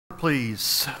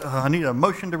please. I need a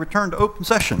motion to return to open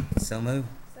session. So move.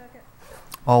 Second.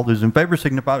 All those in favor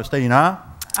signify by stating aye.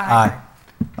 Aye.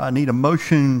 I need a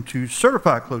motion to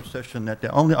certify closed session that the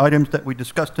only items that we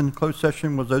discussed in closed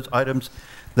session was those items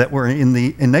that were in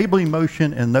the enabling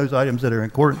motion and those items that are in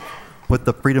accordance with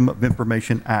the Freedom of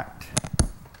Information Act.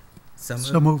 So move.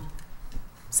 So moved.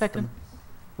 Second.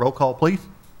 Roll call, please.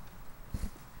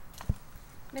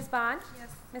 Ms. Bond? Yes.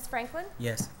 Ms. Franklin?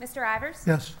 Yes. Mr. Ivers?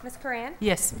 Yes. Ms. Coran?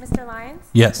 Yes. Mr. Lyons?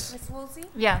 Yes. Ms. Woolsey?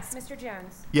 Yes. Mr.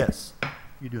 Jones? Yes.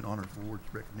 You do an honors awards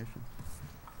recognition.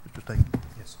 Mr. Staten?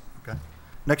 Yes. Okay.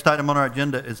 Next item on our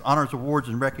agenda is honors awards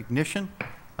and recognition.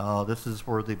 This is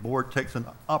where the board takes an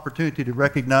opportunity to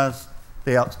recognize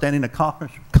the outstanding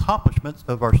accomplishments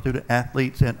of our student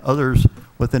athletes and others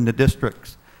within the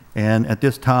districts. And at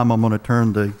this time, I'm going to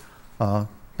turn the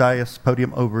dais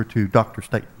podium over to Dr.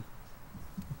 Staten.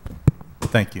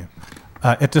 Thank you.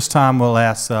 At this time, we'll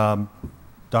ask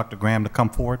Dr. Graham to come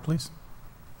forward, please.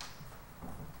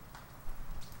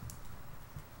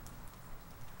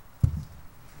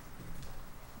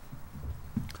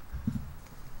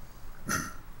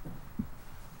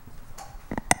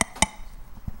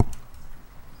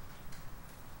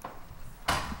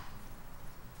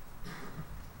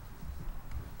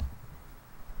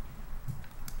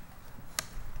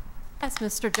 As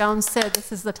Mr. Jones said,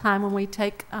 this is the time when we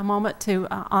take a moment to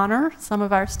honor some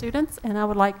of our students, and I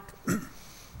would like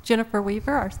Jennifer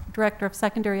Weaver, our Director of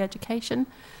Secondary Education,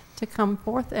 to come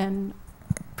forth and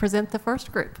present the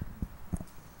first group.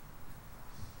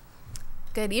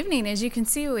 Good evening. As you can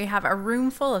see, we have a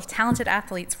room full of talented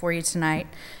athletes for you tonight.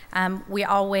 We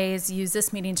always use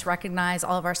this meeting to recognize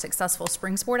all of our successful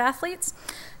spring sport athletes.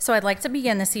 So I'd like to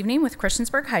begin this evening with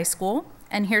Christiansburg High School,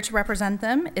 and here to represent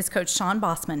them is Coach Sean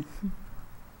Bossman.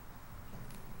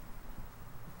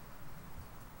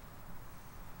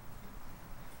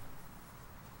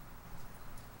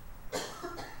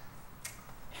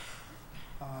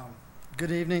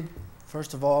 Good evening.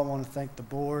 First of all, I want to thank the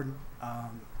board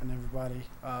and everybody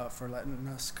for letting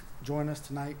us join us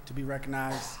tonight to be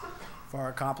recognized for our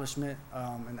accomplishment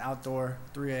in outdoor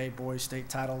 3A boys state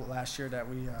title last year that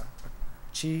we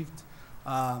achieved.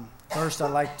 First,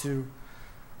 I'd like to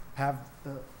have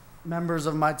the members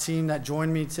of my team that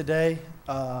joined me today,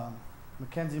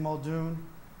 Mackenzie Muldoon,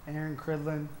 Aaron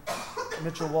Cridlin,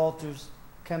 Mitchell Walters,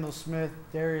 Kendall Smith,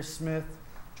 Darius Smith,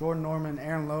 Jordan Norman,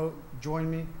 Aaron Lowe, join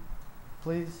me,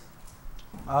 please.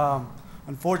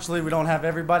 Unfortunately, we don't have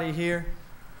everybody here,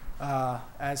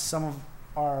 as some of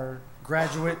our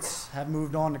graduates have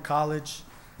moved on to college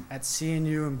at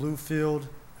CNU in Bluefield,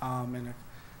 in a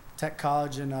tech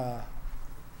college in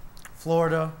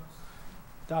Florida.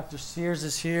 Dr. Sears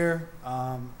is here.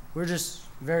 We're just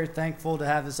very thankful to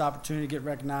have this opportunity to get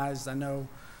recognized. I know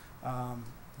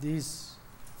these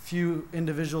few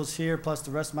individuals here, plus the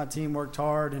rest of my team, worked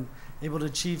hard and able to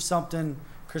achieve something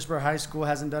Christiansburg High School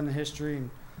hasn't done in history, and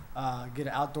get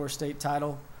an outdoor state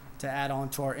title to add on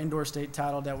to our indoor state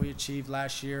title that we achieved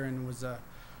last year. And it was a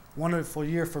wonderful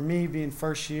year for me, being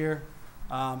first year,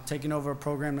 taking over a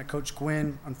program that Coach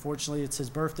Gwynn, unfortunately it's his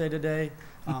birthday today,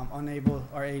 unable,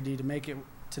 our AD, to make it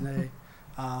today.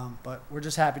 But we're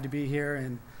just happy to be here.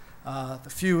 And the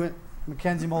few,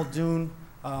 Mackenzie Muldoon,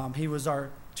 he was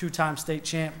our two-time state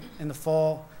champ in the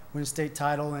fall, win state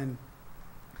title in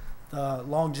the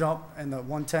long jump and the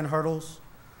 110 hurdles.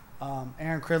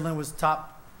 Aaron Cridlin was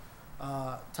top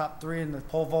 3 in the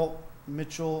pole vault.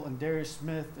 Mitchell and Darius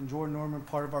Smith and Jordan Norman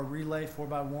part of our relay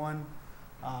 4x1.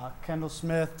 Kendall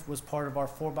Smith was part of our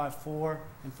 4x4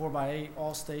 and 4x8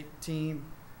 all-state team,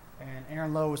 and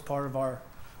Aaron Lowe was part of our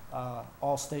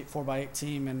all-state 4x8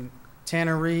 team. And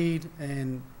Tanner Reed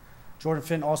and Jordan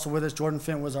Fenton also with us. Jordan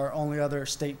Fenton was our only other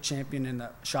state champion in the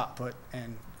shot put,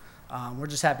 and we're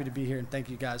just happy to be here, and thank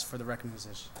you guys for the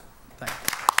recognition. Thank you.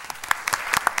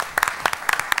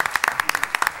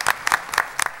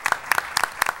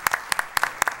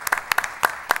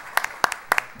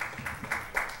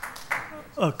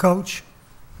 Coach,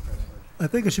 I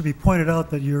think it should be pointed out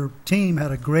that your team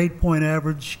had a grade point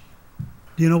average.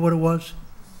 Do you know what it was?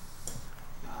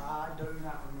 I do not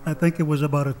remember. I think it was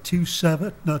about a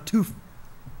 2.7, no,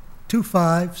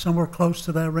 2.5, somewhere close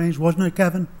to that range, wasn't it,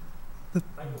 Kevin? I think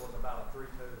it was about a 3.2.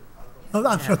 Oh,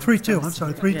 I'm sorry, 3.2. I'm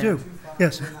sorry, 3.2.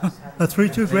 Yes, a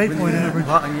 3.2 grade point average.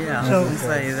 Well, yeah, So- I was going to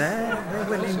say that. They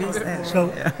wouldn't even be that.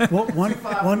 So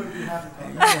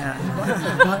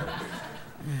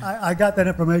I got that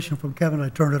information from Kevin. I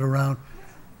turned it around.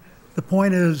 The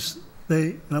point is,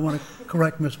 and I want to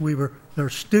correct Ms. Weaver, they're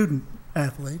student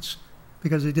athletes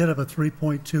because they did have a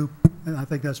 3.2, and I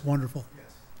think that's wonderful. Yes.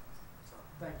 So,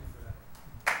 thank you for that.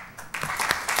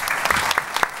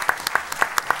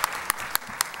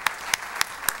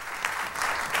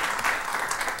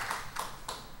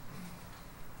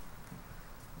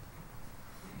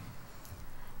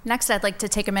 Next, I'd like to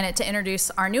take a minute to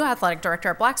introduce our new athletic director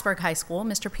at Blacksburg High School,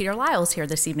 Mr. Peter Lyles, here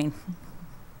this evening.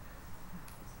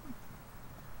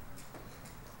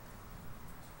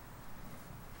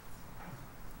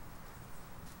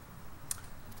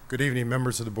 Good evening,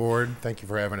 members of the board. Thank you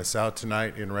for having us out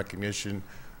tonight in recognition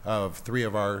of 3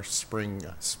 of our spring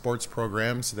sports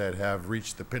programs that have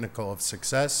reached the pinnacle of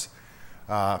success.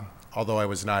 Although I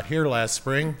was not here last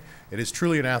spring, it is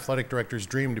truly an athletic director's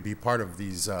dream to be part of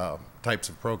these types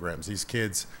of programs. These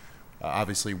kids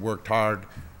obviously worked hard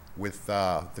with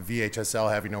the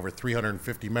VHSL having over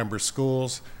 350 member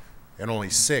schools and only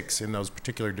 6 in those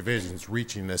particular divisions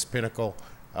reaching this pinnacle.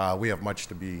 We have much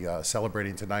to be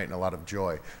celebrating tonight and a lot of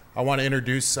joy. I want to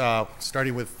introduce,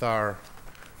 starting with our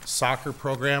soccer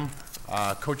program,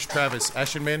 Coach Travis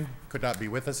Eschenman could not be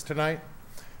with us tonight,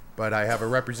 but I have a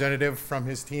representative from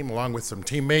his team along with some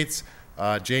teammates.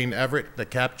 Jane Everett,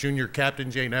 the junior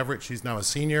captain, Jane Everett, she's now a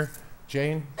senior.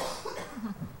 Jane? Did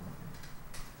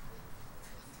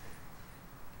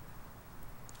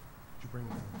you bring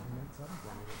my teammates up?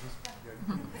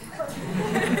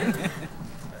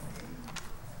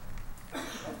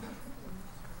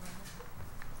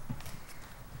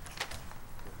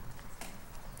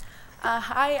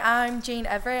 Hi, I'm Jane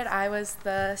Everett. I was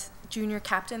the junior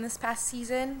captain this past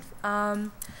season.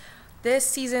 This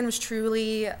season was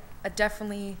truly a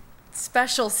definitely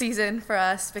special season for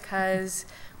us because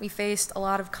we faced a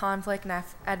lot of conflict and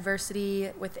adversity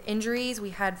with injuries. We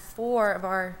had 4 of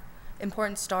our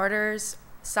important starters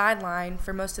sidelined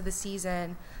for most of the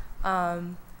season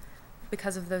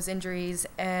because of those injuries,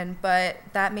 but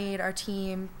that made our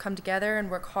team come together and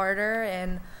work harder,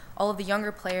 and all of the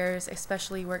younger players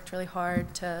especially worked really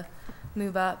hard to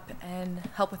move up and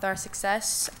help with our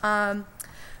success.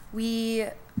 We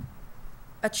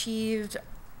achieved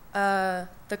the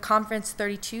Conference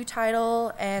 32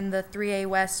 title and the 3A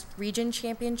West Region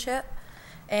Championship,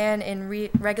 and in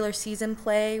regular season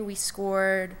play we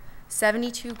scored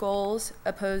 72 goals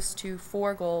opposed to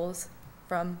 4 goals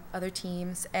from other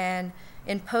teams, and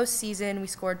in postseason we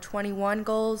scored 21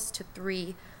 goals to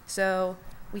 3. So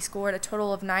we scored a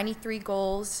total of 93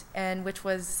 goals, and which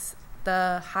was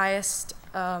the highest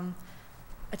a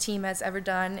team has ever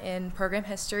done in program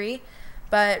history.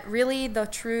 But really the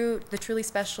truly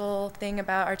special thing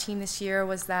about our team this year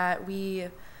was that we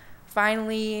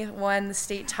finally won the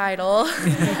state title.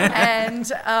 And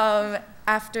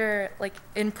after,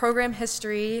 in program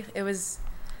history, it was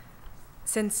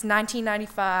since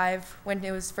 1995, when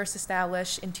it was first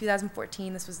established. In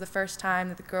 2014, this was the first time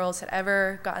that the girls had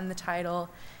ever gotten the title,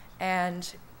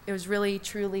 and it was really,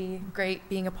 truly great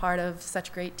being a part of such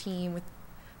a great team with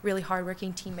really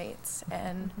hardworking teammates,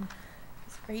 and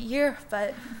it's a great year.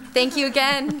 But thank you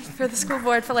again for the school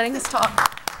board for letting us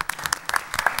talk.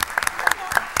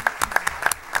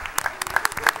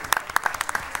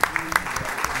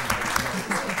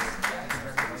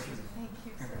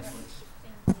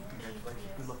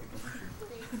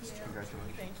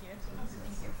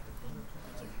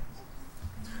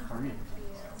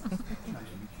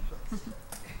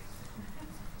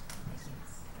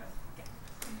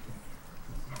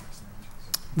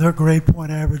 Their grade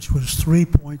point average was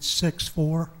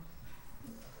 3.64.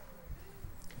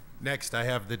 Next, I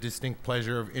have the distinct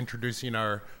pleasure of introducing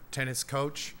our tennis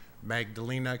coach,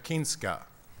 Magdalena Kinska.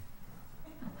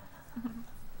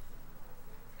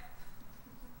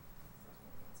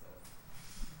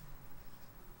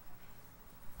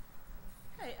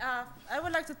 Hey, I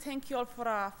would like to thank you all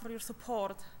for your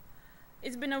support.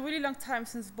 It's been a really long time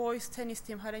since boys tennis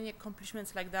team had any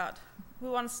accomplishments like that. We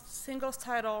won singles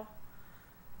title,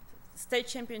 state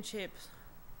championship,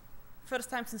 first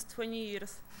time since 20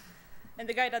 years. And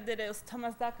the guy that did it was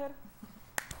Thomas Dacker.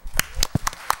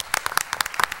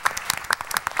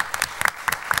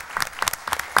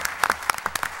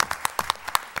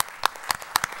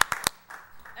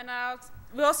 And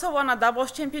we also won a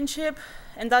doubles championship,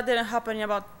 and that didn't happen in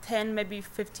about 10, maybe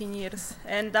 15 years.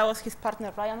 And that was his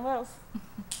partner, Ryan Wells.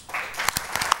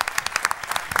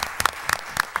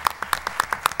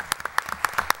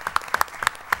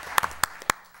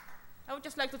 I would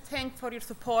just like to thank for your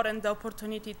support and the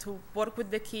opportunity to work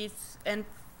with the kids, and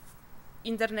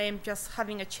in their name, just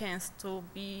having a chance to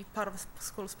be part of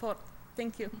school sport.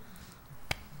 Thank you.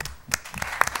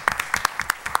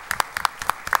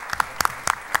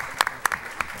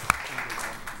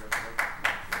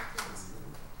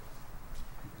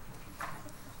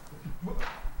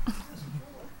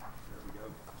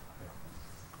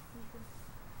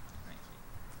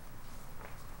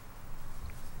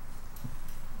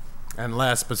 And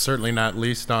last but certainly not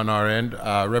least on our end,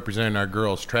 representing our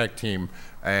girls track team,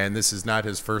 and this is not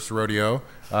his first rodeo,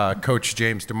 Coach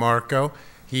James DeMarco.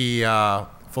 He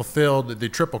fulfilled the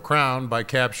Triple Crown by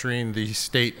capturing the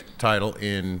state title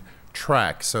in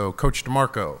track. So, Coach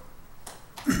DeMarco.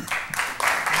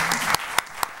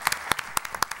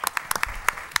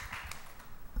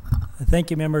 Thank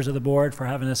you, members of the board, for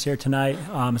having us here tonight.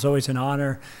 It's always an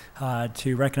honor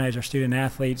to recognize our student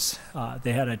athletes.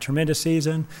 They had a tremendous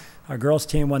season. Our girls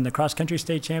team won the cross-country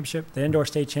state championship, the indoor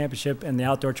state championship, and the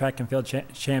outdoor track and field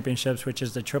championships, which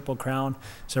is the Triple Crown.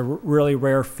 It's a really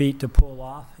rare feat to pull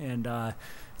off. And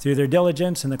through their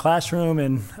diligence in the classroom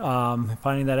and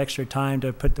finding that extra time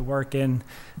to put the work in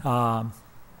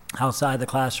outside the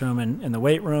classroom and in the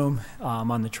weight room,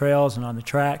 on the trails and on the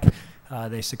track,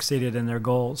 they succeeded in their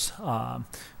goals.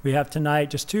 We have tonight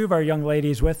just two of our young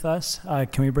ladies with us.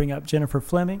 Can we bring up Jennifer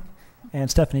Fleming and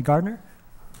Stephanie Gardner?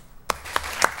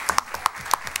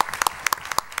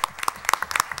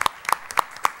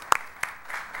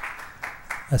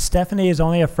 Stephanie is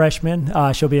only a freshman.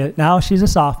 Now she's a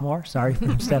sophomore. Sorry,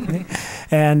 Stephanie.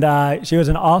 And she was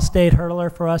an all-state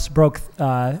hurdler for us. Broke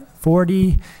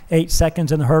 48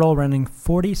 seconds in the hurdle, running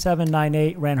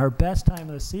 47.98. Ran her best time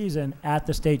of the season at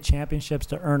the state championships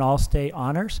to earn all-state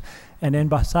honors. And then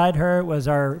beside her was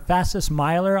our fastest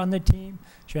miler on the team.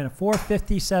 She ran a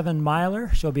 4:57 miler.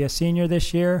 She'll be a senior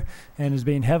this year and is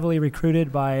being heavily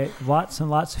recruited by lots and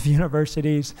lots of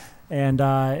universities. And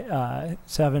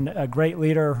it's having a great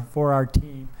leader for our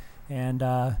team. And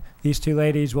these two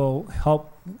ladies will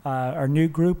help our new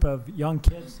group of young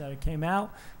kids that came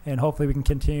out, and hopefully we can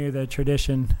continue the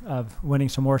tradition of winning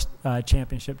some more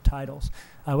championship titles.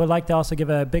 I would like to also give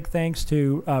a big thanks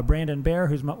to Brandon Bear,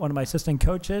 who's one of my assistant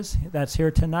coaches that's here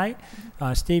tonight.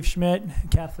 Steve Schmidt,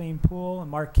 Kathleen Poole,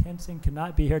 and Mark Henson could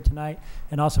not be here tonight,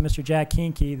 and also Mr. Jack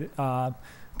Kinke,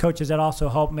 coaches that also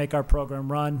help make our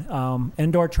program run.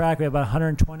 Indoor track, we have about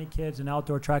 120 kids, and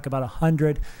outdoor track, about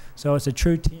 100. So it's a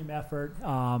true team effort,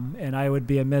 and I would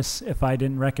be amiss if I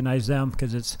didn't recognize them,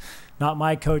 because it's not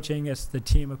my coaching, it's the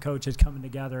team of coaches coming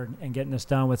together and getting this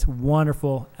done with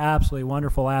wonderful, absolutely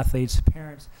wonderful athletes,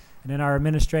 parents, and in our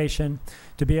administration.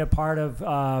 To be a part of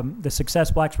the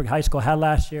success Blacksburg High School had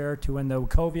last year, to win the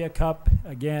Wachovia Cup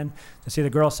again, to see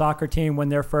the girls soccer team win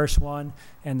their first one,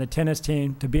 and the tennis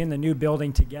team, to be in the new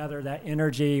building together. That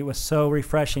energy was so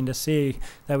refreshing to see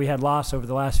that we had lost over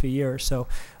the last few years. So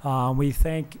we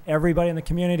thank everybody in the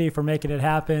community for making it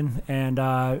happen, and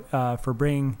for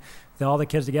bringing all the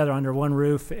kids together under one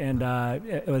roof, and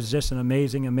it was just an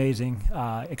amazing, amazing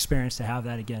experience to have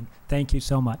that again. Thank you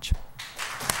so much.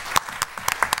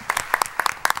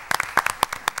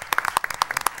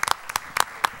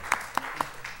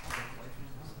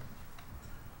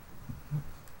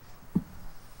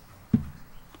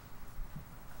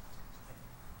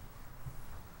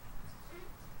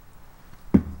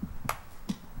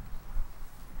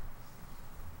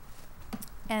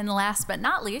 And last but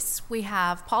not least, we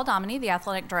have Paul Dominy, the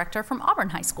athletic director from Auburn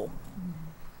High School.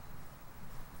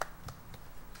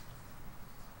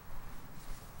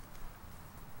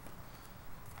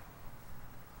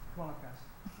 Come on up, guys.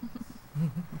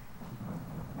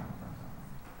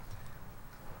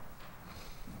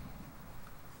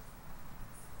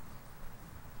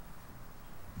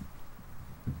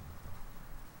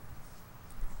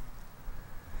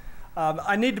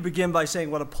 I need to begin by saying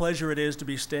what a pleasure it is to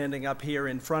be standing up here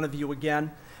in front of you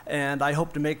again, and I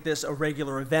hope to make this a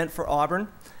regular event for Auburn.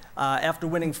 After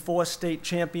winning 4 state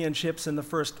championships in the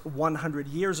first 100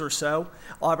 years or so,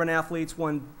 Auburn athletes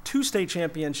won 2 state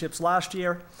championships last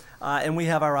year, and we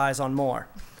have our eyes on more.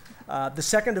 The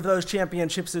second of those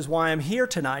championships is why I'm here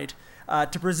tonight,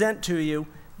 to present to you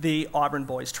the Auburn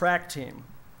boys track team.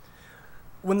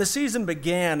 When the season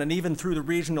began, and even through the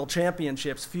regional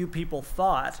championships, few people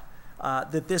thought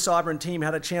that this Auburn team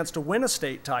had a chance to win a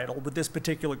state title with this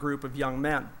particular group of young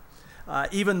men.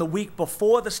 Even the week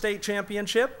before the state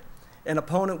championship, an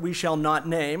opponent we shall not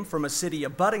name from a city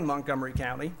abutting Montgomery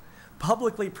County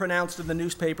publicly pronounced in the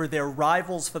newspaper their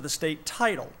rivals for the state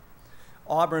title.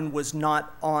 Auburn was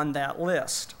not on that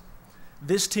list.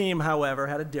 This team, however,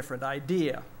 had a different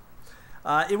idea.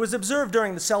 It was observed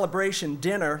during the celebration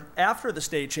dinner after the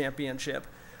state championship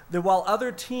that while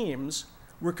other teams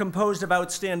were composed of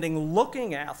outstanding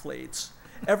looking athletes,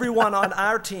 everyone on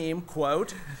our team,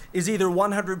 quote, is either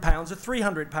 100 pounds or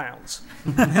 300 pounds.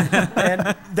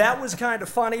 And that was kind of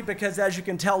funny because, as you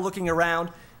can tell looking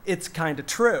around, it's kind of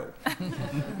true.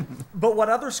 But what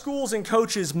other schools and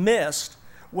coaches missed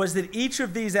was that each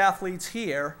of these athletes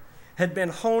here had been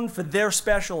honed for their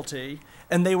specialty,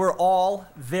 and they were all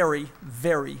very,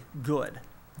 very good.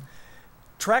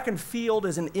 Track and field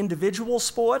is an individual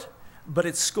sport, but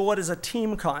it's scored as a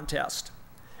team contest.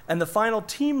 And the final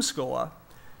team score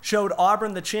showed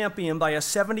Auburn the champion by a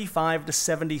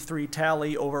 75-73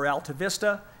 tally over Alta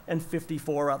Vista and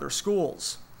 54 other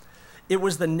schools. It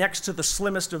was the next to the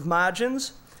slimmest of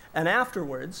margins, and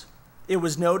afterwards, it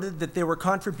was noted that there were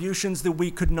contributions that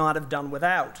we could not have done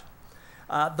without.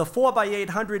 The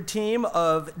 4x800 team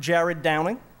of Jared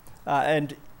Downing,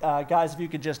 and guys, if you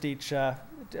could just each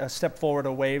step forward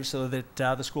or wave so that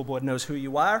the school board knows who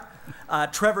you are.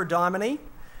 Trevor Dominy,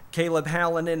 Caleb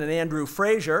Hallinan, and Andrew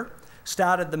Frazier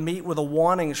started the meet with a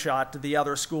warning shot to the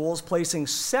other schools, placing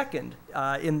second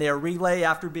in their relay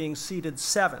after being seeded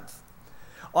 7th.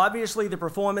 Obviously, the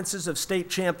performances of state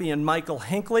champion Michael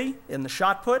Hinckley in the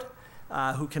shot put,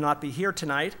 who cannot be here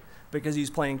tonight because he's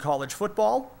playing college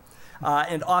football,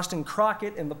 and Austin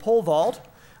Crockett in the pole vault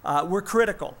were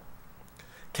critical.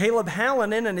 Caleb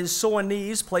Hallinan and his sore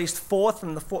knees placed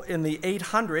 4th in the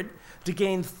 800 to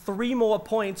gain 3 more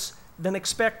points than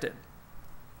expected.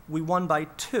 We won by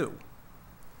 2.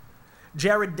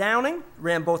 Jared Downing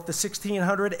ran both the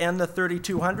 1600 and the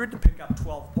 3200 to pick up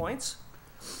 12 points.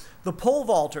 The pole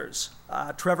vaulters,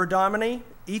 Trevor Dominy,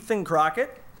 Ethan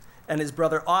Crockett, and his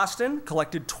brother Austin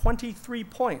collected 23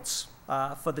 points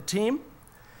for the team.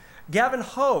 Gavin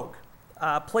Hogue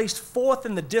placed 4th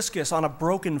in the discus on a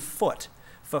broken foot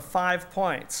for 5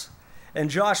 points. And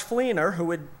Josh Fleener,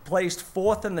 who had placed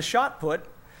 4th in the shot put,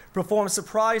 performed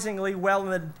surprisingly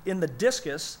well in the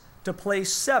discus to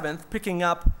place 7th, picking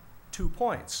up 2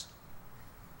 points.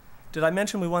 Did I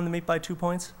mention we won the meet by 2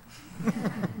 points?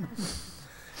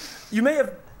 You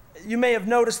may have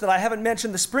noticed that I haven't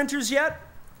mentioned the sprinters yet.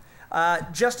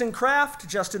 Justin Kraft,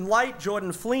 Justin Light,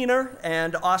 Jordan Fleener,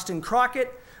 and Austin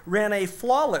Crockett ran a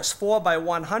flawless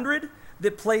 4x100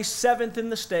 that placed 7th in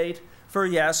the state for,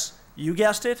 yes, you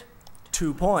guessed it,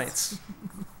 2 points.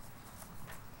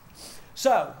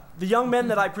 So, the young men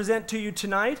that I present to you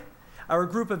tonight are a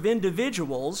group of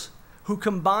individuals who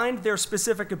combined their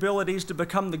specific abilities to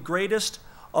become the greatest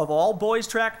of all boys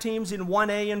track teams in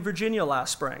 1A in Virginia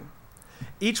last spring.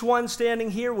 Each one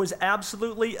standing here was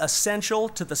absolutely essential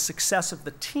to the success of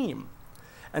the team,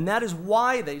 and that is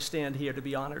why they stand here to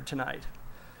be honored tonight.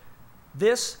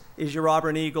 This is your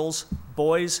Auburn Eagles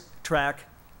boys track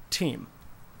team.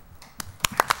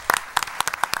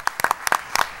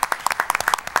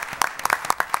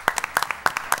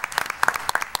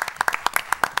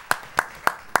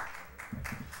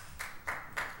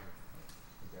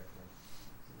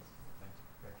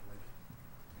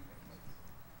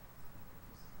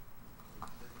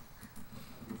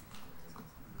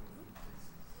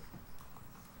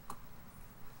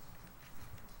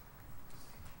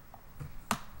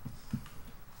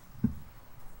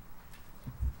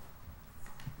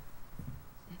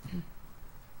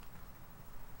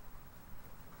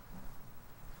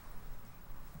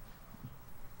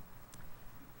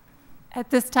 At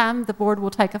this time, the board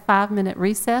will take a 5-minute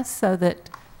recess so that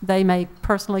they may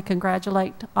personally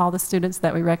congratulate all the students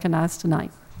that we recognize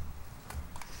tonight.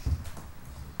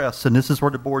 Yes, and this is where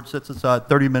the board sets aside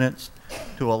 30 minutes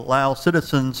to allow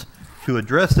citizens to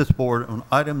address this board on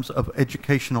items of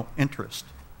educational interest.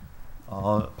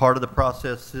 Part of the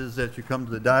process is that you come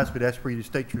to the dais, we'd ask for you to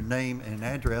state your name and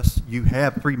address. You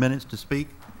have 3 minutes to speak,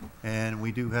 and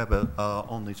we do have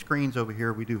on the screens over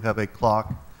here, we do have a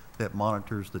clock that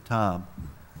monitors the time,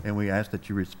 and we ask that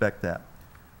you respect that.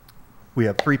 We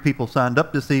have 3 people signed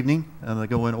up this evening, and they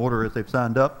go in order as they've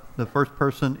signed up. The first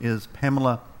person is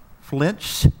Pamela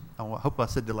Flinch. I hope I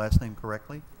said the last name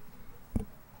correctly.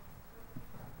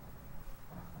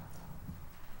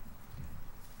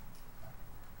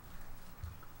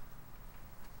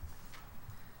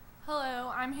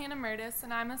 Hello, I'm Hannah Murtis,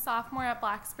 and I'm a sophomore at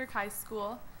Blacksburg High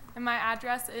School, and my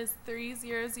address is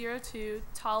 3002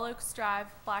 Tall Oaks Drive,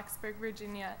 Blacksburg,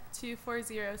 Virginia,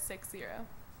 24060.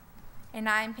 And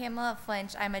I'm Pamela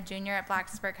Flinch. I'm a junior at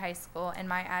Blacksburg High School, and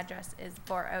my address is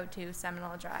 402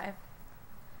 Seminole Drive.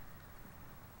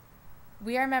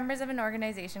 We are members of an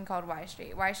organization called Y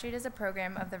Street. Y Street is a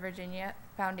program of the Virginia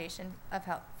Foundation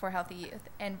for Healthy Youth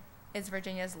and is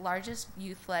Virginia's largest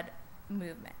youth-led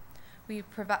movement. We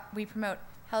promote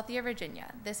Healthier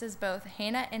Virginia. This is both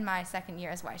Hannah and my second year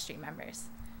as Y Street members.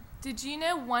 Did you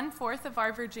know 1/4 of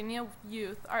our Virginia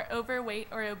youth are overweight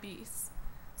or obese?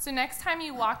 So next time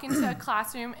you walk into a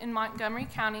classroom in Montgomery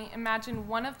County, imagine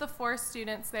 1 of the 4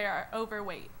 students there are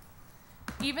overweight.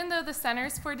 Even though the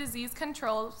Centers for Disease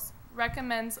Control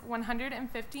recommends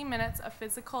 150 minutes of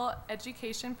physical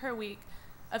education per week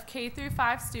of K through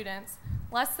 5 students,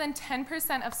 less than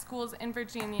 10% of schools in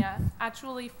Virginia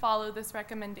actually follow this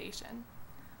recommendation.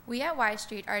 We at Y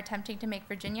Street are attempting to make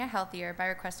Virginia healthier by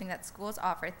requesting that schools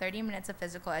offer 30 minutes of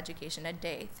physical education a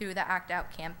day through the Act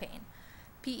Out campaign.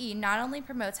 PE not only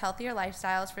promotes healthier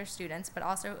lifestyles for students, but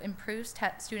also improves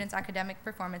students' academic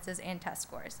performances and test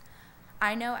scores.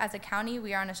 I know as a county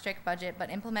we are on a strict budget, but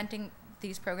implementing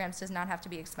these programs does not have to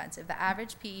be expensive. The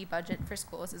average PE budget for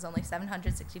schools is only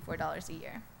 $764 a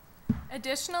year.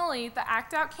 Additionally, the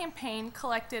Act Out campaign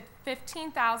collected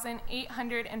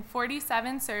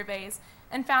 15,847 surveys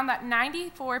and found that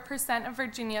 94% of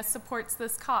Virginia supports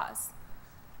this cause.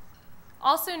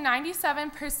 Also,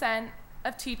 97%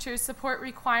 of teachers support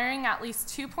requiring at least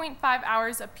 2.5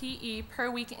 hours of PE per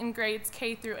week in grades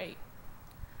K through 8.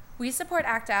 We support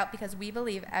Act Out because we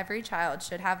believe every child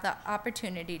should have the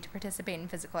opportunity to participate in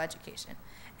physical education.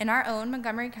 In our own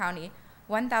Montgomery County,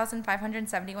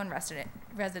 1,571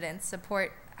 residents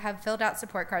have filled out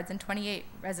support cards, and 28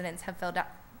 residents have filled out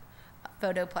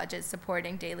photo pledges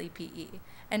supporting daily PE.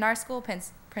 And our school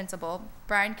principal,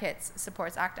 Brian Kitts,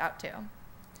 supports Act Out too.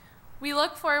 We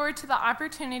look forward to the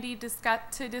opportunity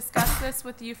to discuss this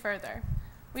with you further.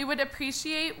 We would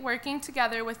appreciate working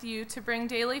together with you to bring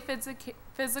daily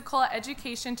physical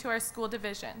education to our school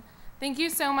division. Thank you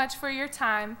so much for your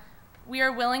time. We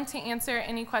are willing to answer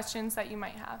any questions that you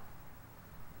might have.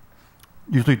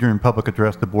 Usually during public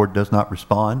address, the board does not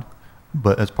respond,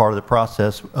 but as part of the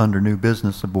process, under new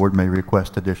business, the board may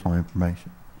request additional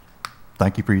information.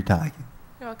 Thank you for your time.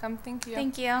 You're welcome. Thank you.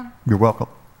 Thank you. You're welcome.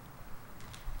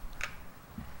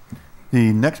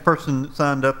 The next person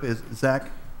signed up is Zach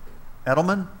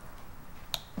Edelman.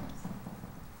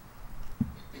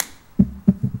 Can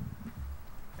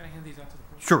I hand these out to the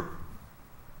board? Sure.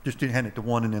 Just hand it to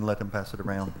one and then let them pass it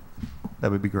around.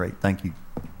 That would be great. Thank you.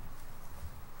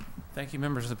 Thank you,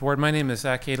 members of the board. My name is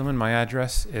Zach Edelman. My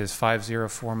address is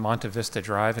 504 Monte Vista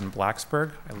Drive in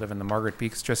Blacksburg. I live in the Margaret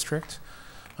Beeks district.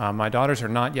 My daughters are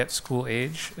not yet school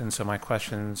age, and so my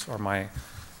questions or my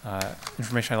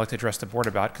information I'd like to address the board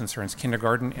about concerns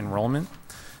kindergarten enrollment.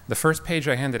 The first page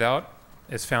I handed out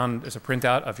is found as a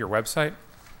printout of your website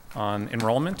on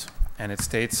enrollment, and it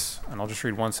states, and I'll just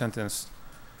read one sentence,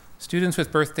 students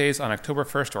with birthdays on October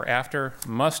 1st or after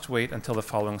must wait until the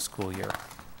following school year.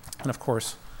 And of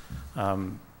course,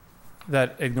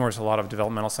 that ignores a lot of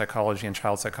developmental psychology and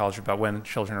child psychology about when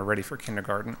children are ready for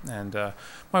kindergarten. And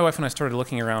my wife and I started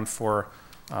looking around for,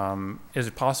 is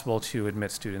it possible to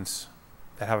admit students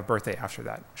that have a birthday after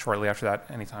that, shortly after that,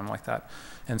 anytime like that.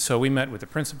 And so we met with the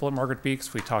principal at Margaret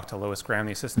Beeks. We talked to Lois Graham,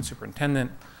 the assistant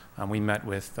superintendent. We met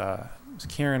with Ms.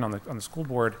 Kieran on the school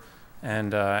board.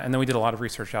 And then we did a lot of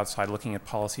research outside looking at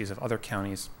policies of other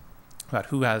counties about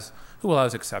who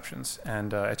allows exceptions.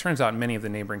 And it turns out many of the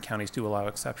neighboring counties do allow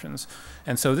exceptions.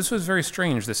 And so this was very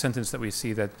strange, the sentence that we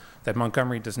see that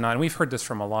Montgomery does not. And we've heard this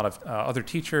from a lot of other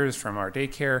teachers, from our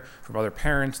daycare, from other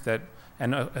parents,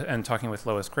 and talking with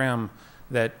Lois Graham,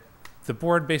 that the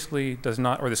board basically does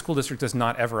not, or the school district does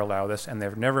not ever allow this, and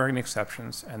there are never any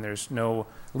exceptions, and there's no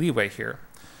leeway here.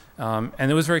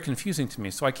 And it was very confusing to me.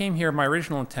 So I came here, my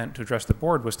original intent to address the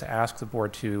board was to ask the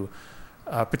board to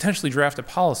potentially draft a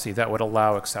policy that would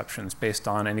allow exceptions based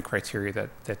on any criteria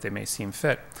that they may seem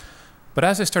fit. But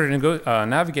as I started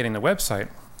navigating the website,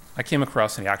 I came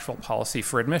across the actual policy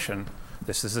for admission.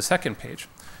 This is the second page.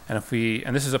 And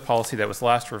this is a policy that was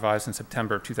last revised in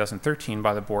September of 2013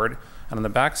 by the board. And on the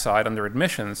back side, under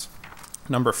admissions,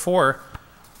 number 4,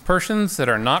 persons that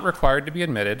are not required to be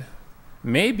admitted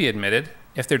may be admitted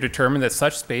if they're determined that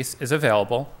such space is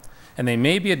available, and they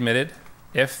may be admitted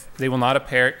if they will not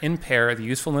impair the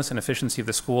usefulness and efficiency of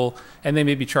the school, and they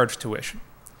may be charged tuition.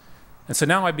 And so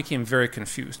now I became very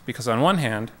confused, because on one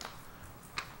hand,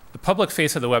 the public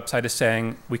face of the website is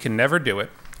saying we can never do it,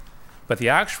 but the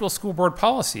actual school board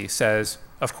policy says,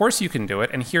 of course you can do it,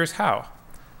 and here's how.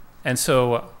 And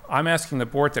so I'm asking the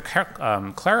board to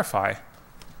clarify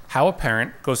how a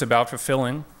parent goes about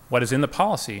fulfilling what is in the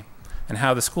policy, and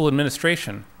how the school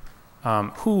administration,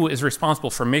 who is responsible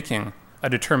for making a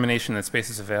determination that space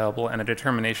is available and a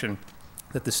determination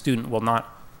that the student will not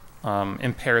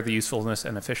impair the usefulness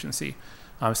and efficiency.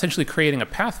 Essentially creating a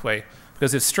pathway,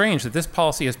 because it's strange that this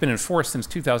policy has been enforced since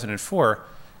 2004,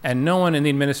 and no one in the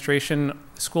administration,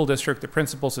 the school district, the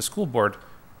principals, the school board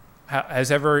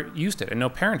has ever used it, and no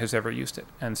parent has ever used it.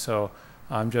 And so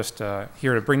I'm just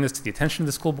here to bring this to the attention of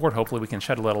the school board. Hopefully we can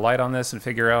shed a little light on this and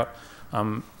figure out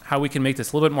how we can make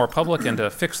this a little bit more public and to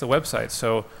fix the website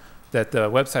so that the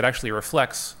website actually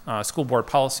reflects school board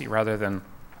policy rather than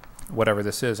whatever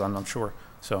this is, I'm sure.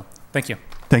 So thank you.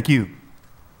 Thank you.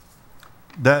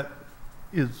 That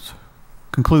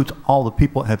concludes all the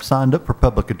people that have signed up for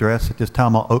public address. At this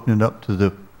time, I'll open it up to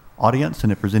the audience,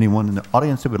 and if there's anyone in the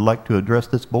audience that would like to address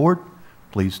this board,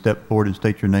 please step forward and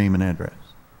state your name and address.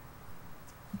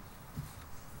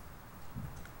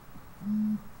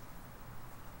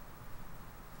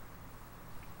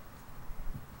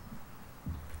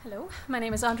 Hello, my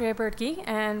name is Andrea Birdke,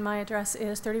 and my address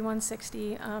is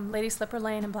 3160 Lady Slipper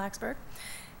Lane in Blacksburg.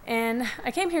 And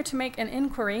I came here to make an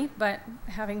inquiry, but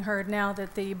having heard now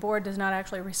that the board does not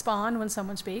actually respond when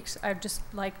someone speaks, I'd just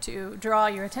like to draw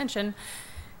your attention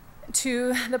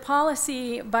to the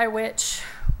policy by which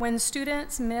when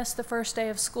students miss the first day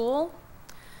of school,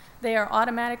 they are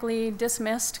automatically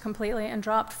dismissed completely and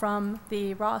dropped from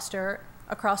the roster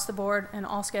across the board and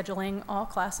all scheduling, all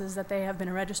classes that they have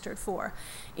been registered for.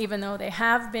 Even though they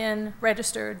have been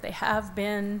registered, they have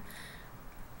been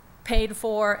paid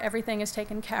for, everything is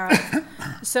taken care of.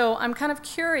 So I'm kind of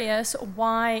curious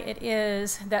why it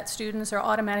is that students are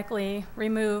automatically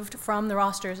removed from the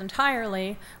rosters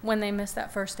entirely when they miss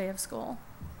that first day of school.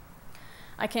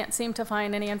 I can't seem to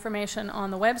find any information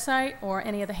on the website or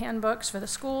any of the handbooks for the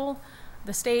school,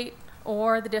 the state,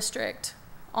 or the district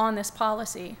on this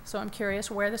policy. So I'm curious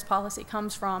where this policy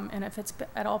comes from, and if it's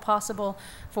at all possible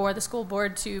for the school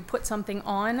board to put something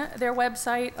on their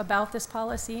website about this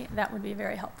policy, that would be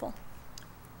very helpful.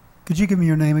 Could you give me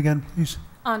your name again, please?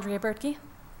 Andrea Birdke.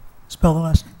 Spell the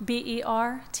last name.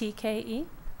 B-E-R-T-K-E.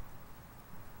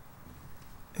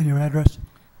 And your address?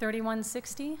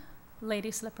 3160 Lady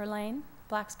Slipper Lane,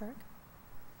 Blacksburg.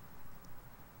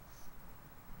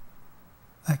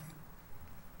 Thank you.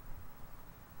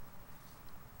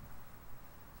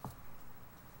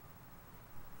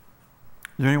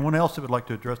 Is there anyone else that would like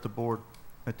to address the board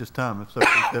at this time? If so,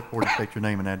 please step forward and state your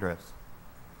name and address.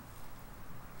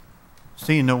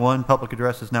 Seeing no one, public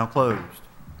address is now closed.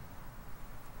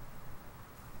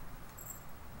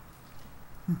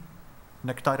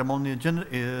 Next item on the agenda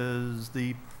is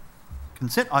the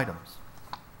consent items.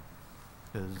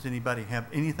 Does anybody have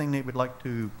anything they would like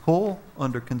to pull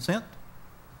under consent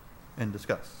and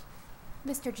discuss?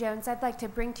 Mr. Jones, I'd like to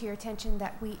bring to your attention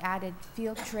that we added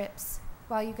field trips.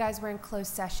 While you guys were in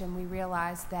closed session, we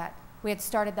realized that we had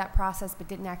started that process but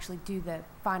didn't actually do the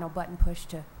final button push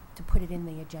to put it in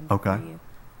the agenda for you.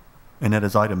 And that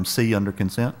is item C under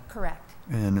consent? Correct.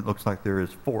 And it looks like there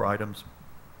is 4 items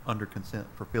under consent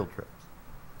for field trips.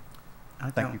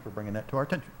 Thank you for bringing that to our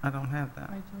attention. I don't have that.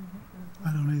 I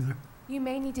don't either. You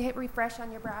may need to hit refresh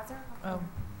on your browser. Oh.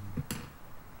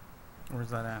 Where's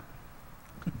that at?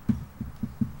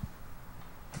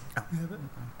 You have it?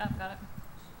 I've got it.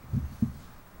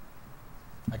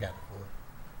 I got it for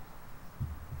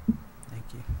Thank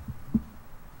you.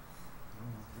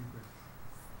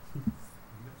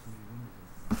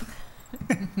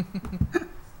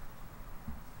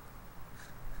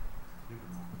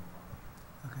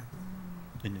 Okay.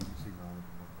 And then you see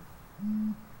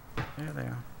There they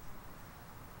are.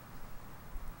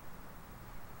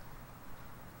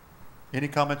 any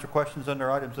comments or questions under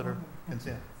items that are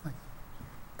consent?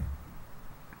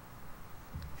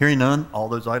 Hearing none, all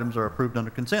those items are approved under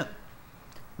consent.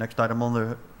 Next item on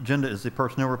the agenda is the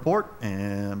personnel report,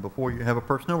 and before you have a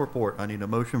personnel report, I need a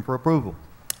motion for approval.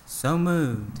 So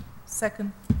moved.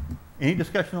 Second. Any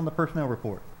discussion on the personnel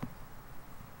report?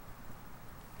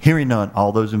 Hearing none,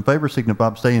 all those in favor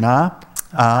signify by saying aye.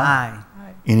 Aye.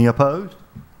 Any opposed?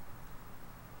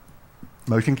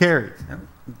 Motion carries.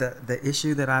 The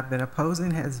issue that I've been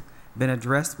opposing has been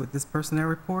addressed with this personnel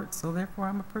report, so therefore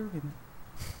I'm approving it.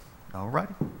 All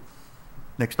righty.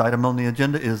 Next item on the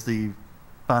agenda is the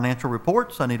financial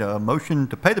reports. I need a motion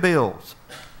to pay the bills.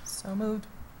 So moved.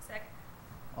 Second.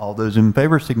 All those in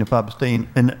favor signify by saying,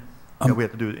 and we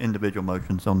have to do individual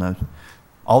motions on those.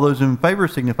 All those in favor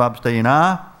signify by saying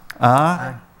aye.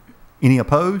 Aye. Any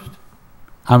opposed?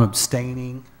 I'm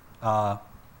abstaining,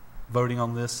 voting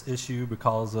on this issue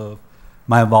because of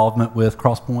my involvement with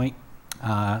Crosspoint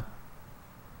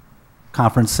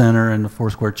Conference Center and the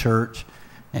Foursquare Church,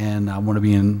 and I want to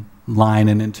be in line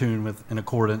and in tune with, in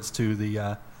accordance to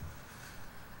the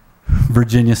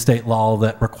Virginia state law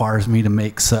that requires me to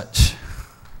make such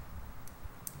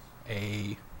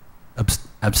a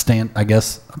abstaining.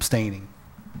 Abstention.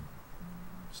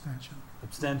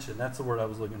 Abstention, that's the word I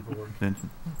was looking for. Abstention.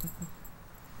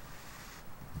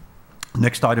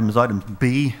 Next item is item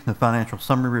B, the financial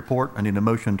summary report. I need a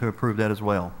motion to approve that as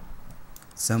well.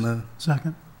 So moved.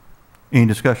 Second. Any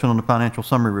discussion on the financial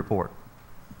summary report?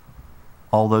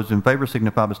 All those in favor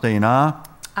signify by saying aye.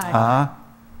 Aye.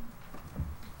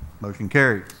 Motion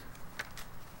carries.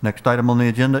 Next item on the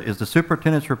agenda is the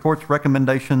superintendent's reports,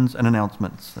 recommendations, and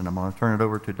announcements. And I'm going to turn it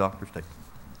over to Dr. State.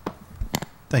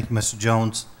 Thank you, Mr.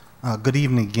 Jones. Good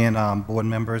evening again, board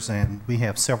members, and we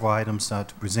have several items to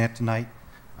present tonight.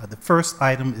 The first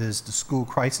item is the school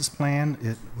crisis plan,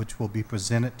 which will be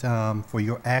presented for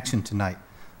your action tonight.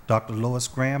 Dr. Lois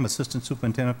Graham, Assistant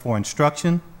Superintendent for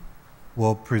Instruction,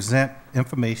 will present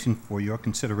information for your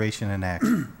consideration and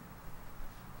action.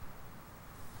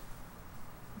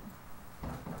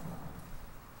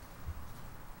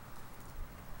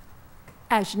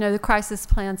 As you know, the crisis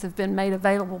plans have been made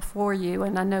available for you,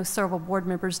 and I know several board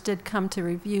members did come to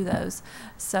review those.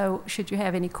 So should you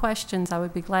have any questions, I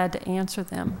would be glad to answer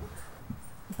them.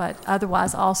 But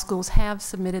otherwise, all schools have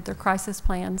submitted their crisis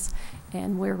plans,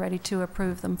 and we're ready to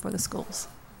approve them for the schools.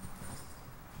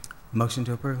 Motion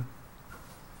to approve.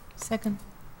 Second.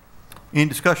 Any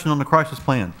discussion on the crisis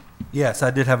plan? Yes, I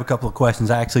did have a couple of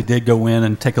questions. I actually did go in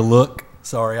and take a look.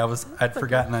 Sorry, I'd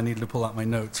forgotten I needed to pull out my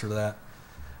notes for that.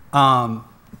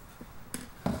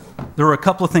 There were a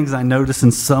couple of things I noticed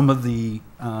in some of the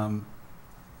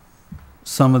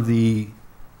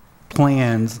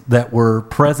plans that were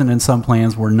present in some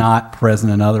plans were not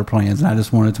present in other plans, and I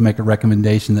just wanted to make a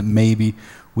recommendation that maybe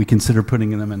we consider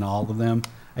putting them in all of them.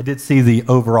 I did see the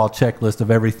overall checklist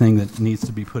of everything that needs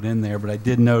to be put in there, but I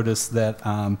did notice that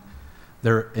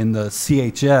there in the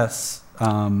CHS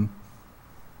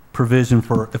provision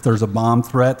for if there's a bomb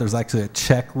threat, there's actually a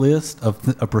checklist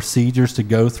of procedures to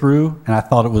go through, and I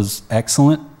thought it was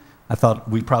excellent. I thought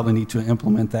we probably need to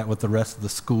implement that with the rest of the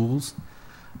schools.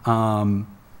 I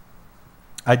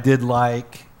did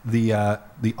like the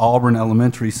Auburn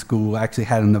Elementary School actually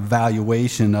had an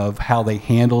evaluation of how they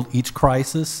handled each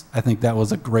crisis. I think that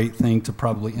was a great thing to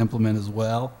probably implement as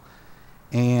well.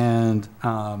 And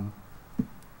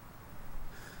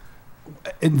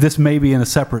this may be in a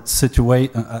separate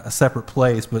a separate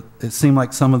place, but it seemed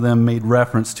like some of them made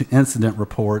reference to incident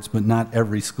reports, but not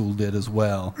every school did as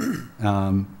well.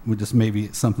 We just maybe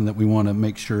something that we want to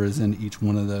make sure is in each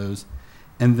one of those.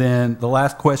 And then the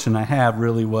last question I have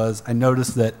really was, I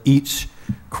noticed that each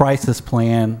crisis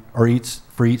plan or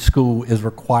for each school is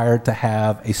required to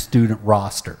have a student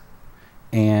roster.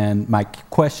 And my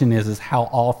question is how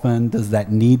often does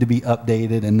that need to be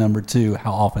updated? And number two,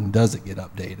 how often does it get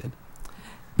updated?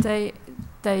 They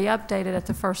update it at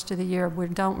the first of the year. We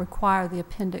don't require the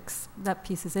appendix, that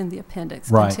piece is in the appendix,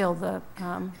 right, until the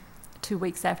 2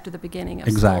 weeks after the beginning of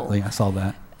exactly. school. I saw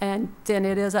that. And then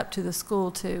it is up to the school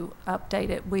to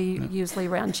update it. We usually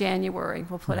around January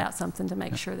will put out something to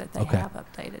make sure that they have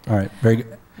updated it. All right, very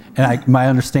good. And my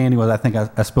understanding was, I think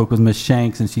I spoke with Ms.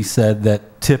 Shanks, and she said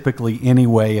that typically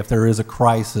anyway, if there is a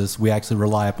crisis, we actually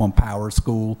rely upon Power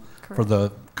School for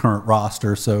the current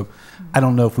roster. So I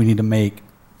don't know if we need to make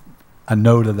a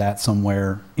note of that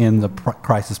somewhere in the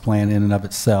crisis plan in and of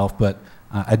itself, but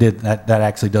I did that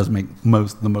actually does make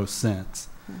the most sense.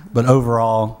 But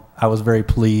overall, I was very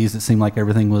pleased. It seemed like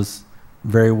everything was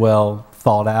very well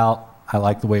thought out. I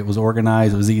liked the way it was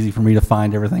organized. It was easy for me to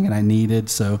find everything that I needed.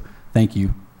 So thank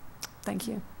you. Thank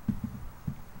you.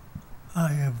 I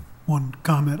have one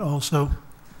comment also.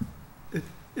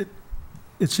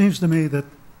 It seems to me that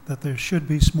there should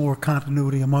be some more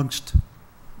continuity amongst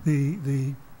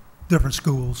the different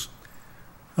schools.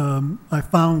 I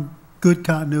found good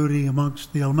continuity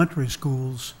amongst the elementary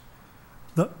schools.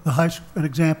 An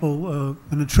example,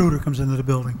 an intruder comes into the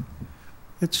building.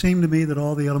 It seemed to me that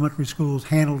all the elementary schools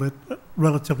handled it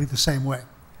relatively the same way,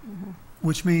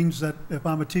 which means that if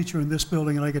I'm a teacher in this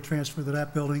building and I get transferred to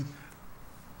that building,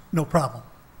 no problem.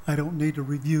 I don't need to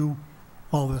review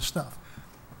all this stuff.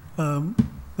 The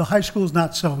high schools,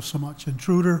 not so much.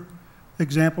 Intruder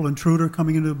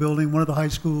coming into the building, one of the high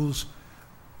schools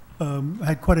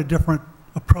had quite a different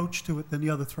approach to it than the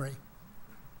other three.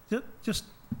 Just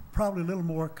probably a little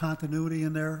more continuity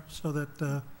in there so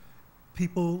that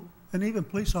people, and even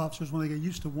police officers, when they get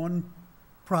used to one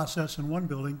process in one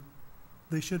building,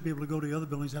 they should be able to go to the other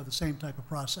buildings and have the same type of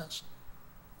process.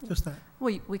 Just that.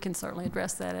 We can certainly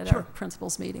address that at our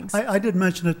principals' meetings. I did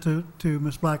mention it to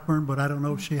Ms. Blackburn, but I don't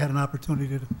know if she had an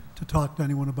opportunity to talk to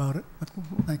anyone about it. But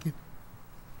thank you.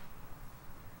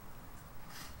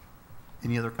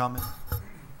 Any other comments?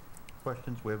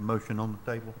 Questions? We have a motion on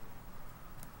the table.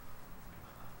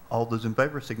 All those in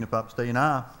favor signify by saying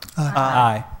aye. Aye.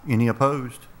 Aye. Any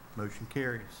opposed? Motion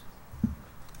carries.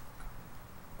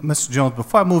 Mr. Jones,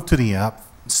 before I move to the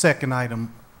second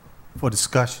item for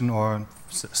discussion or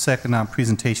second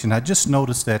presentation, I just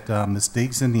noticed that Ms.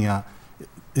 Diggs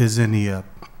is in the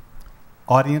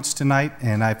audience tonight,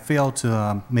 and I failed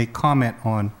to make comment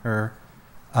on her.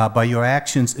 By your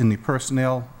actions in the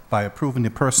personnel, by approving the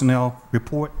personnel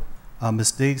report,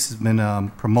 Ms. Diggs has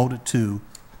been promoted to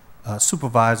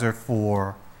supervisor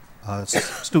for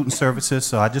student services,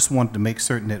 so I just wanted to make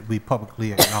certain that we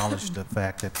publicly acknowledge the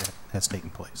fact that that has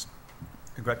taken place.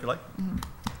 Congratulations.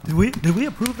 Did we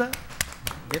approve that?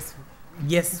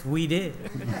 Yes, we did.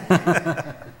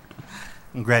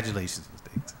 Congratulations, Ms.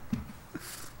 Diggs.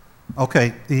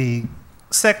 Okay, the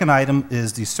second item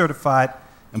is the Certified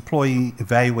Employee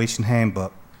Evaluation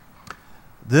Handbook.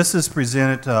 This is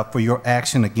presented for your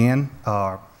action again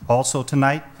also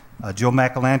tonight. Joe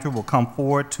McElandra will come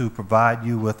forward to provide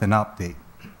you with an update.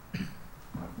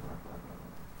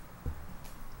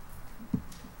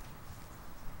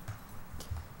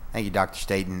 Thank you, Dr.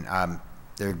 Staten.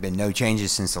 There have been no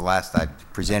changes since the last I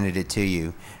presented it to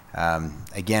you.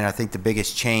 Again, I think the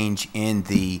biggest change in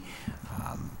the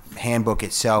handbook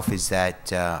itself is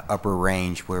that upper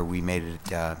range where we made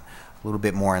it a little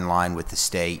bit more in line with the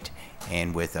state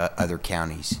and with other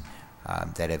counties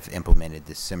that have implemented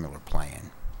this similar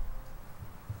plan.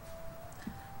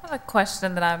 I have a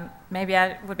question that maybe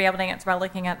I would be able to answer by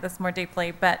looking at this more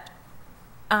deeply, but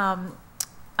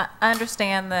I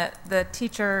understand that the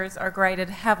teachers are graded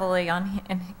heavily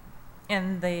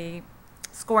in the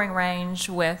scoring range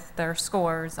with their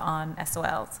scores on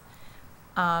SOLs.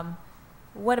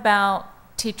 What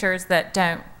about teachers that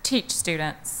don't teach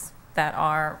students that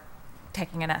are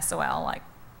taking an SOL, like,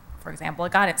 for example, a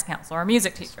guidance counselor or a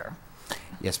music teacher?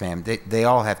 Yes, ma'am. They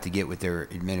all have to get with their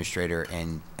administrator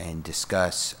and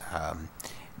discuss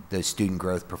the student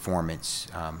growth performance,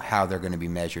 how they're going to be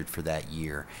measured for that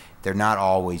year. They're not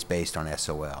always based on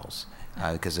SOLs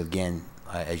because, again,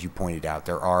 as you pointed out,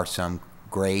 there are some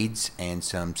grades and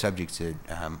some subjects that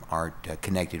aren't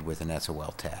connected with an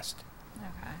SOL test.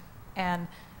 Okay. And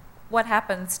what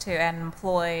happens to an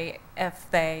employee if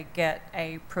they get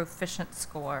a proficient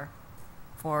score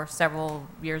for several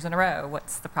years in a row?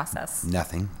 What's the process?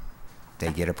 Nothing.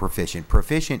 They get a proficient.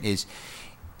 Proficient is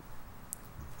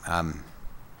I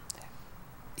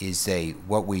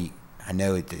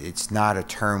know it's not a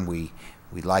term we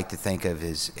like to think of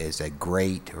as a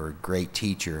great or great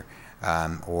teacher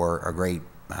or a great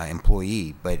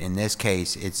employee, but in this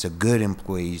case, it's a good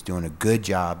employee. He's doing a good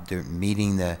job. They're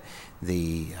meeting the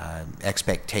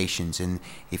expectations, and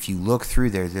if you look through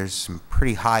there's some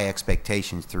pretty high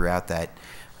expectations throughout that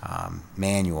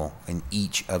manual in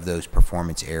each of those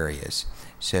performance areas.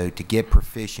 So to get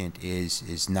proficient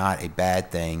is not a bad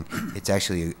thing. It's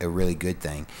actually a really good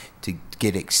thing. To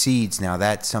get exceeds, now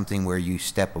that's something where you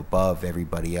step above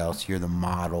everybody else. You're the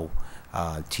model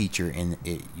teacher, and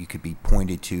you could be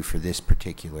pointed to for this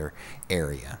particular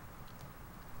area.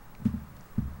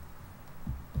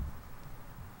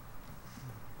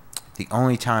 The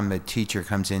only time a teacher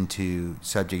comes into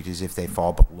subject is if they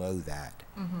fall below that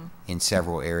in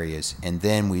several areas, and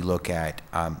then we look at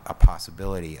a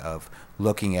possibility of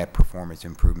looking at performance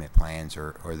improvement plans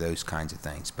or those kinds of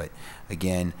things. But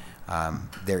again,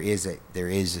 there is a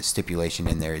stipulation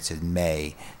in there. It says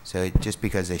may, so just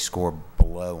because they score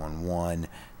below on one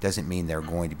doesn't mean they're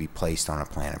going to be placed on a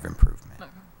plan of improvement.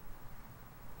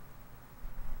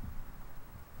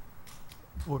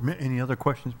 Any other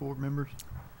questions, board members?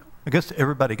 I guess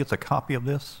everybody gets a copy of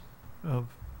this, of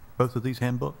both of these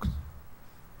handbooks.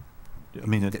 I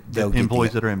mean, the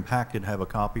employees that are impacted have a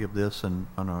copy of this and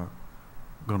are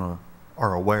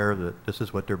aware that this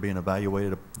is what they're being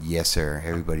evaluated. Yes, sir.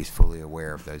 Everybody's fully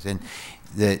aware of those. And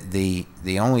the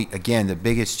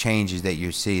biggest changes that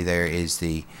you see there is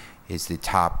the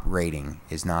top rating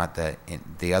is not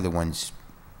the other ones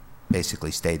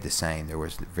basically stayed the same. There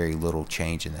was very little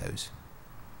change in those.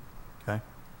 Okay.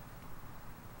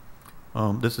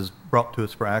 This is brought to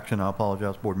us for action. I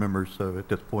apologize, board members. So at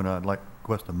this point, I'd like to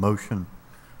request a motion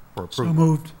for approval. So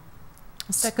moved.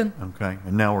 A second. Okay,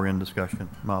 and now we're in discussion.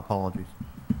 My apologies.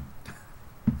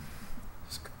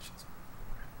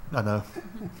 I know.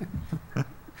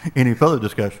 Any further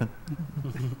discussion?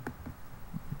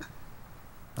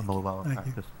 I'm a little out of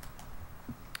practice.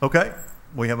 Okay,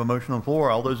 we have a motion on the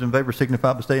floor. All those in favor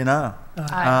signify by saying aye. Aye.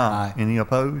 Aye. Any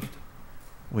opposed?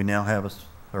 We now have a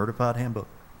certified handbook.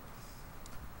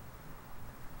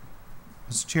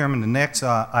 Mr. Chairman, the next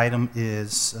item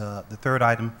is, the third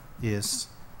item is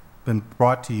been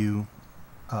brought to you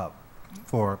to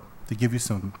give you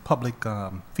some public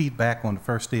feedback on the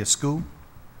first day of school.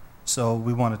 So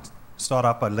we want to start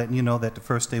off by letting you know that the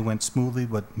first day went smoothly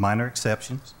with minor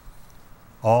exceptions.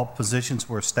 All positions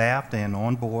were staffed and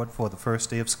on board for the first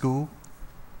day of school.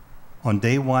 On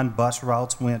day one, bus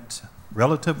routes went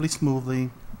relatively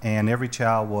smoothly and every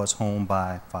child was home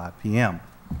by 5 p.m.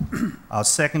 Our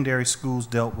secondary schools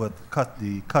dealt with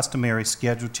the customary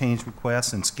schedule change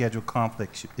requests and schedule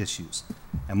conflict issues,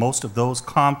 and most of those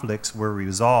conflicts were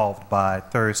resolved by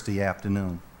Thursday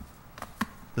afternoon.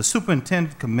 The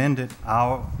superintendent commended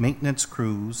our maintenance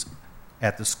crews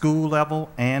at the school level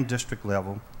and district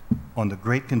level on the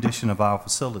great condition of our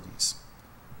facilities.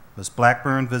 Ms.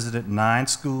 Blackburn visited 9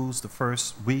 schools the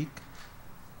first week,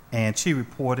 and she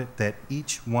reported that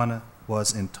each one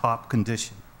was in top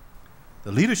condition.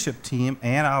 The leadership team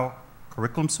and our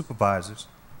curriculum supervisors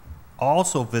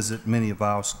also visit many of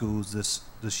our schools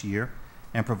this year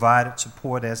and provided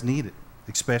support as needed,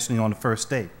 especially on the first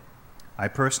day. I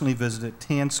personally visited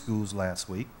 10 schools last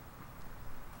week,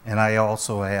 and I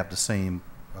also have the same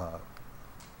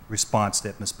response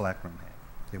that Ms. Blackburn had.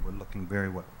 They were looking very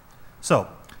well. So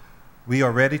we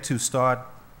are ready to start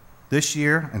this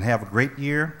year and have a great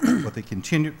year with a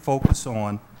continued focus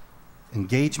on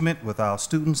engagement with our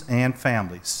students and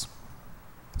families.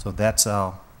 So that's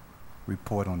our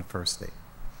report on the first day.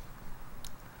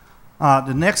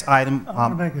 The next item. I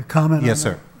want to make a comment. Yes,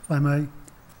 on sir. that, if I may.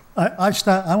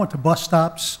 I went to bus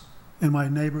stops in my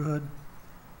neighborhood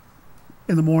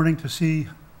in the morning to see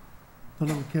the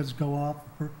little kids go off.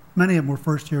 Many of them were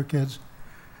first-year kids.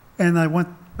 And I went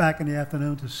back in the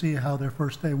afternoon to see how their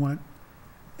first day went.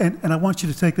 And I want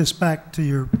you to take this back to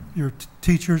your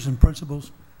teachers and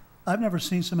principals. I've never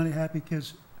seen so many happy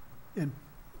kids. And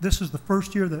this is the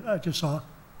first year that I just saw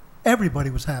everybody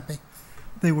was happy.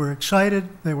 They were excited.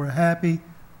 They were happy.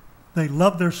 They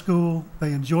loved their school.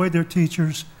 They enjoyed their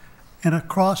teachers. And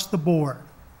across the board,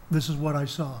 this is what I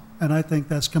saw. And I think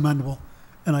that's commendable.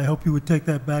 And I hope you would take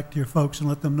that back to your folks and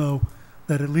let them know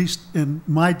that at least in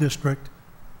my district,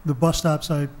 the bus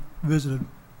stops I visited,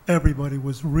 everybody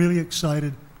was really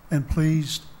excited and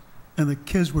pleased, and the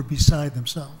kids were beside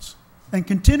themselves and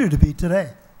continue to be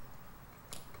today.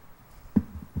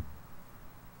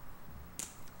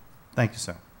 Thank you,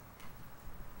 sir.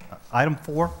 Item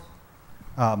 4,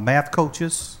 math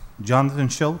coaches. Jonathan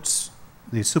Schultz,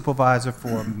 the supervisor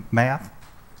for math,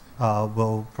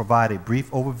 will provide a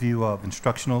brief overview of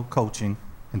instructional coaching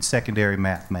in secondary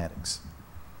mathematics.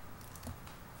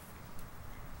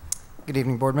 Good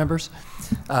evening, board members.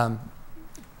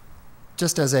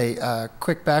 Just as a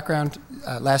quick background,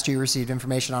 last year you received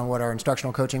information on what our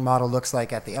instructional coaching model looks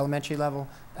like at the elementary level.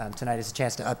 Tonight is a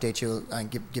chance to update you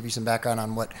and give you some background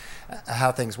on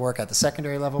how things work at the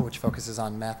secondary level, which focuses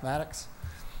on mathematics.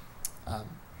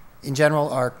 In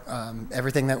general,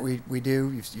 everything that we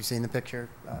do, you've seen the picture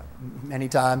many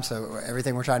times, so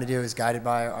everything we're trying to do is guided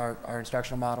by our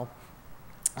instructional model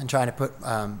and trying to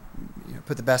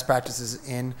put the best practices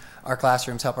in our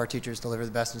classrooms, help our teachers deliver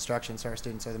the best instruction so our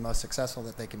students are the most successful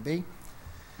that they can be.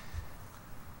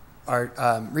 Our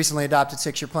recently adopted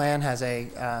 6-year plan has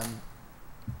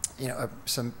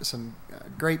some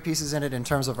great pieces in it in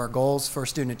terms of our goals for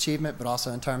student achievement, but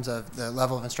also in terms of the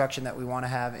level of instruction that we want to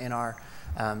have in our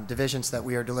divisions, that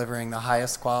we are delivering the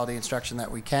highest quality instruction that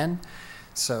we can.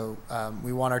 So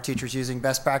we want our teachers using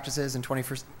best practices and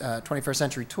 21st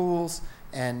century tools,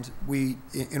 and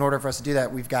in order for us to do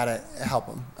that, we've got to help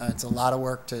them. It's a lot of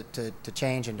work to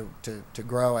change and to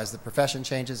grow as the profession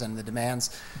changes and the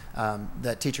demands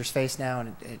that teachers face now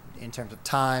in terms of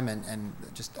time and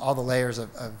just all the layers of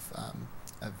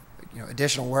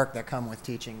additional work that come with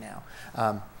teaching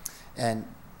now. And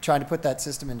trying to put that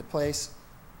system into place,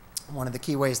 one of the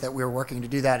key ways that we're working to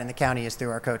do that in the county is through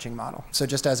our coaching model. So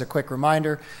just as a quick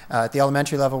reminder, at the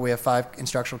elementary level, we have 5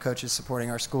 instructional coaches supporting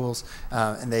our schools,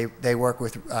 and they work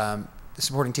with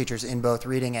supporting teachers in both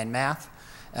reading and math.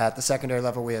 At the secondary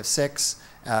level, we have 6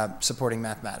 supporting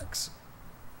mathematics.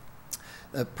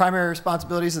 The primary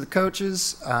responsibilities of the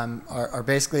coaches are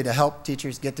basically to help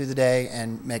teachers get through the day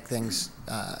and make things,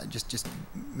 just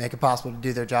make it possible to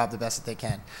do their job the best that they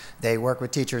can. They work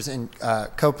with teachers in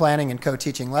co-planning and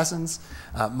co-teaching lessons,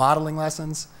 modeling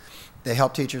lessons. They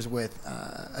help teachers with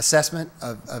assessment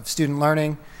of student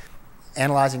learning,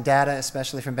 analyzing data,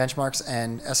 especially from benchmarks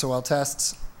and SOL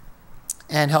tests,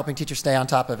 and helping teachers stay on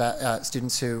top of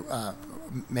students who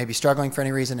may be struggling for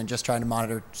any reason and just trying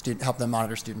to help them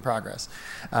monitor student progress.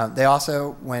 They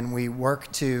also, when we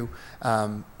work to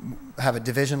have a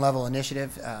division level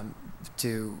initiative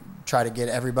to try to get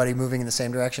everybody moving in the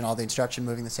same direction, all the instruction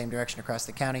moving the same direction across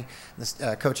the county,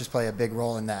 the coaches play a big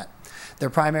role in that. Their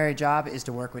primary job is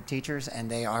to work with teachers, and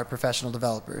they are professional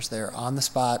developers. They're on the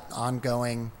spot,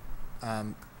 ongoing,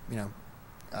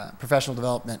 professional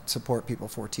development support people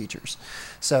for teachers.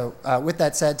 So with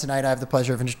that said, tonight I have the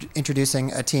pleasure of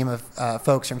introducing a team of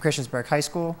folks from Christiansburg High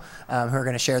School who are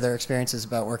going to share their experiences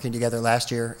about working together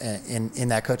last year in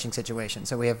that coaching situation.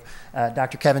 So we have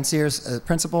Dr. Kevin Sears,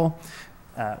 principal.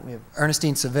 We have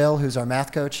Ernestine Seville, who's our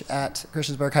math coach at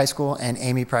Christiansburg High School, and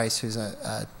Amy Price, who's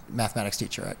a mathematics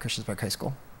teacher at Christiansburg High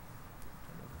School.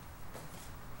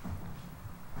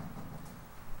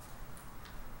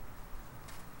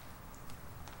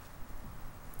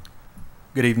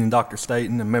 Good evening, Dr.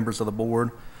 Staton and members of the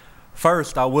board.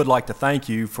 First, I would like to thank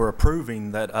you for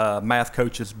approving that math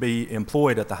coaches be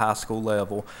employed at the high school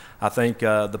level. I think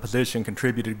the position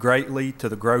contributed greatly to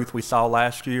the growth we saw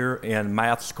last year in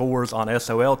math scores on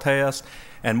SOL tests,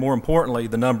 and more importantly,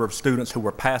 the number of students who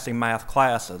were passing math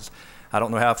classes. I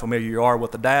don't know how familiar you are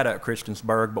with the data at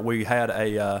Christiansburg, but we had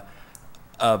a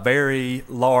a very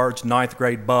large ninth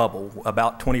grade bubble.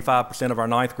 About 25% of our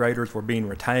ninth graders were being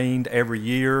retained every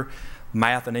year.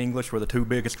 Math and English were the two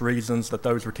biggest reasons that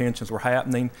those retentions were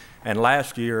happening. And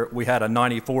last year, we had a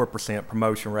 94%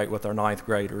 promotion rate with our ninth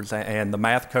graders, and the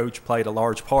math coach played a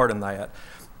large part in that.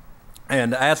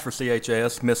 And as for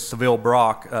CHS, Miss Seville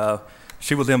Brock,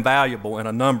 she was invaluable in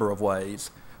a number of ways.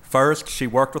 First, she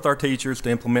worked with our teachers to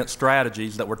implement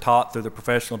strategies that were taught through the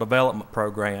professional development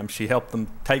program. She helped them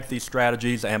take these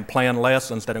strategies and plan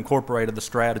lessons that incorporated the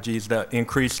strategies that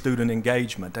increased student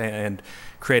engagement and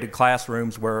created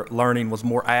classrooms where learning was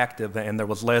more active and there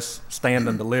was less stand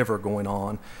and deliver going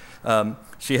on.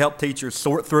 She helped teachers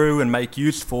sort through and make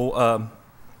useful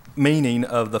meaning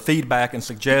of the feedback and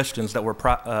suggestions that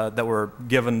were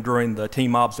given during the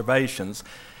team observations.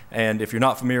 And if you're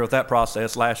not familiar with that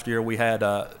process, last year we had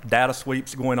data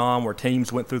sweeps going on where teams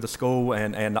went through the school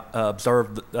and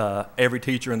observed every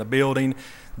teacher in the building.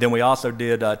 Then we also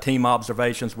did team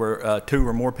observations where 2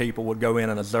 or more people would go in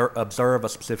and observe a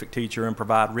specific teacher and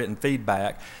provide written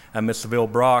feedback. And Ms. Seville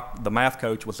Brock, the math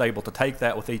coach, was able to take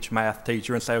that with each math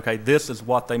teacher and say, okay, this is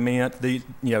what they meant.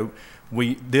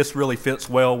 This really fits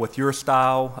well with your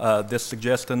style, this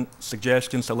suggestion,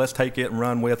 so let's take it and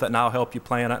run with it, and I'll help you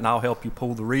plan it, and I'll help you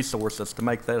pull the resources to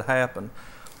make that happen.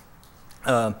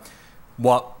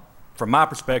 From my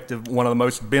perspective, one of the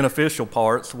most beneficial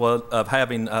parts of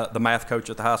having the math coach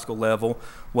at the high school level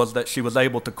was that she was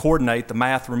able to coordinate the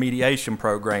math remediation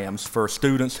programs for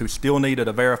students who still needed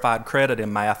a verified credit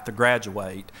in math to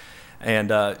graduate.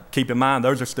 And keep in mind,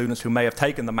 those are students who may have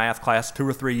taken the math class 2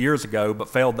 or 3 years ago but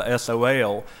failed the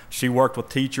SOL. She worked with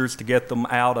teachers to get them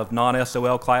out of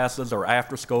non-SOL classes or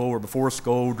after school or before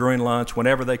school, during lunch,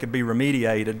 whenever they could be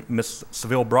remediated. Ms.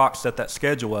 Seville Brock set that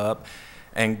schedule up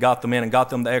and got them in and got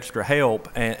them the extra help,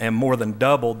 and more than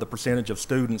doubled the percentage of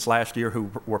students last year who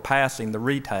were passing the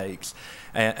retakes.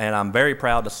 And I'm very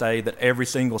proud to say that every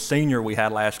single senior we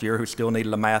had last year who still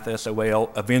needed a math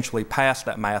SOL eventually passed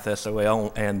that math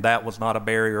SOL, and that was not a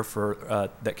barrier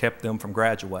that kept them from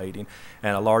graduating.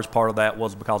 And a large part of that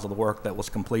was because of the work that was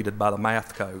completed by the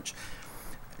math coach.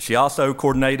 She also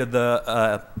coordinated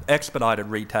the expedited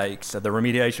retakes, the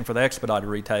remediation for the expedited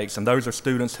retakes, and those are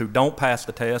students who don't pass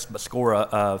the test but score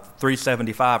a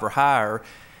 375 or higher.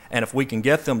 And if we can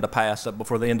get them to pass it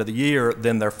before the end of the year,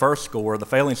 then their first score, the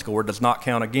failing score, does not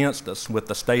count against us with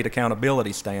the state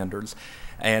accountability standards.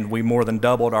 And we more than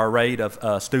doubled our rate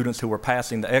of students who were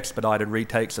passing the expedited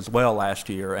retakes as well last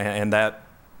year. And that,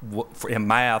 in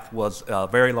math, was a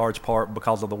very large part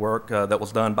because of the work that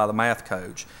was done by the math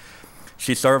coach.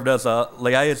 She served as a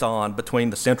liaison between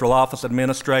the central office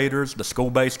administrators, the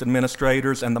school-based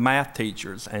administrators, and the math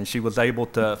teachers, and she was able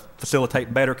to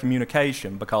facilitate better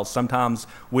communication because sometimes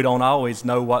we don't always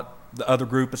know what the other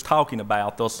group is talking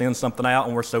about. They'll send something out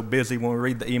and we're so busy when we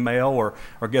read the email or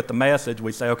get the message,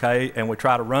 we say, okay, and we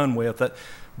try to run with it.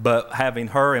 But having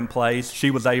her in place, she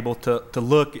was able to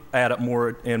look at it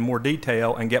in more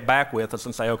detail and get back with us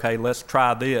and say, okay, let's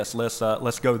try this.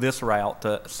 Let's go this route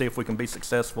to see if we can be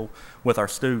successful with our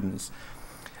students.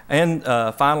 And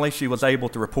finally, she was able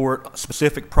to report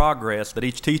specific progress that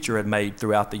each teacher had made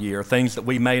throughout the year, things that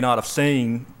we may not have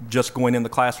seen just going in the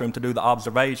classroom to do the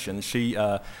observations. She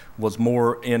was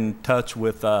more in touch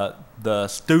with the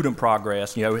student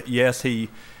progress. Yes,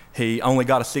 he only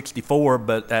got a 64,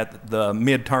 but at the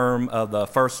midterm of the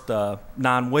first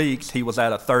 9 weeks, he was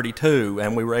at a 32,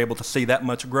 and we were able to see that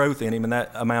much growth in him in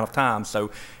that amount of time.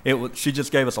 So she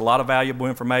just gave us a lot of valuable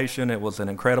information. It was an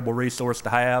incredible resource to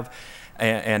have,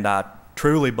 and I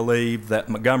truly believe that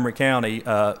Montgomery County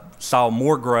saw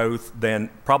more growth than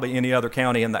probably any other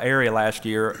county in the area last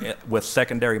year with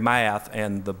secondary math,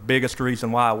 and the biggest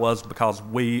reason why was because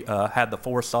we had the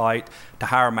foresight to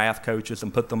hire math coaches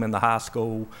and put them in the high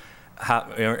schools,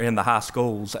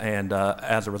 and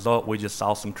as a result, we just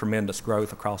saw some tremendous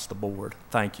growth across the board.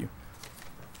 Thank you.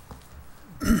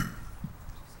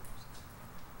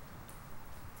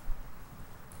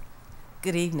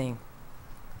 Good evening.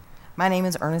 My name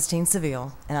is Ernestine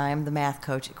Seville, and I am the math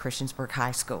coach at Christiansburg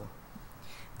High School.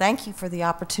 Thank you for the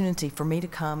opportunity for me to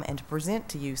come and to present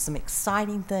to you some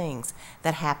exciting things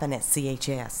that happen at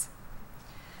CHS.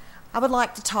 I would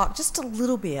like to talk just a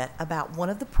little bit about one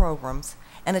of the programs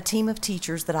and a team of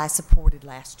teachers that I supported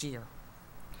last year.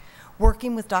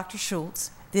 Working with Dr.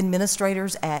 Schultz, the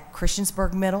administrators at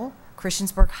Christiansburg Middle,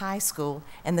 Christiansburg High School,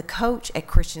 and the coach at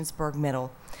Christiansburg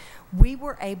Middle, we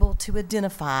were able to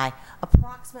identify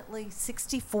approximately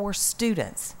 64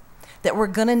 students that were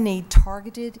going to need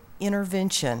targeted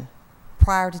intervention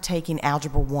prior to taking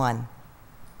Algebra 1.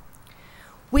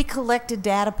 We collected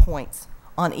data points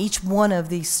on each one of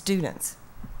these students.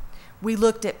 We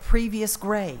looked at previous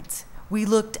grades. We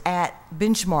looked at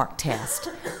benchmark tests.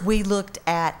 We looked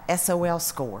at SOL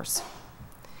scores.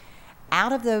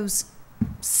 Out of those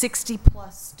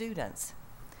 60-plus students,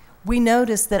 we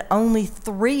noticed that only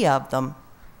 3 of them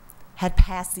had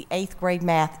passed the 8th grade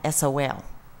math SOL.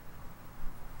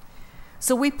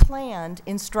 So we planned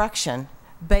instruction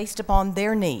based upon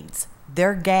their needs,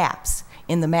 their gaps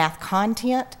in the math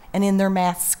content and in their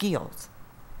math skills.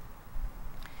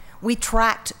 We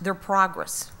tracked their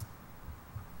progress.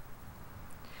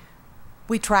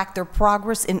 We tracked their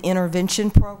progress in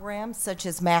intervention programs such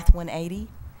as Math 180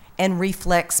 and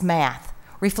Reflex Math.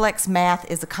 Reflex Math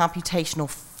is a computational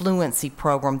fluency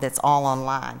program that's all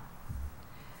online.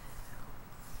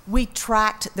 We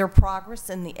tracked their progress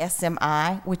in the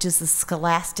SMI, which is the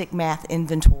Scholastic Math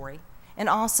Inventory, and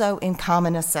also in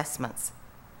common assessments.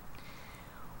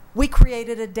 We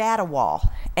created a data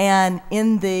wall, and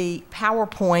in the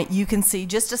PowerPoint you can see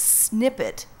just a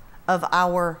snippet of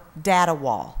our data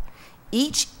wall.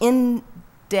 Each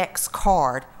index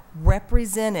card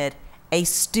represented a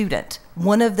student,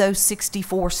 one of those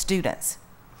 64 students.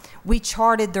 We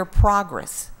charted their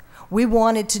progress. We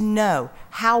wanted to know,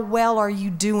 how well are you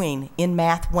doing in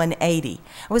Math 180?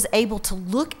 I was able to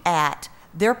look at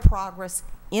their progress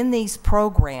in these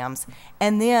programs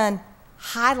and then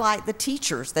highlight the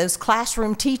teachers, those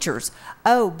classroom teachers.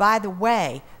 Oh, by the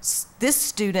way, this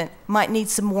student might need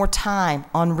some more time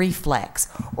on Reflex,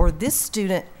 or this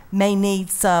student may need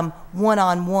some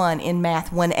one-on-one in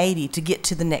Math 180 to get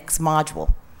to the next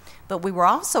module. But we were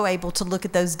also able to look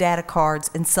at those data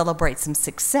cards and celebrate some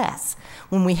success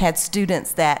when we had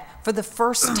students that, for the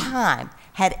first time,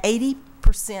 had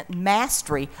 80%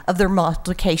 mastery of their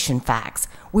multiplication facts.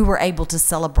 We were able to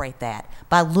celebrate that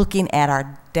by looking at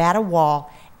our data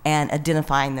wall and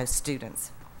identifying those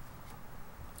students.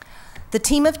 The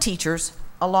team of teachers,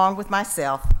 along with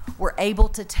myself, were able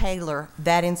to tailor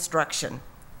that instruction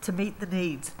to meet the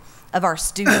needs of our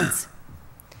students.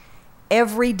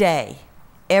 Every day,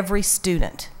 every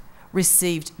student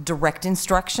received direct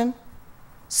instruction,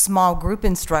 small group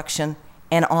instruction,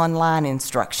 and online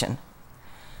instruction.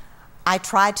 I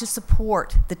tried to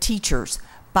support the teachers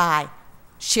by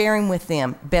sharing with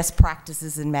them best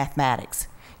practices in mathematics,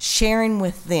 sharing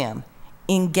with them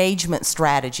engagement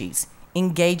strategies,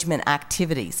 engagement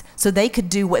activities, so they could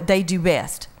do what they do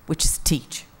best, which is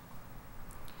teach.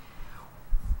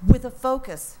 With a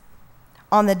focus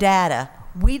on the data,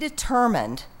 we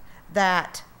determined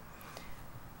that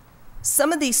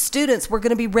some of these students were going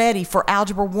to be ready for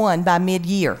Algebra 1 by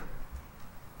mid-year.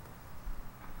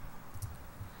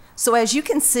 So as you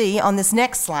can see on this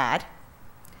next slide,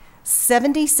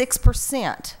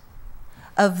 76%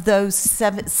 of those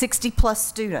 60-plus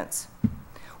students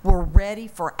were ready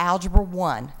for Algebra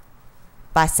 1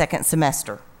 by second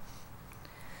semester.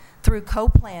 Through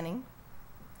co-planning,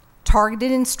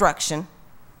 targeted instruction,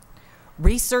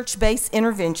 research-based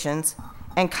interventions,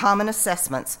 and common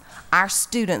assessments, our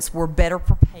students were better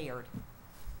prepared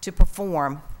to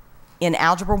perform in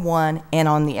Algebra 1 and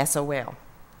on the SOL.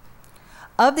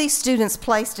 Of these students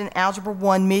placed in Algebra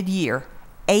 1 mid-year,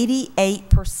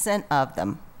 88% of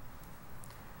them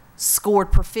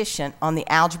scored proficient on the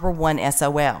Algebra 1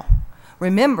 SOL.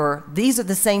 Remember, these are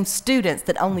the same students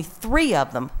that only 3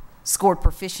 of them scored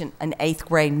proficient in 8th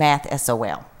grade math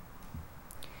SOL.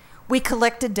 We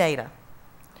collected data.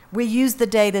 We used the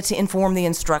data to inform the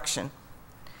instruction.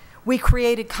 We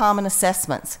created common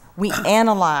assessments. We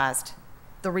analyzed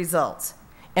the results,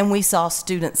 and we saw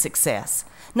student success.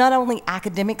 Not only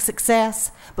academic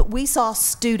success, but we saw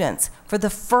students for the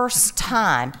first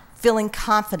time feeling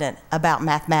confident about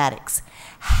mathematics,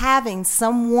 having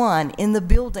someone in the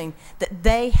building that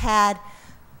they had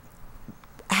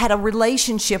a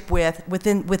relationship with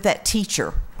that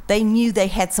teacher. They knew they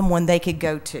had someone they could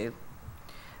go to.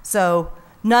 So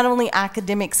not only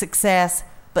academic success,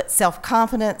 but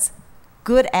self-confidence,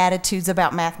 good attitudes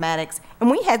about mathematics, and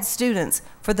we had students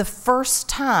for the first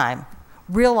time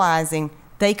realizing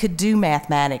they could do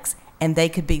mathematics and they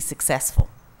could be successful.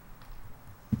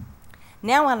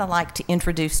 Now I'd like to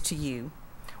introduce to you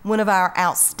one of our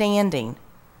outstanding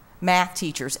math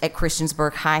teachers at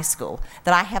Christiansburg High School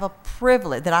that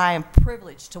I am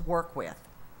privileged to work with.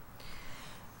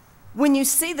 When you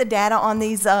see the data on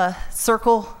these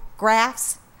circle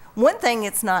graphs, one thing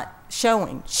it's not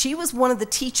showing, she was one of the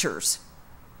teachers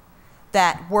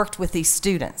that worked with these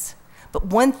students. But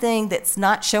one thing that's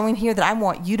not showing here that I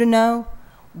want you to know,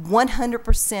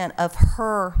 100% of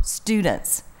her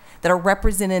students that are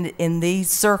represented in these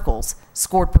circles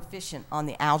scored proficient on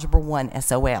the Algebra 1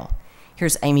 SOL.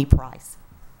 Here's Amy Price.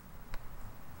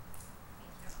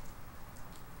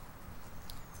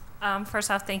 First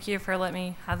off, thank you for letting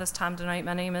me have this time tonight.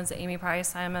 My name is Amy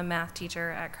Price. I am a math teacher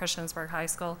at Christiansburg High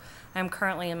School. I'm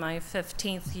currently in my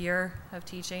 15th year of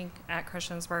teaching at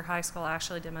Christiansburg High School. I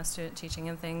actually did my student teaching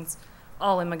and things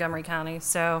all in Montgomery County.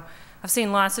 So I've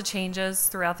seen lots of changes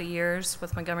throughout the years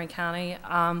with Montgomery County.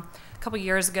 A couple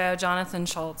years ago, Jonathan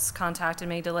Schultz contacted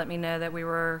me to let me know that we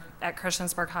were at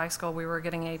Christiansburg High School, we were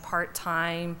getting a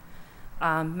part-time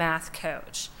math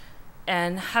coach.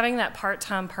 And having that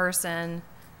part-time person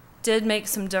did make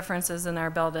some differences in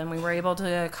our building. We were able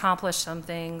to accomplish some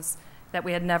things that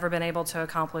we had never been able to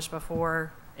accomplish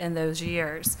before in those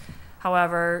years.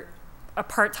 However, a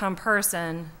part-time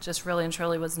person just really and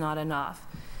truly was not enough.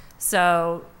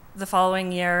 So the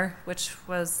following year, which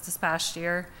was this past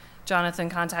year, Jonathan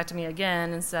contacted me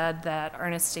again and said that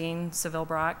Ernestine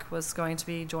Seville-Brock was going to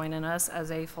be joining us as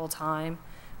a full-time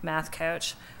math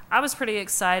coach. I was pretty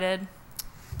excited,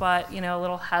 but, you know, a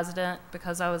little hesitant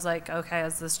because I was like, okay,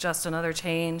 is this just another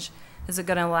change? Is it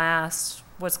going to last?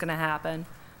 What's going to happen?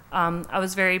 I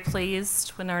was very pleased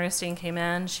when Ernestine came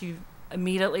in. She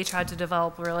immediately tried to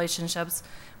develop relationships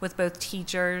with both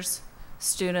teachers,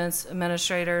 students,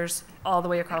 administrators, all the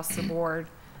way across the board.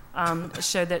 It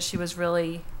showed that she was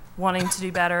really wanting to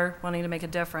do better, wanting to make a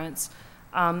difference.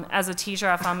 As a teacher,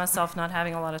 I found myself not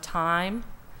having a lot of time.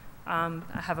 I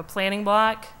have a planning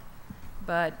block,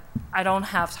 but I don't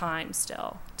have time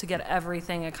still to get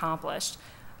everything accomplished.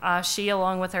 She,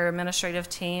 along with her administrative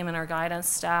team and our guidance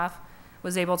staff,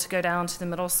 was able to go down to the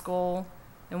middle school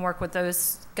and work with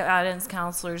those guidance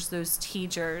counselors, those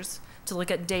teachers, to look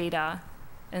at data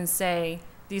and say,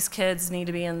 these kids need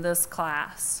to be in this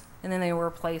class. And then they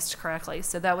were placed correctly.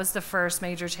 So that was the first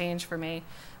major change for me,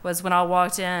 was when I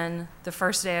walked in the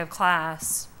first day of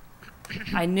class,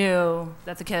 I knew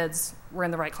that the kids were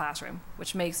in the right classroom,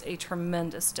 which makes a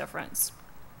tremendous difference.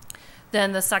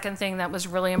 Then the second thing that was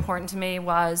really important to me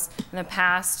was, in the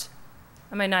past,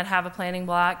 I might not have a planning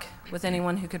block with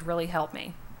anyone who could really help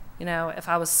me. You know, if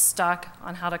I was stuck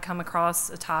on how to come across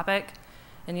a topic,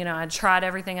 and, you know, I'd tried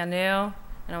everything I knew,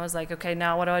 and I was like, okay,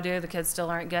 now what do I do? The kids still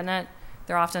aren't getting it.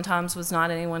 There oftentimes was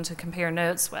not anyone to compare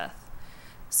notes with.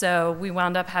 So we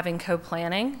wound up having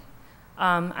co-planning.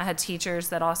 I had teachers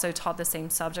that also taught the same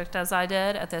subject as I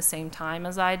did at the same time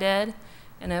as I did.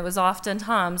 And it was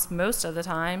oftentimes, most of the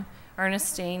time,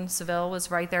 Ernestine Seville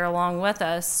was right there along with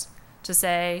us to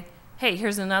say, hey,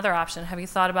 here's another option. Have you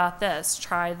thought about this?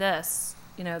 Try this.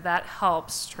 You know, that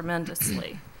helps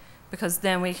tremendously because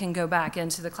then we can go back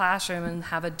into the classroom and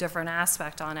have a different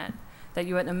aspect on it that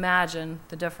you wouldn't imagine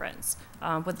the difference.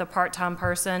 With the part-time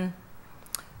person,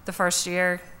 the first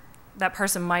year, that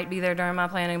person might be there during my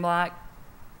planning block.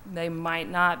 They might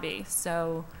not be.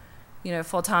 So, you know,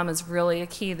 full-time is really a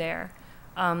key there.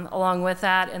 Along with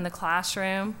that, in the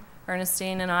classroom,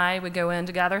 Ernestine and I would go in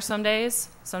together some days.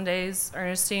 Some days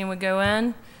Ernestine would go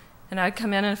in, and I'd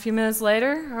come in a few minutes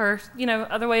later, or, you know,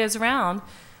 other ways around.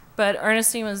 But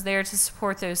Ernestine was there to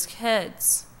support those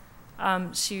kids.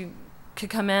 She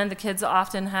could come in. The kids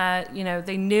often had, you know,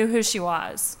 they knew who she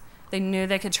was. They knew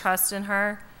they could trust in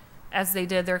her as they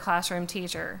did their classroom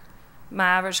teacher. My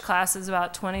average class is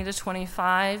about 20 to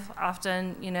 25.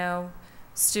 Often, you know,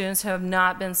 students who have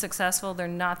not been successful, they're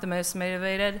not the most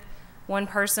motivated. One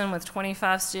person with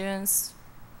 25 students,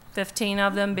 15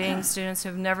 of them being students who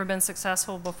have never been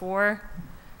successful before,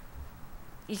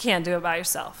 you can't do it by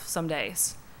yourself some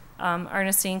days.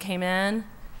 Ernestine came in.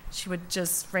 She would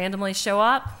just randomly show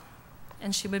up,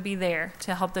 and she would be there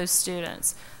to help those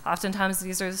students. Oftentimes,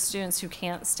 these are the students who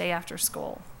can't stay after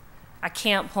school. I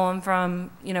can't pull them from,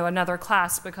 you know, another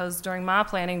class because during my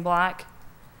planning block,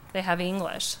 they have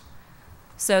English.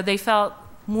 So they felt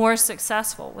more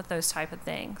successful with those type of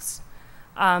things.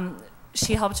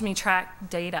 She helped me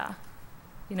track data.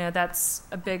 You know, that's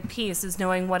a big piece, is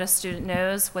knowing what a student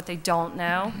knows, what they don't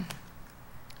know,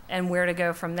 and where to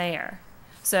go from there.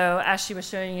 So as she was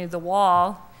showing you the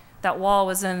wall, that wall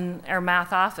was in our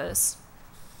math office.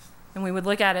 And we would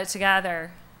look at it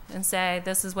together and say,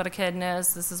 this is what a kid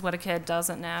knows, this is what a kid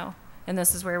doesn't know, and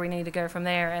this is where we need to go from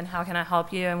there, and how can I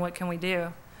help you, and what can we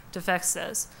do to fix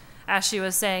this? As she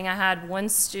was saying, I had one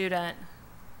student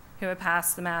who had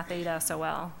passed the Math 8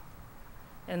 SOL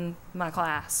in my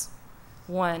class,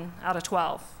 1 out of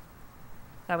 12.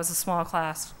 That was a small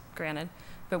class, granted,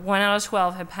 but 1 out of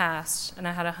 12 had passed, and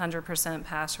I had a 100%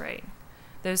 pass rate.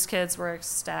 Those kids were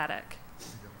ecstatic.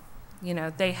 You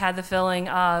know, they had the feeling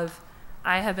of,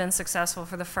 I have been successful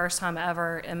for the first time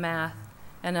ever in math,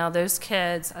 and now those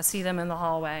kids, I see them in the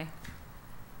hallway,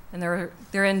 and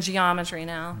they're in geometry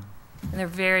now, and they're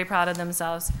very proud of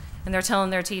themselves, and they're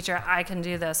telling their teacher, I can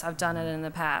do this, I've done it in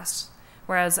the past.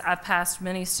 Whereas I've passed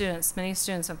many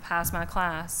students have passed my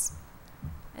class,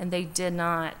 and they did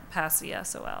not pass the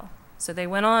SOL. So they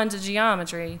went on to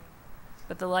geometry,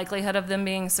 but the likelihood of them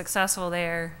being successful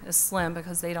there is slim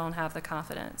because they don't have the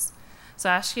confidence. So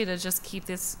I ask you to just keep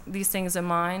these things in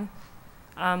mind.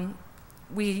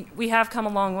 We have come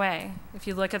a long way. If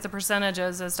you look at the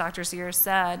percentages, as Dr. Sears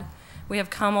said, we have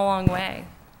come a long way.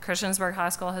 Christiansburg High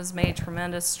School has made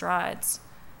tremendous strides.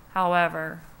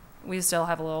 However, we still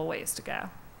have a little ways to go.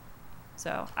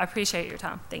 So I appreciate your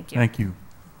time. Thank you. Thank you.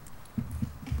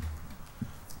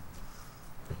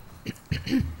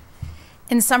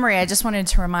 In summary, I just wanted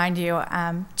to remind you,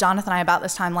 Jonathan and I, about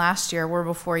this time last year, were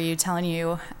before you telling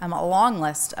you a long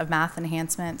list of math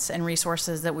enhancements and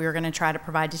resources that we were going to try to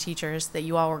provide to teachers that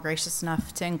you all were gracious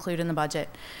enough to include in the budget.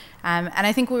 And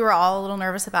I think we were all a little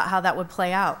nervous about how that would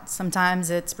play out.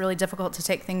 Sometimes it's really difficult to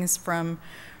take things from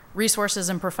resources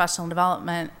and professional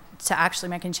development to actually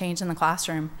making change in the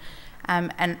classroom.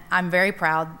 And I'm very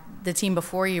proud. The team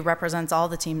before you represents all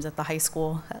the teams at the high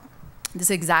school.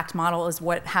 This exact model is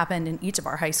what happened in each of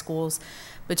our high schools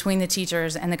between the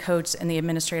teachers and the coach and the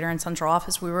administrator in central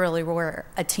office. We really were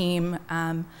a team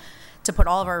to put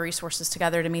all of our resources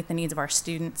together to meet the needs of our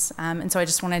students. And so I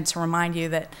just wanted to remind you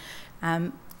that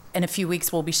in a few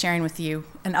weeks we'll be sharing with you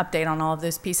an update on all of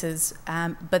those pieces.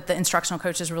 But the instructional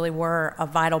coaches really were a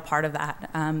vital part of that.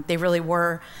 They really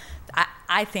were,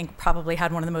 I think, probably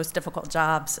had one of the most difficult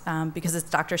jobs because, as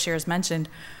Dr. Shears mentioned,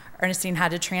 Ernestine had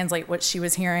to translate what she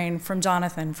was hearing from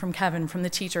Jonathan, from Kevin, from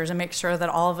the teachers, and make sure that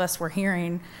all of us were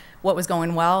hearing what was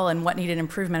going well and what needed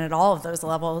improvement at all of those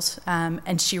levels.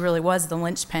 And she really was the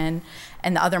linchpin,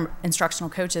 and the other instructional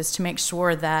coaches, to make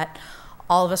sure that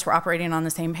all of us were operating on the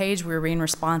same page. We were being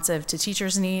responsive to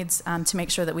teachers' needs to make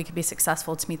sure that we could be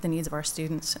successful to meet the needs of our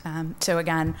students. So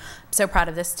again, I'm so proud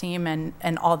of this team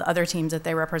and all the other teams that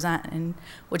they represent, and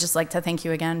would just like to thank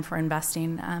you again for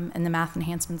investing in the math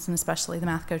enhancements, and especially the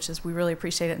math coaches. We really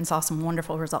appreciate it and saw some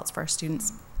wonderful results for our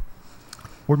students.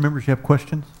 Board members, you have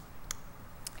questions?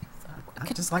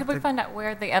 Could we find out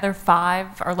where the other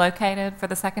 5 are located for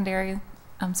the secondary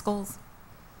schools?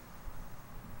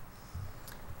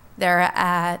 They're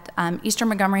at Eastern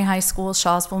Montgomery High School,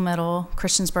 Shawsville Middle,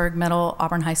 Christiansburg Middle,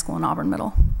 Auburn High School, and Auburn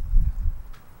Middle.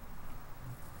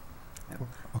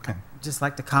 Okay. Just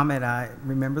like to comment, I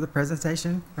remember the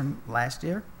presentation from last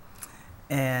year,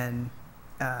 and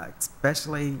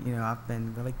especially, I've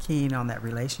been really keen on that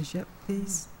relationship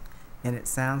piece, and it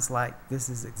sounds like this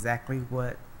is exactly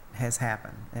what has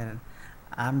happened. And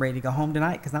I'm ready to go home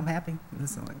tonight because I'm happy.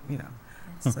 So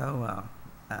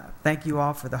thank you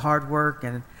all for the hard work,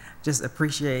 and just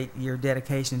appreciate your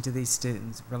dedication to these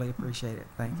students. Really appreciate it.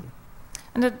 Thank you.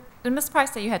 And did Ms.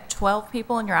 Price say you had 12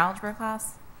 people in your algebra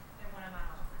class?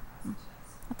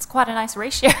 That's quite a nice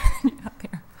ratio up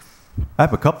here. I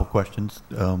have a couple questions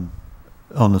on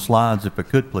the slides, if I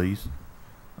could, please.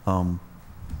 The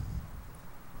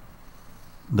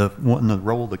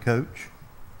role of the coach.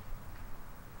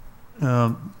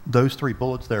 Those 3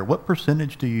 bullets there. What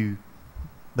percentage do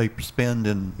they spend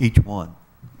in each one?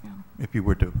 Yeah. If you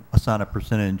were to assign a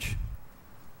percentage.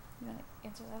 You want to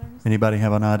answer that, Ernest? Anybody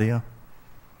have an idea?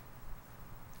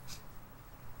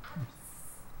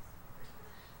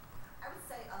 I would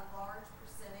say a large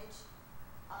percentage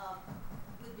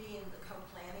would be in the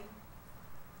co-planning.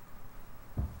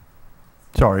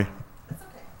 Sorry. That's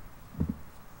okay.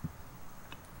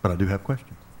 But I do have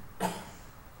questions.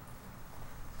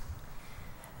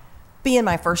 Being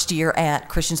my first year at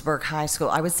Christiansburg High School,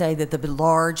 I would say that the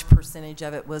large percentage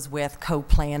of it was with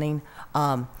co-planning.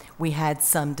 We had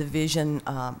some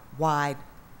division-wide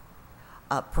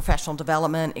professional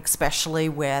development, especially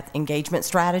with engagement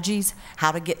strategies,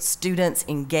 how to get students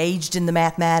engaged in the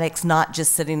mathematics, not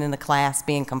just sitting in a class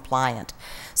being compliant.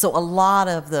 So a lot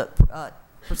of the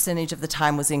percentage of the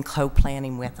time was in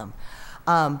co-planning with them.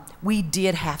 We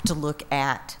did have to look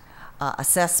at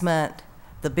assessment,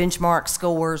 the benchmark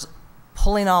scores,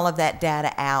 pulling all of that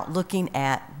data out, looking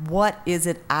at what is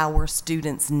it our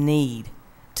students need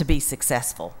to be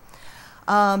successful,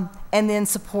 and then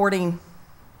supporting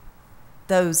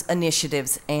those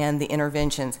initiatives and the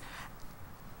interventions.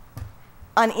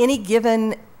 On any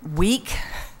given week,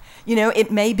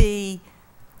 it may be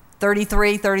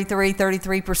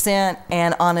 33%,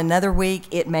 and on another week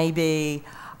it may be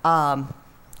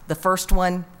the first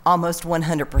one almost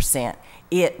 100%.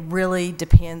 It really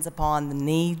depends upon the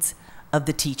needs of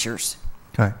the teachers.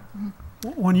 Okay.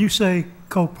 When you say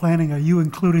co-planning, are you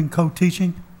including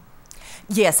co-teaching?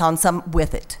 Yes, on some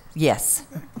with it. Yes,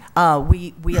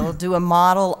 we'll do a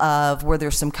model of where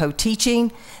there's some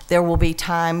co-teaching. There will be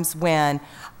times when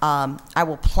I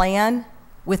will plan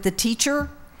with the teacher,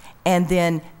 and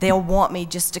then they'll want me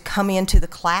just to come into the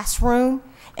classroom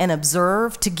and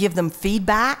observe to give them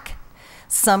feedback.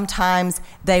 Sometimes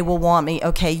they will want me,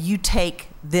 okay, you take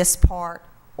this part,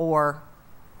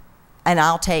 and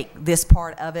I'll take this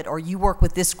part of it, or you work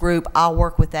with this group, I'll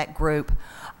work with that group.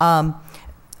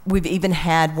 We've even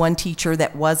had one teacher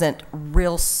that wasn't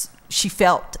real, she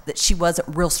felt that she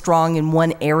wasn't real strong in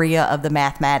one area of the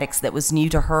mathematics that was new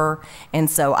to her, and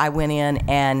so I went in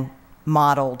and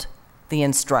modeled the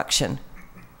instruction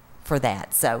for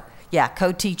that. So yeah,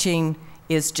 co-teaching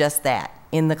is just that,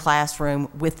 in the classroom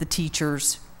with the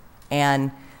teachers,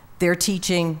 and they're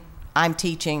teaching, I'm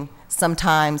teaching,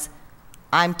 sometimes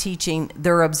I'm teaching,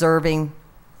 they're observing,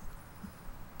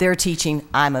 they're teaching,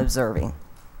 I'm observing.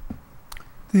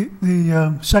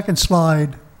 The second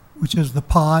slide, which is the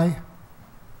pie.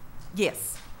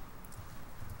 Yes.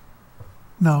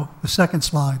 No, the second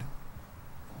slide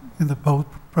in the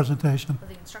presentation. For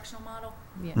the instructional model?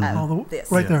 Yeah.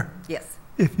 This. Right there. Yes.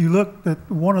 If you look at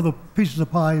one of the pieces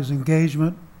of pie is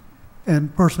engagement,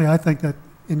 and personally I think that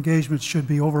engagement should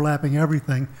be overlapping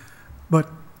everything, but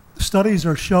studies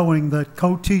are showing that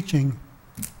co-teaching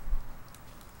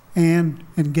and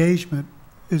engagement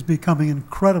is becoming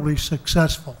incredibly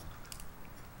successful.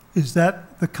 Is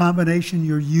that the combination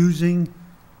you're using,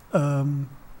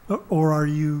 or are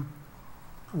you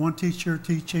one teacher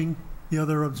teaching, the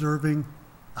other observing?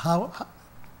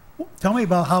 Tell me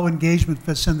about how engagement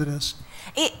fits into this.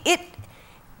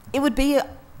 It would be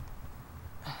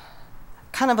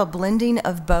kind of a blending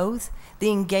of both. The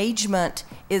engagement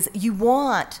is you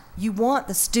want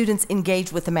the students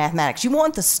engaged with the mathematics. You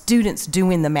want the students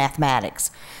doing the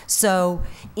mathematics. So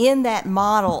in that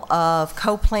model of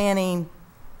co-planning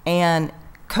and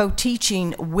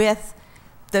co-teaching with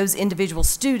those individual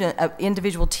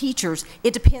individual teachers,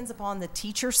 it depends upon the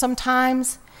teacher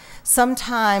sometimes.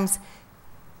 Sometimes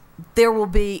there will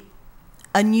be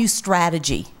a new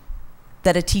strategy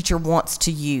that a teacher wants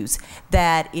to use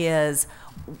that is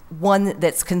one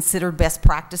that's considered best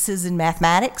practices in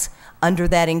mathematics under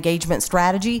that engagement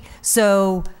strategy.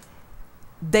 So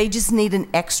they just need an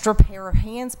extra pair of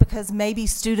hands because maybe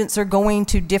students are going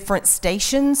to different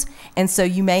stations, and so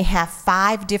you may have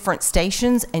 5 different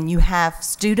stations and you have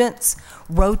students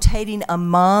rotating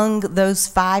among those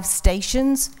 5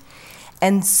 stations.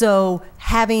 And so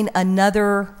having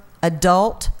another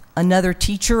adult, another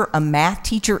teacher, a math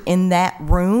teacher in that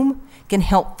room can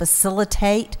help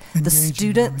facilitate the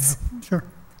students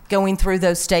going through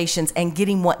those stations and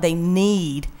getting what they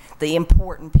need, the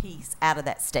important piece, out of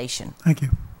that station. Thank you.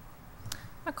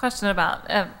 A question about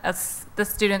as the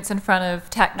students in front of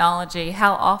technology,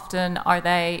 how often are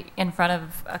they in front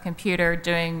of a computer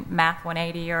doing Math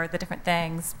 180 or the different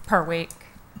things per week?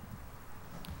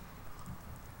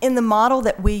 In the model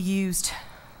that we used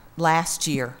last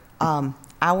year,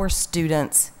 our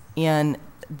students in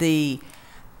the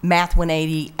Math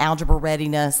 180 algebra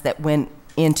readiness that went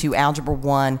into Algebra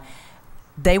 1,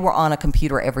 they were on a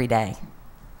computer every day,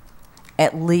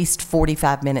 at least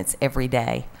 45 minutes every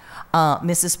day.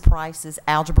 Mrs. Price's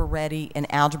Algebra Ready and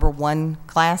Algebra 1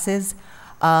 classes,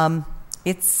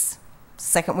 it's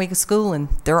second week of school and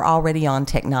they're already on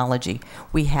technology.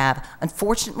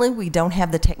 Unfortunately, we don't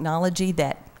have the technology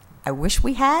that I wish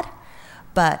we had,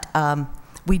 but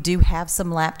we do have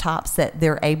some laptops that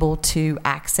they're able to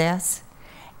access,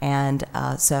 and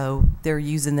so they're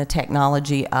using the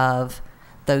technology of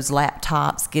those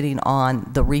laptops, getting on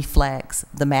the Reflex,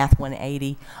 the Math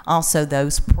 180. Also,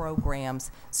 those programs,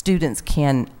 students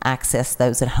can access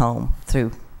those at home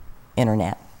through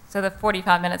internet. So the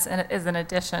 45 minutes is in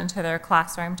addition to their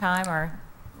classroom time, or?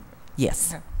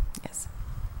 Yes. Okay. Yes.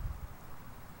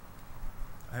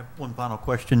 I have one final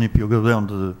question. If you'll go down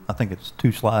to the, I think it's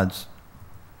 2 slides.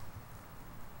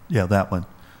 Yeah, that one.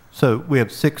 So we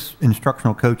have 6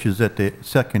 instructional coaches at the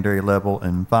secondary level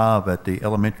and 5 at the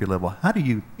elementary level. How do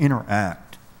you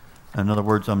interact? In other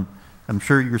words, I'm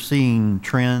sure you're seeing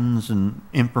trends and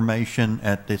information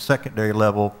at the secondary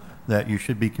level that you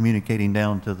should be communicating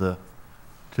down to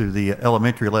the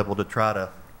elementary level to try to,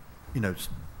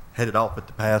 head it off at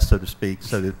the pass, so to speak,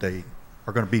 so that they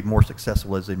are going to be more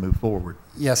successful as they move forward.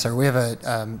 Yes, sir. We have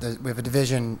a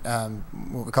division.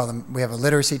 What we call them. We have a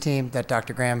literacy team that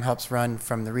Dr. Graham helps run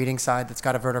from the reading side. That's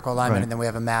got a vertical alignment, Right. and then we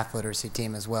have a math literacy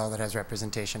team as well that has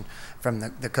representation from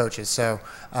the coaches. So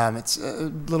it's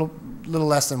a little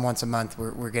less than once a month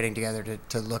we're getting together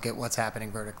to look at what's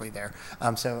happening vertically there.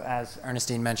 So as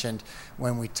Ernestine mentioned,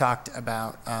 when we talked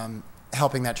about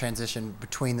helping that transition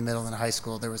between the middle and high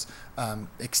school, there was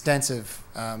extensive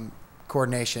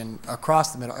coordination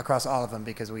across across all of them,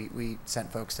 because we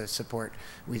sent folks to support.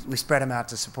 We spread them out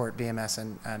to support BMS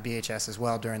and BHS as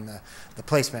well during the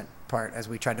placement part, as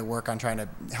we tried to work on trying to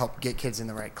help get kids in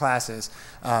the right classes.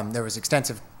 There was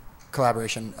extensive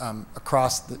collaboration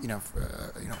across the,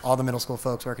 all the middle school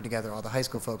folks working together, all the high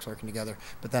school folks working together,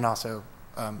 but then also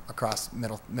across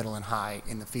middle and high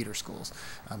in the feeder schools.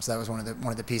 So that was one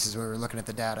of the pieces where we were looking at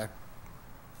the data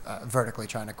vertically,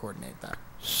 trying to coordinate that.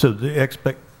 So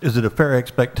is it a fair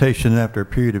expectation after a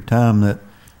period of time that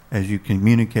as you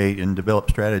communicate and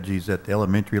develop strategies at the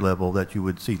elementary level that you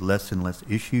would see less and less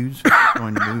issues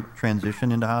going to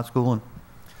transition into high school and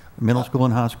middle school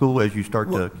and high school as you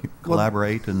start to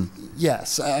collaborate? And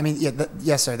yes, I mean,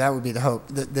 yes, sir, that would be the hope.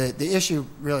 The issue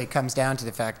really comes down to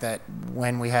the fact that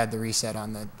when we had the reset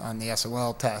on the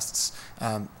SOL tests,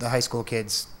 the high school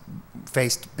kids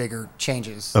faced bigger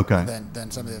changes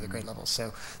than some of the other grade levels. So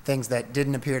things that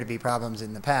didn't appear to be problems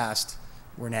in the past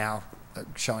were now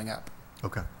showing up.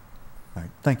 Okay. All right.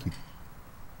 Thank you.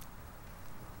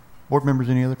 Board members,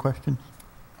 any other questions?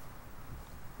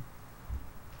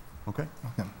 Okay.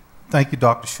 Thank you,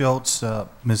 Dr. Schultz,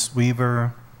 Ms.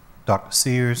 Weaver, Dr.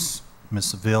 Sears, Ms.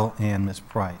 Seville, and Ms.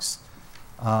 Price.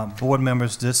 Board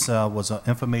members, this was an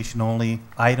information-only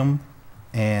item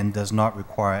and does not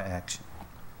require action.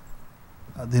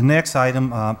 The next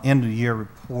item, end of the year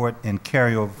report and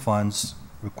carryover funds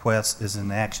request, is an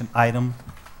action item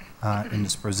and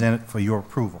is presented for your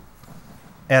approval.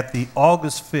 At the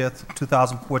August 5th,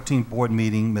 2014 board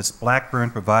meeting, Ms. Blackburn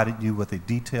provided you with a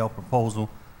detailed proposal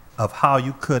of how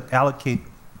you could allocate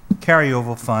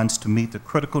carryover funds to meet the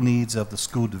critical needs of the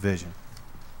school division.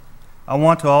 I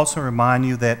want to also remind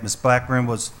you that Ms. Blackburn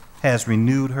has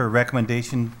renewed her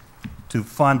recommendation to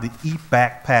fund the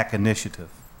e-backpack initiative.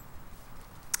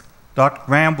 Dr.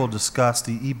 Graham will discuss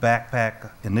the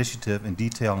e-backpack initiative in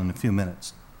detail in a few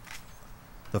minutes.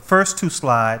 The first two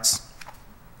slides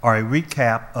are a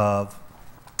recap of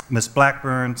Ms.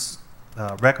 Blackburn's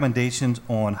recommendations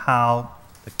on how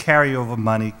the carryover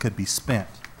money could be spent.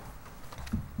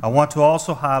 I want to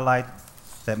also highlight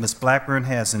that Ms. Blackburn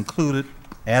has included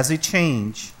as a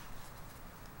change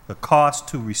the cost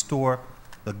to restore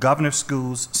the Governor's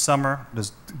Summer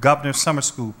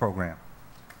School program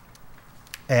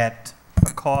at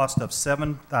a cost of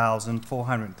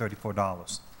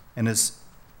 $7,434, and is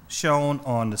shown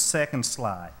on the second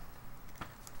slide.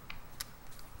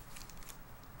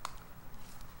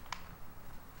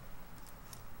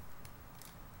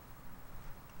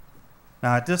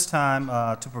 Now, at this time,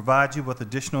 to provide you with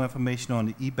additional information on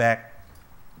the EBAC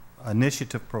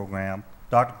initiative program,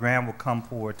 Dr. Graham will come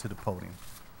forward to the podium.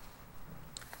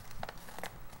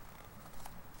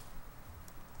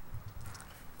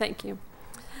 Thank you.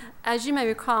 As you may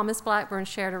recall, Ms. Blackburn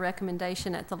shared a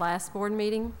recommendation at the last board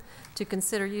meeting to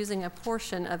consider using a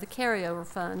portion of the carryover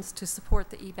funds to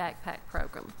support the eBackpack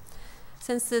program.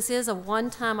 Since this is a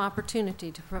one-time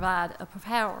opportunity to provide a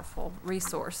powerful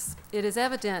resource, it is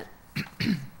evident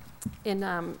in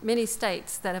many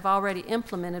states that have already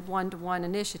implemented one-to-one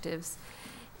initiatives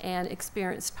and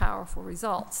experienced powerful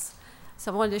results.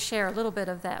 So I wanted to share a little bit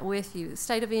of that with you. The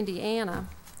state of Indiana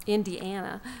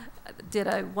did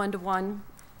a one-to-one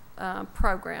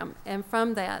program, and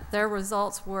from that, their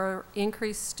results were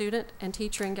increased student and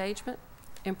teacher engagement,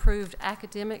 improved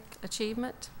academic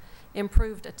achievement,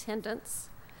 improved attendance,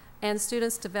 and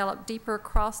students developed deeper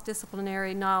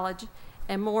cross-disciplinary knowledge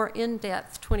and more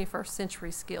in-depth 21st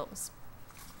century skills.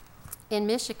 In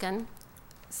Michigan,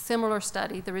 similar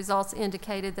study, the results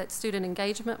indicated that student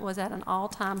engagement was at an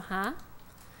all-time high,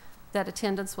 that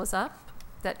attendance was up,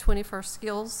 that 21st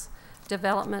skills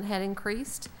development had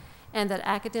increased, and that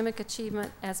academic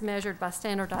achievement as measured by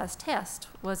standardized tests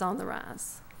was on the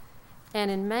rise. And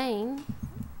in Maine,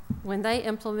 when they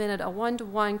implemented a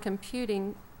one-to-one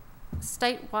computing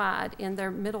statewide in their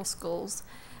middle schools,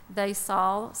 they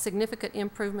saw significant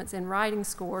improvements in writing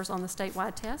scores on the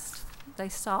statewide test. They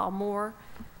saw more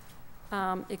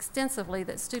extensively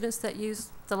that students that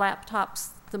used the laptops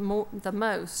the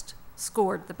most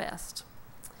scored the best.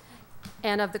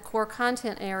 And of the core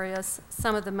content areas,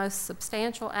 some of the most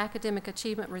substantial academic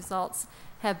achievement results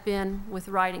have been with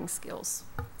writing skills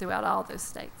throughout all those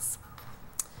states.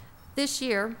 This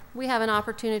year, we have an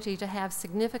opportunity to have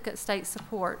significant state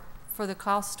support for the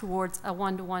cost towards a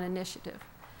one-to-one initiative.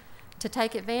 To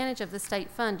take advantage of the state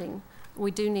funding,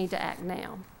 we do need to act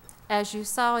now. As you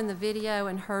saw in the video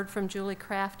and heard from Julie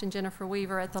Kraft and Jennifer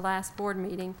Weaver at the last board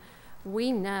meeting,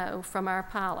 we know from our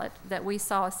pilot that we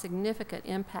saw a significant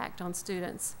impact on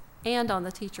students and on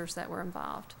the teachers that were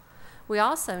involved. We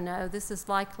also know this is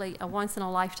likely a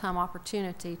once-in-a-lifetime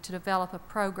opportunity to develop a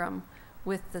program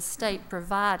with the state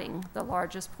providing the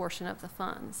largest portion of the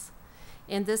funds.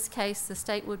 In this case, the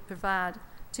state would provide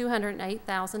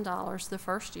 $208,000 the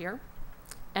first year,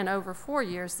 and over 4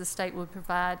 years, the state would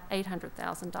provide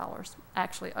 $800,000,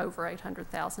 actually over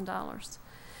 $800,000.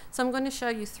 So I'm going to show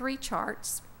you 3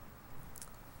 charts.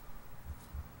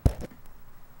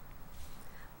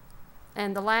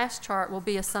 And the last chart will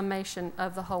be a summation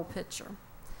of the whole picture.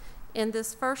 In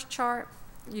this first chart,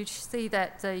 you see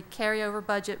that the carryover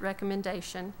budget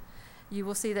recommendation, you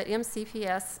will see that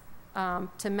MCPS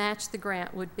to match the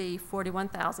grant would be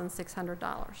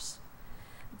 $41,600.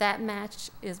 That match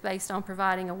is based on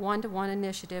providing a one-to-one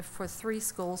initiative for 3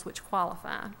 schools which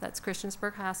qualify. That's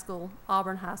Christiansburg High School,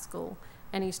 Auburn High School,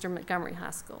 and Eastern Montgomery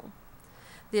High School.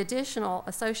 The additional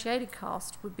associated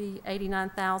cost would be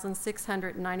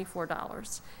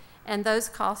 $89,694, and those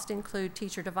costs include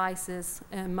teacher devices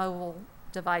and mobile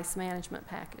device management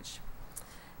package,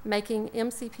 making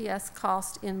MCPS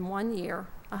cost in 1 year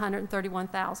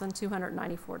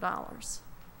 $131,294.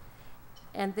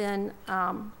 And then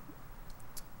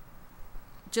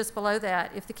just below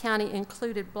that, if the county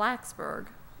included Blacksburg,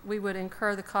 we would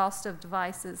incur the cost of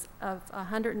devices of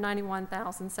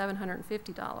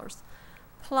 $191,750,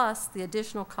 plus the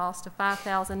additional cost of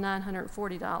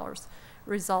 $5,940,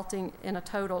 resulting in a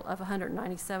total of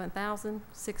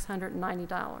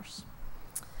 $197,690.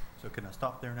 So can I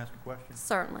stop there and ask a question?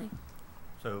 Certainly.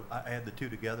 So I add the 2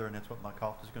 together, and that's what my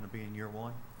cost is going to be in year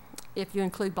 1? If you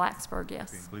include Blacksburg,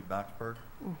 yes. If you include Blacksburg,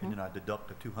 and then I deduct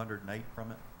the 208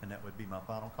 from it, and that would be my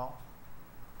final cost?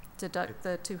 Deduct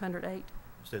the 208. It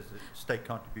says the state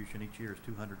contribution each year is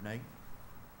 208?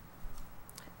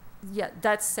 Yeah,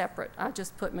 that's separate. I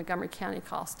just put Montgomery County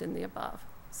cost in the above.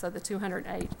 So the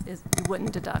 208 is, you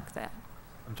wouldn't deduct that.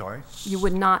 I'm sorry? You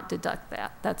would not deduct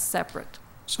that. That's separate.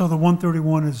 So the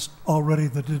 131 is already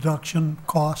the deduction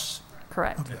costs?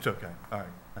 Correct. Okay. It's okay. All right.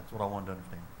 That's what I wanted to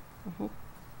understand. Mm-hmm.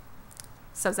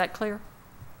 So is that clear?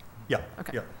 Yeah.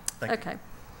 Okay. Yeah. Thank you. Okay.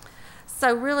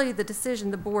 So really the decision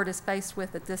the board is faced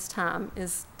with at this time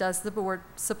is, does the board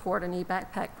support an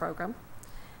e-backpack program?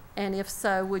 And if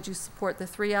so, would you support the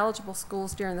 3 eligible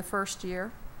schools during the first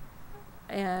year?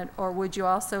 Or would you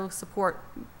also support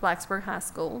Blacksburg High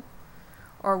School?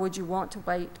 Or would you want to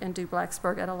wait and do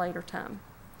Blacksburg at a later time?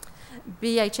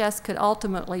 BHS could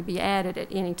ultimately be added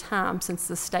at any time since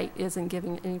the state isn't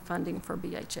giving any funding for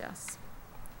BHS.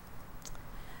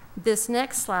 This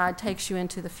next slide takes you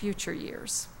into the future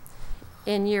years.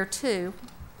 In year 2,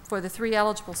 for the 3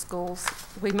 eligible schools,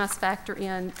 we must factor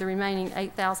in the remaining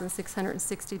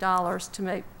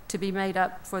 $8,660 to be made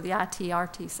up for the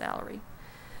ITRT salary,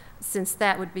 since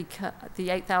that would be the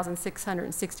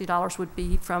 $8,660 would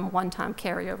be from one-time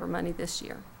carryover money this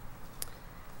year.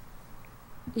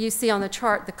 You see on the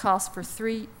chart the cost for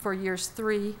years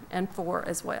 3 and 4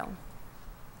 as well.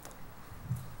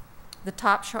 The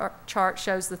top chart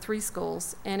shows the 3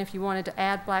 schools, and if you wanted to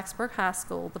add Blacksburg High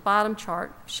School, the bottom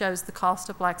chart shows the cost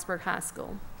of Blacksburg High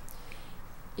School.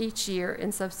 Each year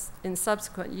in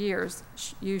subsequent years,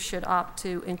 you should opt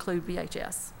to include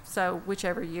BHS. So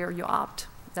whichever year you opt,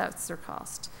 that's their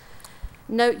cost.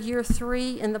 Note year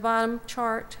 3 in the bottom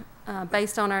chart,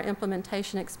 based on our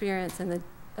implementation experience and the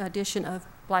addition of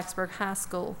Blacksburg High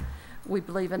School, we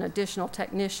believe an additional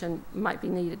technician might be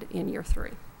needed in year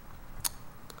 3.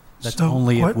 That's So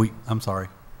only what- if we, I'm sorry.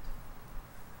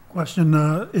 Question,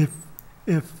 if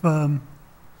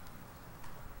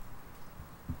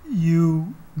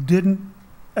you didn't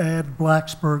add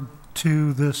Blacksburg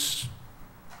to this,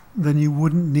 then you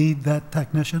wouldn't need that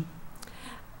technician?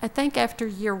 I think after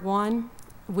year 1,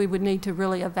 we would need to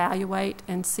really evaluate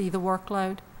and see the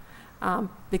workload,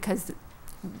 because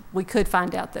we could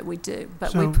find out that we do,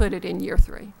 but we So- put it in year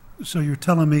 3. So you're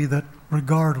telling me that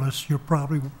regardless, you're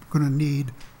probably going to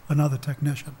need another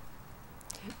technician?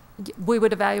 We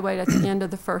would evaluate at the end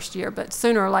of the first year, but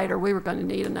sooner or later we were going to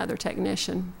need another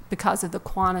technician because of the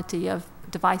quantity of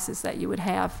devices that you would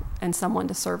have and someone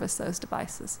to service those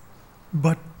devices.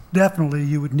 But definitely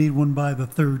you would need one by the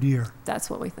 3rd year. That's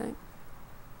what we think.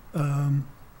 Um,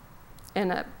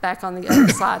 And back on the other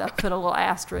slide, I put a little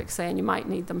asterisk saying you might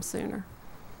need them sooner.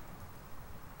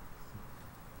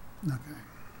 Okay.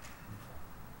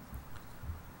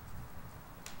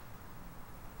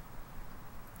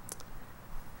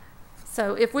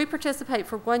 So if we participate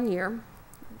for 1 year,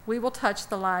 we will touch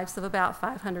the lives of about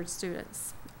 500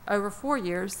 students. Over 4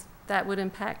 years, that would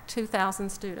impact 2,000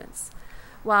 students.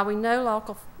 While we know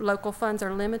local funds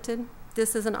are limited,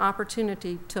 this is an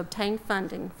opportunity to obtain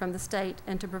funding from the state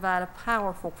and to provide a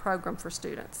powerful program for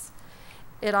students.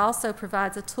 It also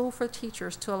provides a tool for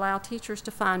teachers to allow teachers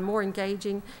to find more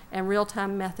engaging and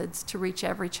real-time methods to reach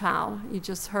every child. You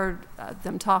just heard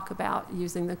them talk about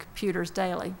using the computers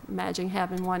daily. Imagine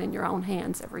having one in your own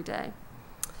hands every day.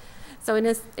 So in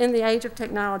the age of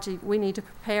technology, we need to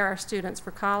prepare our students for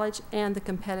college and the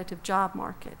competitive job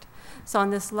market. So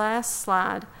on this last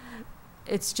slide,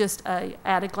 it's just a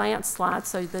at-a-glance slide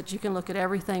so that you can look at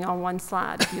everything on one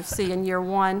slide. You see in year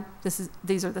one,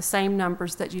 these are the same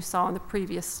numbers that you saw in the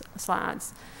previous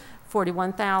slides.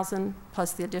 41,000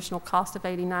 plus the additional cost of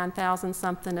 89,000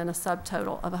 something and a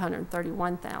subtotal of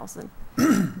 131,000.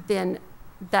 Then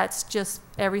that's just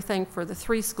everything for the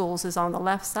 3 schools is on the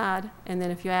left side, and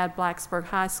then if you add Blacksburg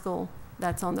High School,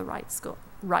 that's on the right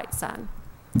side.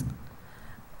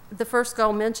 The first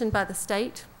goal mentioned by the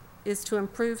state is to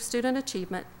improve student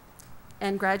achievement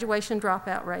and graduation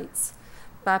dropout rates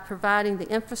by providing the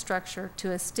infrastructure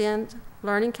to extend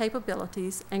learning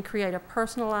capabilities and create a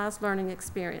personalized learning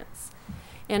experience.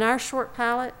 In our short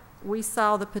pilot, we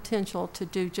saw the potential to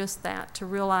do just that, to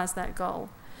realize that goal.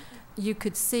 You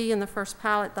could see in the first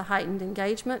pilot the heightened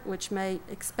engagement, which may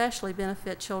especially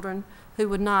benefit children who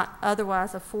would not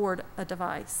otherwise afford a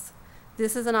device.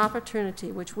 This is an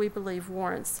opportunity which we believe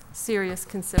warrants serious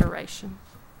consideration.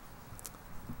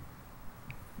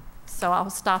 So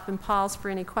I'll stop and pause for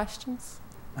any questions.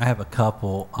 I have a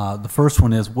couple. The first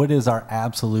one is, what is our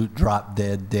absolute drop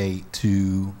dead date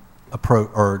to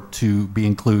be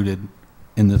included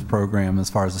in this program as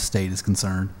far as the state is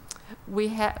concerned? We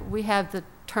have the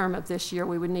term of this year.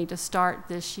 We would need to start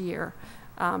this year,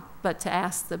 but to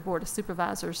ask the Board of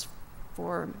Supervisors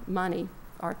for money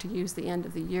or to use the end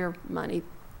of the year money,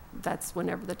 that's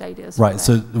whenever the date is. Right,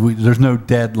 so there's no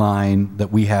deadline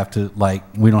that we have to, like,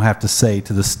 we don't have to say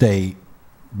to the state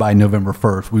by November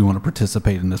 1st, we want to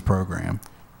participate in this program.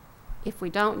 If we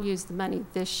don't use the money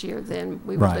this year, then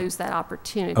we would lose that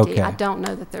opportunity. Okay. I don't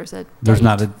know that there's a date. There's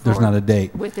not a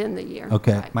date. Within the year.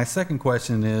 Okay, Right. My second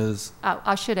question is.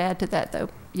 I should add to that, though,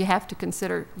 you have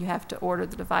to order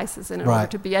the devices, and in order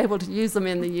to be able to use them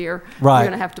in the year, you're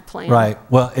going to have to plan. Right,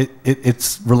 well,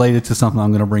 it's related to something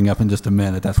I'm going to bring up in just a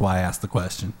minute. That's why I asked the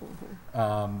question.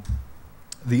 Mm-hmm.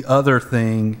 The other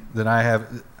thing that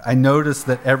I noticed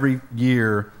that every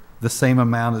year the same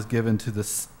amount is given to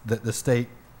that the state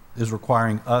is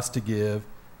requiring us to give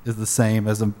is the same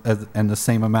and the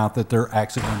same amount that they're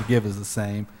actually going to give is the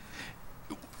same.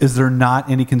 Is there not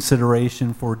any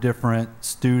consideration for different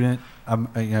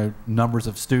numbers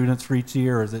of students for each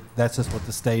year, or is that's just what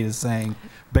the state is saying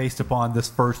based upon this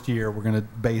first year? We're going to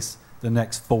base the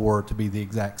next 4 to be the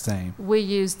exact same. We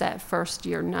use that first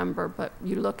year number, but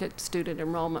you look at student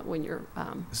enrollment when you're.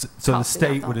 So the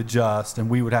state would adjust, and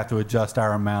we would have to adjust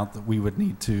our amount that we would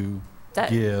need to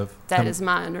give. That is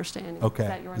my understanding.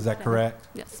 Okay, is that correct?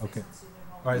 Yes. Okay.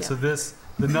 All right. So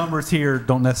the numbers here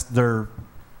don't necessarily.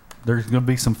 There's going to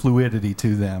be some fluidity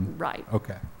to them. Right.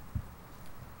 Okay.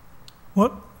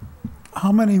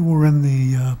 How many were in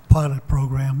the pilot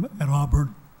program at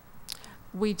Auburn?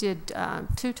 We did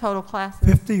 2 total classes.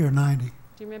 50 or 90? Do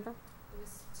you remember? It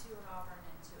was 2 at Auburn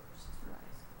and 2 at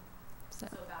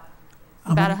Christiansburg.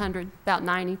 So about 100 kids. About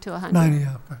 90 to 100. 90,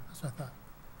 yeah, okay, that's what I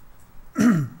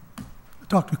thought. I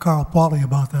talked to Carl Pauly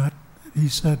about that. He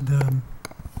said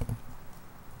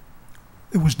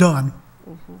it was done,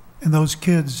 and those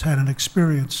kids had an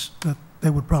experience that they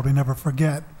would probably never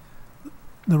forget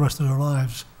the rest of their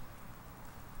lives.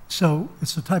 So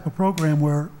it's the type of program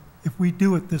where if we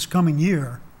do it this coming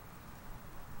year,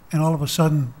 and all of a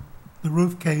sudden the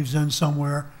roof caves in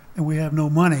somewhere and we have no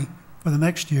money for the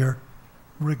next year,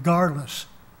 regardless,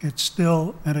 it's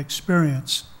still an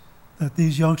experience that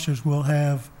these youngsters will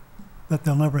have that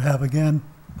they'll never have again,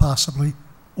 possibly,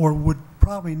 or would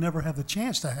probably never have the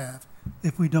chance to have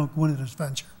if we don't go into this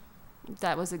venture.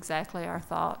 That was exactly our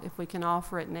thought. If we can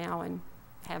offer it now and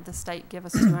have the state give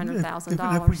us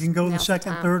 $200,000. If we can go the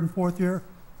second, third, and fourth year,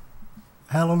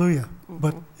 hallelujah.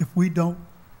 But if we don't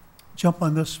jump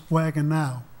on this wagon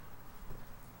now,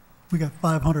 we got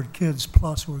 500 kids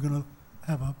plus who are going to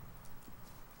have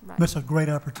miss a great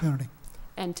opportunity.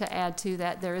 And to add to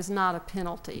that, there is not a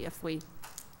penalty if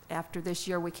after this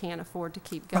year we can't afford to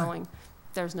keep going.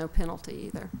 There's no penalty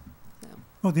either. So.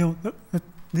 Well,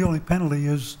 the only penalty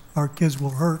is our kids will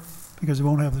hurt because they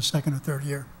won't have the second or third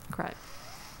year. Correct.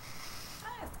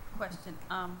 I have a question,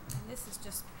 and this is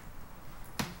just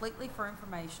completely for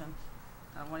information.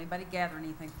 I don't want anybody to gather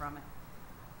anything from it.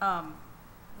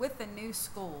 With the new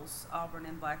schools, Auburn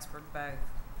and Blacksburg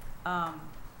both,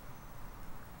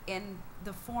 in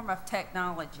the form of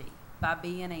technology, by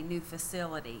being a new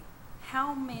facility,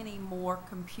 how many more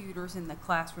computers in the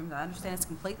classroom? I understand it's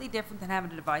completely different than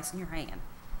having a device in your hand.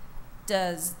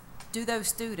 do those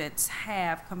students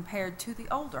have compared to the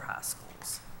older high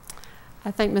schools?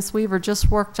 I think Ms. Weaver just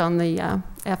worked on the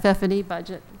FF&E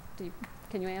budget.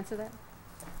 Can you answer that?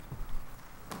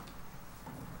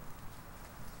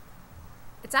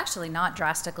 It's actually not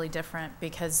drastically different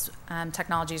because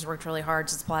technology's worked really hard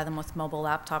to supply them with mobile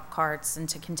laptop carts and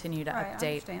to continue to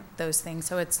update those things.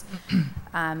 So it's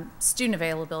student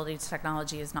availability to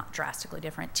technology is not drastically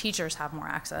different. Teachers have more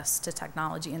access to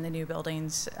technology in the new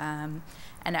buildings, and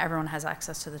everyone has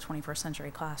access to the 21st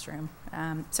century classroom.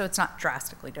 So it's not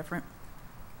drastically different.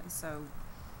 Okay, so,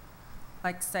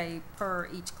 like say per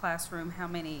each classroom, how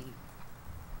many?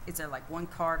 Is there like one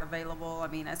cart available? I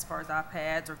mean, as far as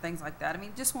iPads or things like that. I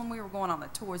mean, just when we were going on the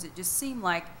tours, it just seemed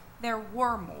like there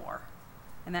were more.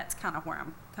 And that's kind of where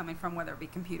I'm coming from, whether it be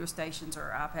computer stations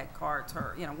or iPad carts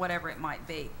or, you know, whatever it might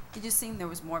be. It just seemed there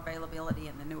was more availability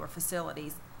in the newer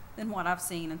facilities than what I've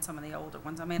seen in some of the older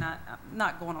ones. I mean, I'm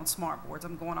not going on smart boards.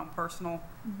 I'm going on personal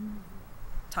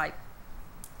type,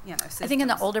 you know, systems. I think in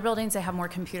the older buildings, they have more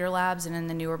computer labs, and in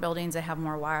the newer buildings, they have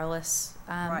more wireless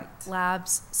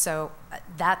labs. So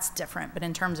that's different. But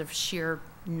in terms of sheer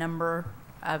number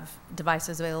of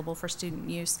devices available for student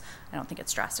use, I don't think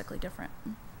it's drastically different.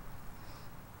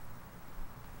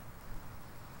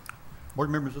 Board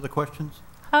members, other questions?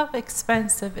 How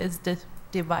expensive is the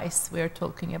device we're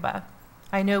talking about?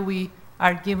 I know we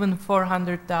are given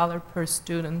 $400 per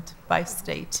student by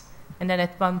state. And then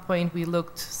at one point we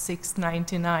looked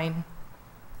 $6.99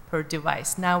 per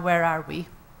device. Now where are we?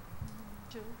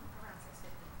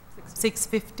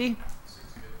 $6.50.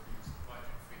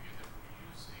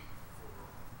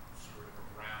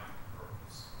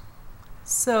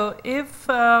 So if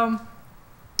the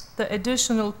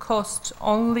additional cost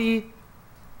only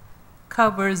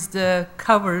covers the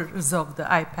covers of the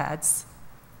iPads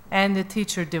and the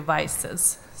teacher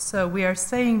devices, so we are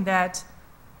saying that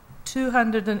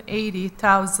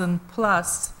 280,000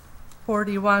 plus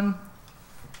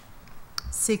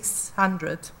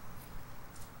 41,600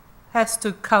 has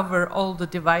to cover all the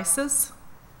devices,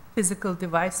 physical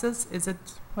devices. Is it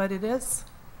what it is?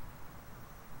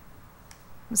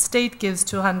 The state gives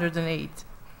 208,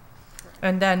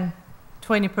 and then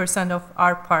 20% of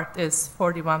our part is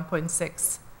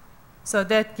 41.6. So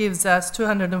that gives us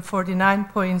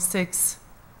 249.6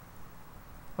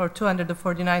 or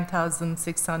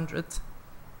 249,600.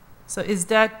 So is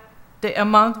that the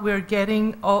amount we're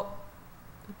getting all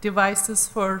devices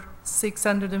for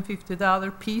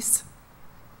 $650 piece?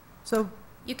 So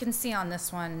you can see on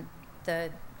this one the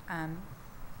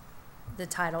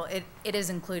title. It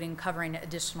is including covering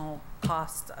additional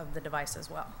costs of the device as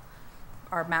well.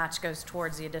 Our match goes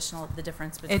towards the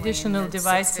difference between additional the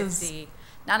devices. 650,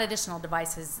 not additional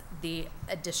devices, the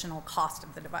additional cost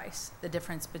of the device, the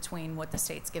difference between what the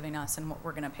state's giving us and what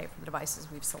we're going to pay for the devices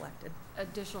we've selected.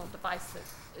 Additional device that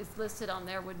is listed on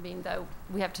there would mean, though,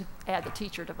 we have to add the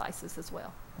teacher devices as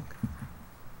well.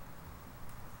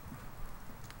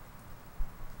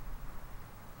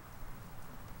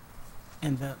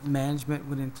 And the management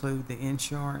would include the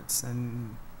insurance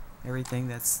and everything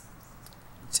that's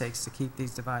it takes to keep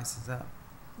these devices up?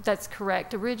 That's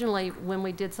correct. Originally, when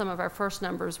we did some of our first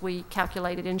numbers, we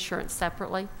calculated insurance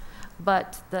separately,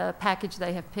 but the package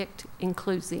they have picked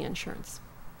includes the insurance.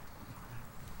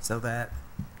 So that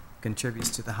contributes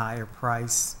to the higher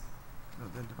price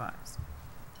of the device.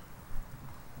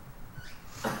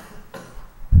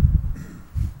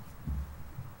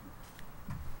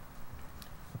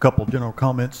 A couple general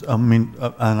comments. I mean,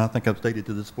 and I think I've stated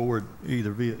to this board, either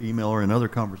via email or in other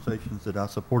conversations, that I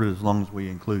support it as long as we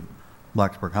include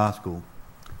Blacksburg High School.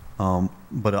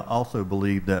 But I also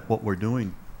believe that what we're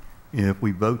doing, if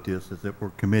we vote this, is that we're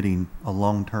committing a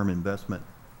long-term investment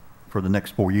for the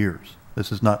next 4 years.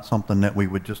 This is not something that we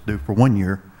would just do for 1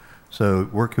 year. So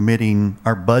we're committing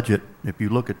our budget. If you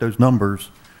look at those numbers,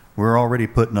 we're already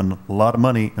putting a lot of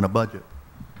money in a budget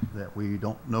that we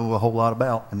don't know a whole lot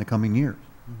about in the coming years.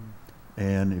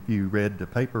 And if you read the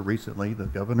paper recently, the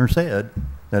governor said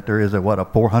that there is a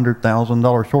 $400,000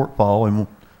 shortfall in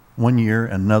 1 year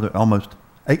and another almost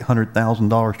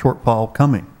 $800,000 shortfall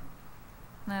coming.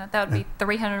 No, that would be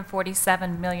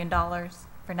 $347 million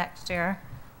for next year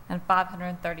and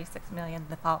 $536 million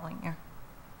the following year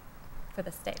for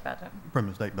the state budget. From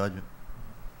the state budget.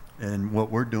 And what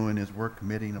we're doing is we're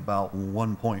committing about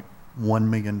 $1.1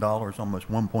 million, almost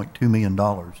 $1.2 million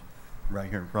right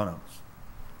here in front of us.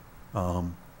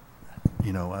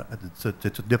 You know, it's a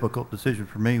difficult decision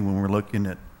for me when we're looking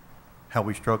at how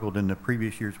we struggled in the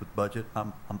previous years with budget.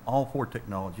 I'm all for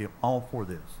technology. I'm all for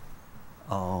this.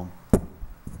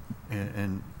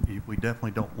 And we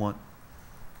definitely don't want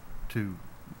to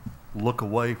look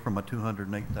away from a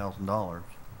 $208,000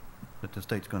 that the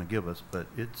state's going to give us, but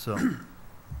it's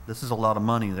this is a lot of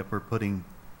money that we're putting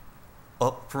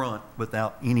up front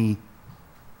without any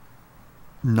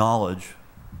knowledge,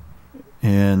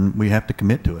 and we have to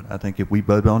commit to it. I think if we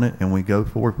vote on it and we go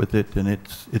forward with it, then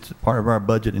it's part of our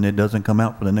budget, and it doesn't come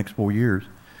out for the next 4 years,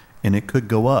 and it could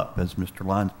go up, as Mr.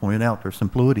 Lyons pointed out. There's some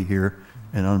fluidity here,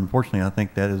 and unfortunately, I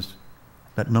think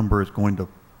that number is going to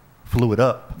fluid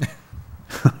up.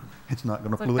 It's not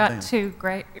going to So fluid we've down. got 2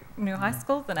 great new high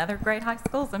schools and other great high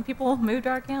schools, and people moved to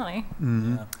our county.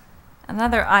 Mm-hmm. Yeah.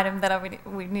 Another item that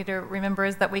we need to remember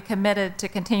is that we committed to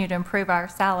continue to improve our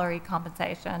salary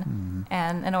compensation. Mm-hmm.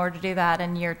 And in order to do that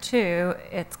in year 2,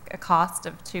 it's a cost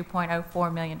of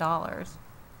 $2.04 million. Right.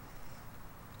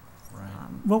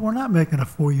 Well, we're not making a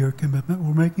 4-year commitment.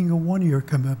 We're making a 1-year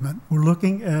commitment. We're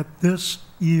looking at this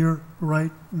year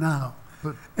right now.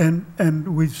 And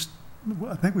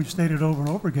I think we've stated over and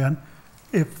over again,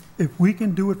 if we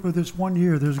can do it for this 1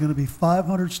 year, there's going to be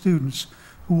 500 students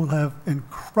who will have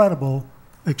incredible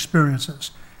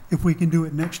experiences. If we can do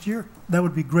it next year, that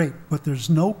would be great, but there's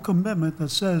no commitment that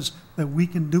says that we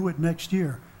can do it next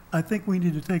year. I think we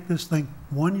need to take this thing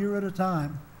 1 year at a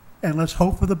time, and let's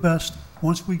hope for the best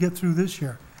once we get through this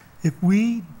year. If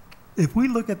we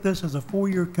look at this as a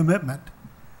 4-year commitment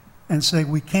and say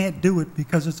we can't do it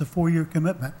because it's a 4-year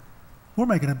commitment, we're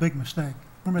making a big mistake.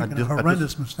 We're making a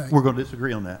horrendous mistake. We're going to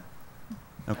disagree on that.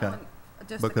 Okay.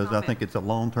 Just a Because I comment. think it's a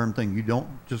long-term thing. You don't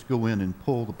just go in and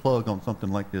pull the plug on something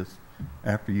like this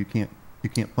after you can't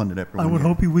fund it after 1 I year. would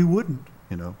hope we wouldn't.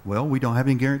 You know, well, we don't have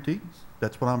any guarantees.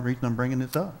 That's reason I'm bringing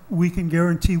this up. We can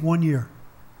guarantee 1 year.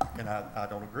 And I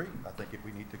don't agree. I think if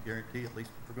we need to guarantee, at least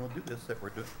if we're going to do this, that we're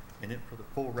doing it for the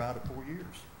full ride of 4 years.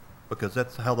 Because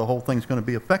that's how the whole thing's going to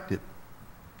be affected.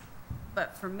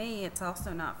 But for me, it's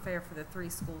also not fair for the 3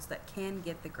 schools that can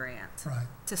get the grant Right.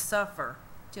 to suffer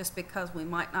just because we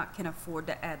might not can afford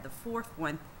to add the 4th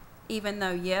one. Even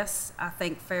though, yes, I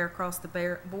think fair across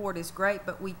the board is great,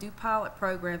 but we do pilot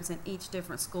programs in each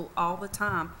different school all the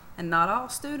time, and not all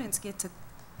students get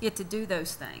to do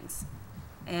those things.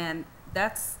 And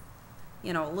that's,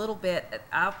 a little bit,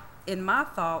 in my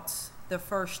thoughts, the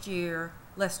first year,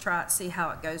 let's try it, see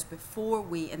how it goes before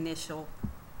we initial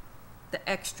the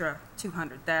extra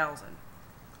 200,000.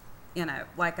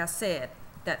 Like I said,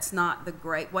 that's not the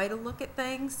great way to look at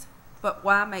things, but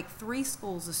why make 3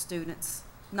 schools of students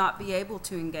not be able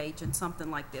to engage in something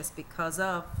like this because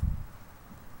of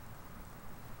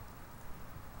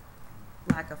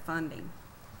lack of funding?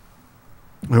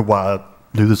 Well, why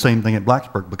do the same thing at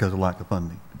Blacksburg because of lack of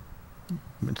funding?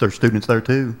 There's students there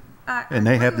too, and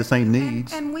they have the same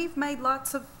needs. And we've made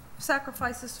lots of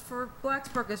sacrifices for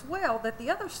Blacksburg as well that the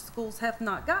other schools have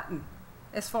not gotten,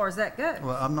 as far as that goes.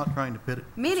 Well, I'm not trying to pit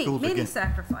Many schools against,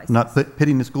 sacrifices. not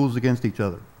pitting the schools against each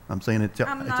other. I'm saying it's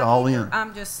not all either. in.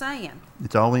 I'm just saying.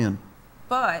 It's all in.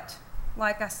 But,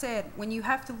 like I said, when you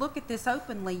have to look at this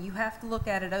openly, you have to look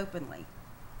at it openly.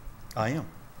 I am.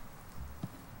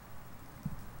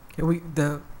 Okay,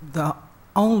 the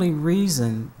only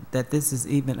reason that this is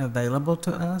even available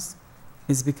to us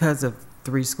is because of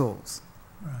 3 schools.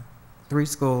 Right. 3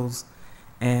 schools,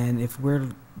 and if we're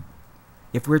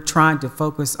trying to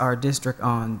focus our district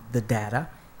on the data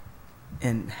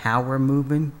and how we're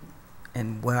moving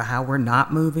and how we're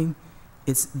not moving,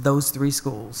 it's those 3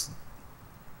 schools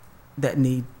that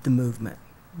need the movement.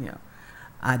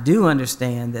 I do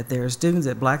understand that there are students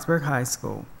at Blacksburg High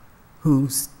School who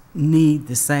need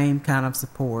the same kind of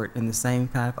support and the same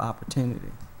kind of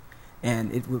opportunity.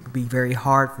 And it would be very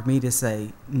hard for me to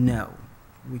say, no,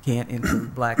 we can't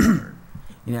include Blacksburg.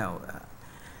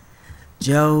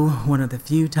 Joe, one of the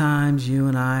few times you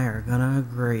and I are going to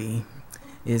agree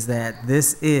is that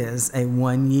this is a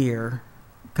 1-year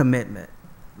commitment.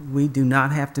 We do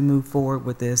not have to move forward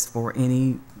with this for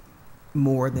any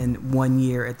more than 1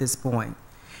 year at this point.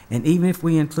 And even if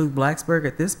we include Blacksburg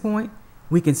at this point,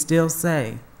 we can still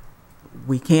say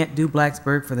we can't do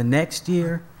Blacksburg for the next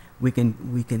year. We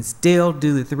can still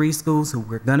do the 3 schools who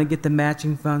we're going to get the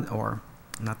matching funds, or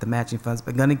not the matching funds,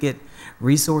 but going to get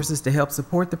resources to help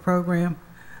support the program.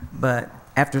 But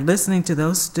after listening to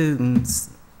those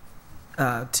students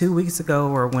 2 weeks ago,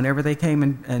 or whenever they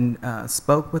came and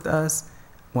spoke with us,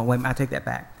 well, wait, I take that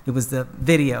back. It was the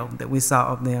video that we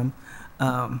saw of them.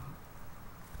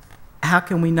 How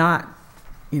can we not,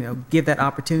 give that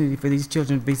opportunity for these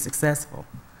children to be successful?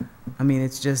 I mean, it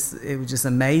was just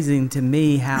amazing to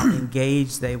me how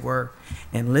engaged they were.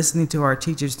 And listening to our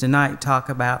teachers tonight talk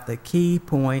about the key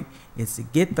point is to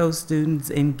get those students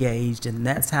engaged, and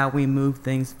that's how we move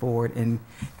things forward. And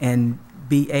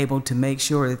be able to make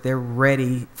sure that they're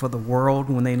ready for the world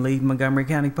when they leave Montgomery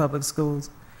County Public Schools,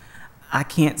 I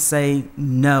can't say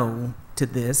no to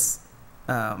this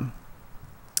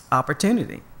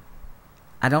opportunity.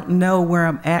 I don't know where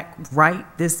I'm at right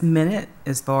this minute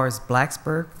as far as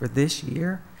Blacksburg for this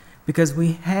year, because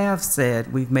we have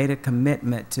said we've made a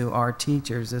commitment to our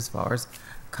teachers as far as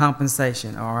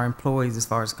compensation, or our employees as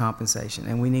far as compensation,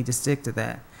 and we need to stick to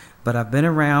that. But I've been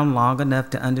around long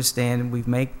enough to understand we've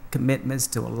made commitments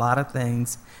to a lot of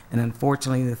things, and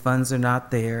unfortunately the funds are not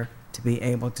there to be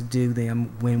able to do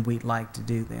them when we'd like to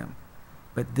do them.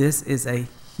 But this is a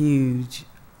huge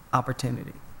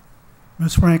opportunity.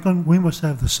 Ms. Franklin, we must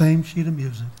have the same sheet of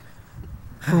music.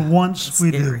 For once, we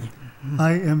do.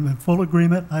 I am in full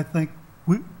agreement. I think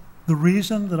the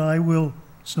reason that I will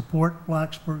support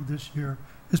Blacksburg this year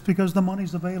is because the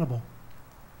money's available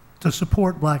to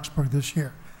support Blacksburg this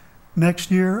year.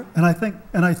 Next year, and I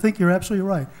think you're absolutely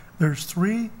right, there's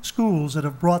 3 schools that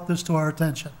have brought this to our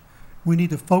attention. We need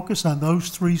to focus on those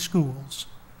 3 schools.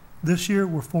 This year,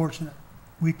 we're fortunate.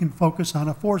 We can focus on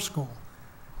a 4th school.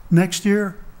 Next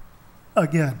year,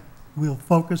 again, we'll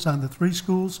focus on the 3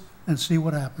 schools and see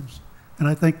what happens. And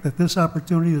I think that this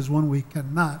opportunity is one we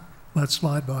cannot let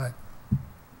slide by.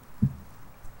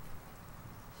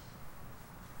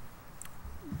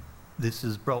 This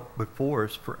is brought before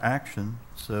us for action,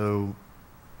 so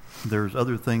there's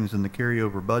other things in the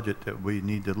carryover budget that we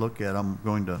need to look at. I'm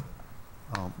going to,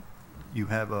 you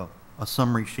have a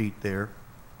summary sheet there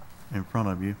in front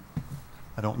of you.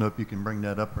 I don't know if you can bring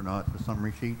that up or not, the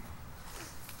summary sheet.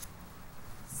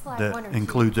 Slide That 1 or 2.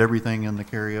 includes everything in the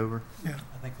carryover? Yeah.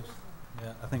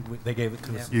 I think they gave it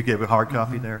to us. You gave a hard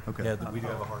copy there? Okay. Yeah, we do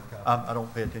have a hard copy. I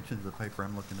don't pay attention to the paper.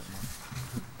 I'm looking at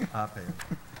my iPad.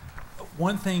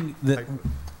 One thing that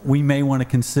we may want to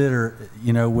consider,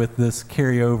 you know, with this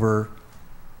carryover,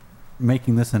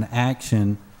 making this an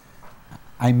action,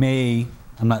 I'm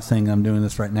not saying I'm doing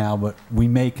this right now, but we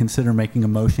may consider making a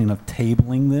motion of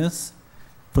tabling this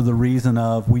for the reason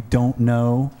of we don't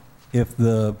know if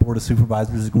the Board of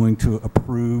Supervisors is going to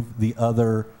approve the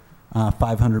other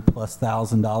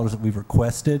 $500,000+ that we've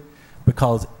requested,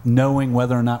 because knowing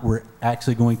whether or not we're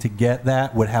actually going to get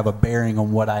that would have a bearing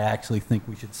on what I actually think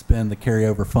we should spend the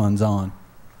carryover funds on.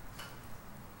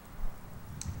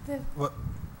 Well,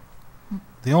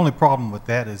 the only problem with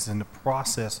that is in the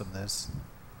process of this,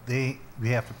 we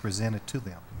have to present it to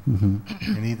them.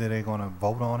 Mm-hmm. And either they're going to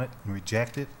vote on it and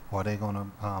reject it, or they're going to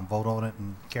vote on it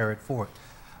and carry it forward.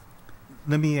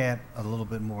 Let me add a little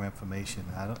bit more information.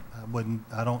 I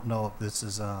don't know if this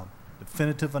is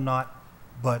definitive or not,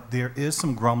 but there is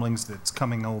some grumblings that's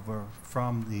coming over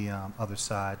from the other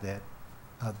side that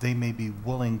they may be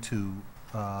willing to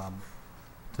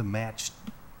match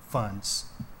funds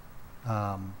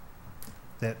that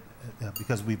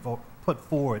because we've put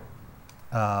forward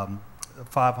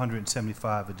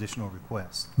 575 additional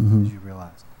requests, as you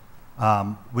realize.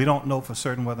 We don't know for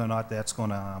certain whether or not that's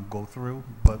going to go through,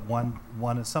 but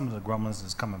some of the grumblings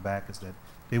that's coming back is that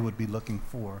they would be looking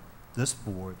for this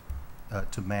board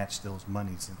to match those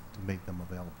monies and to make them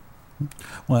available.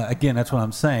 Well, again, that's what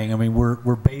I'm saying. I mean,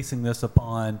 we're basing this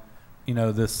upon, you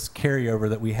know, this carryover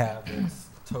that we have is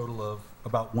a total of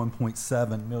about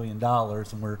 $1.7 million,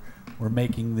 and we're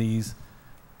making these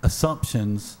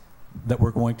assumptions that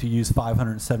we're going to use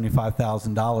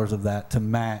 $575,000 of that to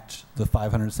match the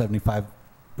 $575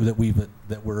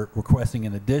 that we're requesting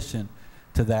in addition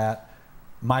to that.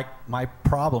 My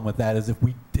problem with that is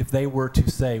if they were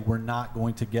to say we're not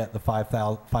going to get the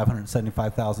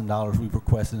 $575,000 we've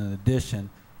requested in addition,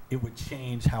 it would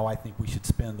change how I think we should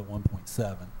spend the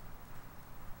 1.7.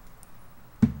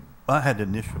 I had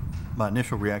my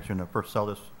initial reaction when I first saw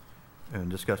this and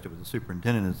discussed it with the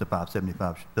superintendent is the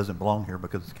 575 doesn't belong here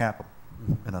because it's capital.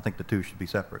 Mm-hmm. And I think the two should be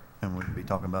separate, and we'll be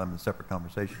talking about them in separate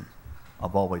conversations.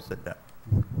 I've always said that.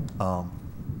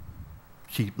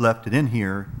 She left it in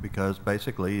here because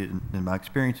basically, in my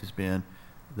experience, has been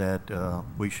that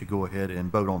we should go ahead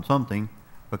and vote on something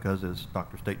because, as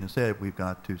Dr. Staten has said, we've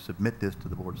got to submit this to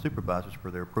the Board of Supervisors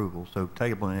for their approval. So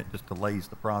tabling it just delays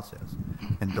the process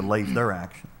and delays their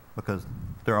action because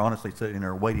they're honestly sitting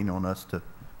there waiting on us to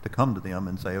come to them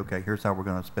and say, okay, here's how we're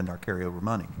going to spend our carryover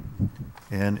money.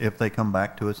 And if they come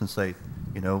back to us and say,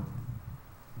 you know,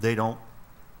 they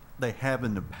have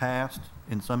in the past,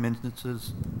 in some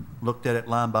instances, looked at it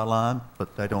line by line,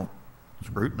 but they don't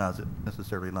scrutinize it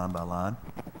necessarily line by line.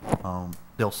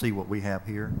 They'll see what we have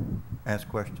here, ask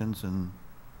questions, and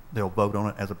they'll vote on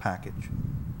it as a package.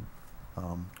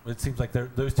 It seems like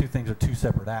those two things are two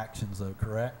separate actions, though,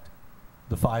 correct?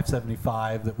 The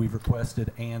 575 that we've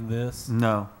requested and this?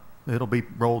 No, it'll be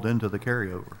rolled into the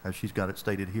carryover as she's got it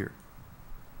stated here.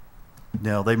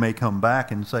 Now, they may come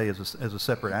back and say as a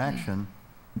separate action,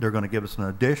 they're going to give us an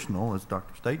additional, as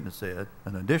Dr. Staten has said,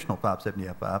 an additional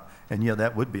 575, and yeah,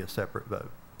 that would be a separate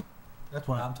vote. That's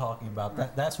what I'm talking about.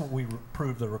 That's what we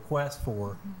approved the request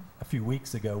for a few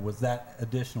weeks ago, was that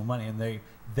additional money, and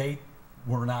they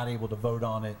were not able to vote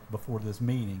on it before this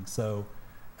meeting. So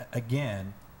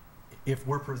again, if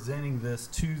we're presenting this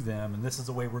to them and this is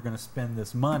the way we're going to spend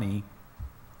this money,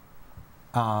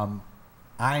 I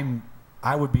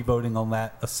would be voting on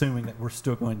that assuming that we're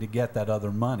still going to get that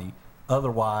other money.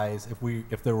 Otherwise,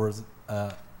 if there was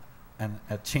a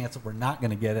chance that we're not going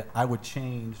to get it, I would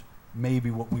change maybe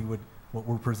what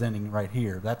we're presenting right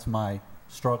here. That's my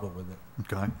struggle with it.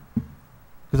 Okay.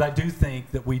 Because I do think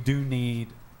that we do need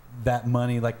that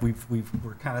money, like we're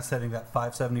kind of setting that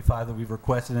 575 that we've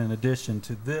requested in addition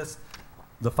to this,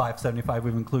 the 575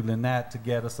 we've included in that, to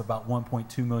get us about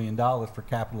 $1.2 million for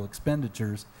capital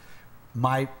expenditures.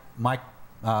 My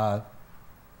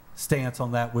stance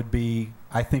on that would be,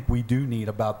 I think we do need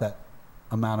about that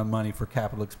amount of money for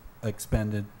capital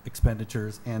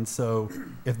expenditures, and so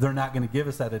if they're not going to give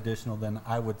us that additional, then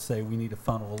I would say we need to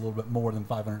funnel a little bit more than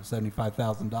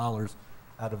 $575,000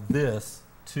 out of this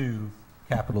to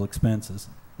capital expenses.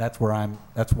 That's why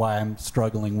I'm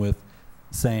struggling with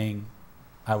saying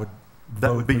I would vote.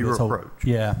 That would be for your this whole, approach.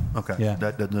 Yeah. Okay. Yeah.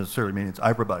 That doesn't necessarily mean it's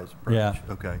everybody's approach. Yeah.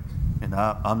 Okay. And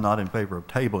I'm not in favor of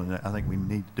tabling it. I think we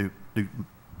need to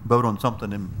vote on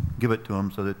something and give it to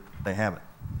them so that they have it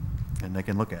and they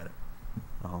can look at it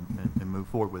and move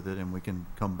forward with it, and we can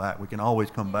come back. We can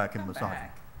always come back and massage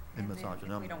the numbers.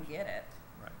 If we don't get it.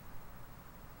 Right.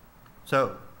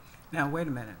 So. Now, wait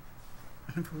a minute.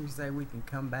 Before you say we can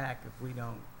come back if we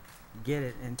don't get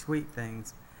it and tweak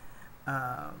things,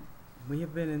 we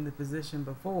have been in the position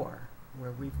before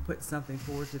where we've put something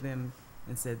forward to them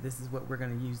and said this is what we're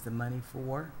going to use the money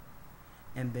for,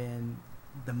 and then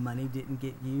the money didn't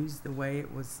get used the way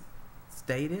it was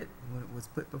stated when it was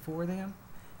put before them,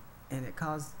 and it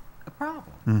caused a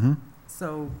problem. Mm-hmm.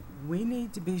 So we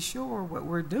need to be sure what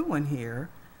we're doing here.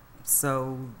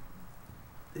 So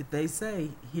if they say,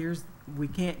 we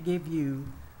can't give you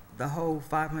the whole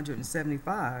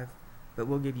 575, but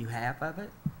we'll give you half of it,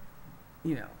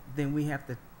 then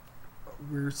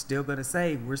we're still going to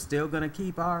say, we're still going to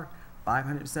keep our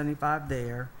 575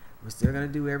 there. We're still going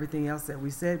to do everything else that we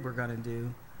said we're going to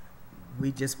do.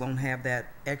 We just won't have that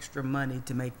extra money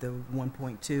to make the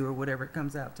 1.2 or whatever it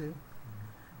comes out to.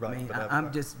 Right. I mean,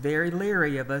 I'm just very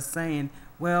leery of us saying,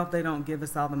 well, if they don't give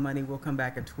us all the money, we'll come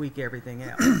back and tweak everything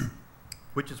else.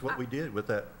 Which is what we did with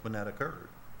that when that occurred.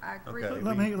 I agree.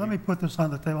 Okay, Let me put this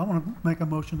on the table. I want to make a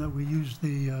motion that we use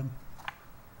the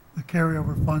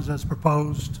carryover funds as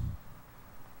proposed.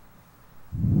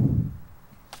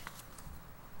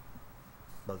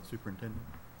 By the superintendent?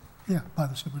 Yeah, by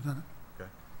the superintendent. Okay.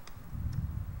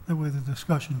 That way the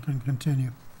discussion can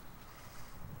continue.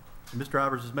 Mr.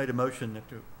 Ivers has made a motion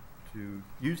to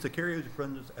use the carryover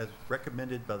funds as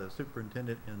recommended by the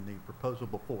superintendent in the proposal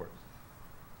before us.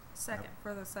 Second,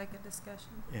 for the sake of discussion.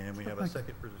 And we have a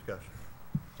second for discussion.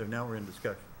 So now we're in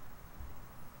discussion.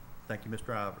 Thank you,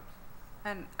 Mr. Ivers.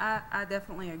 And I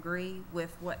definitely agree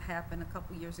with what happened a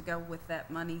couple years ago with that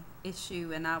money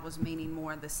issue, and I was meaning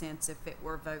more in the sense if it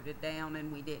were voted down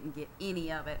and we didn't get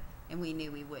any of it and we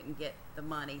knew we wouldn't get the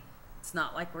money, it's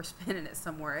not like we're spending it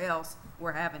somewhere else.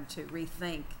 We're having to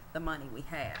rethink the money we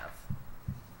have.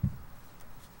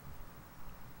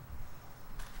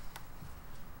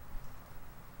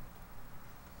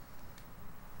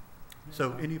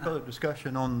 So any further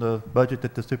discussion on the budget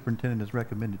that the superintendent has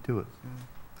recommended to us?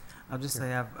 I'll just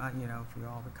say, if you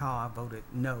all recall, I voted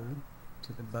no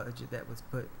to the budget that was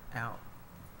put out,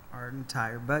 our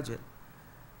entire budget,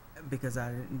 because I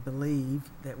didn't believe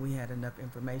that we had enough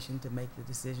information to make the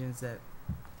decisions that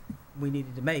we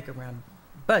needed to make around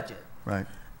budget. Right.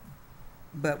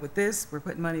 But with this, we're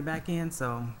putting money back in,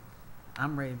 so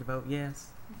I'm ready to vote yes.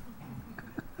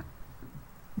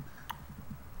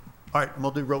 All right, I'm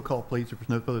going to do roll call, please, if there's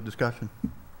no further discussion.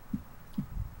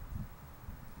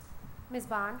 Ms.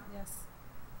 Bond? Yes.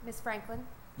 Ms. Franklin?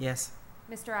 Yes.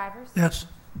 Mr. Ivers? Yes.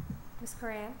 Ms.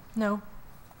 Coran? No.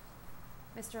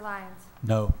 Mr. Lyons?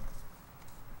 No.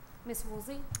 Ms.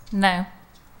 Woolsey? No.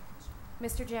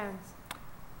 Mr. Jones?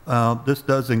 This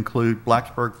does include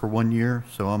Blacksburg for 1 year,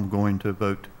 so I'm going to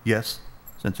vote yes,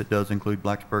 since it does include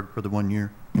Blacksburg for the 1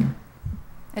 year.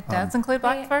 It does include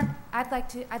Blacksburg? I'd like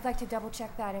to double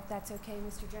check that if that's okay,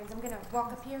 Mr. Jones. I'm going to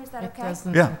walk up here. Is that okay? It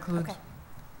doesn't Yeah. include.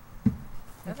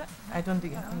 Okay. I don't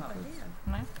think it includes.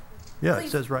 No? Yeah, it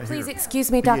says right here. Please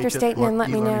excuse me, Dr. PHS Staten, and let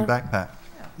me e-learning know.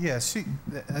 Yeah,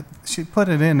 she put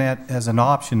it in that as an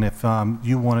option if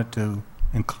you wanted to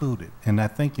included. And I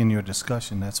think in your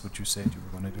discussion, that's what you said you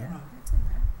were going to do.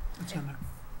 It's in there.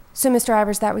 So, Mr.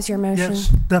 Ivers, that was your motion? Yes,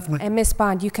 definitely. And Ms.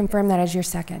 Bond, you confirm that as your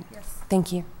second? Yes.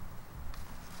 Thank you.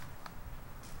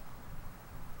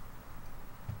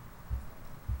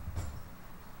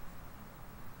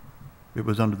 It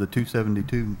was under the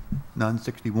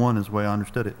 272-961 is the way I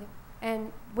understood it.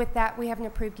 And with that, we have an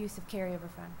approved use of carryover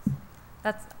funds.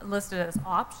 That's listed as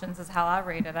options is how I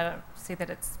read it. I don't see that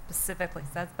it specifically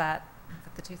says that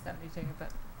with the 272,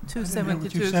 but. I didn't hear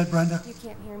what you said, Brenda. You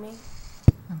can't hear me?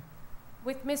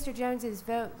 With Mr. Jones's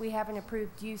vote, we have an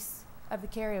approved use of the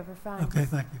carryover funds. Okay,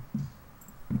 thank you.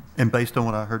 And based on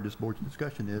what I heard this board's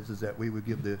discussion is that we would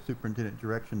give the superintendent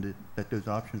direction that those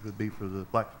options would be for the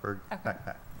Blacksburg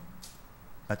backpack.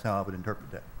 That's how I would interpret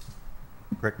that.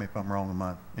 Correct me if I'm wrong in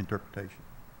my interpretation.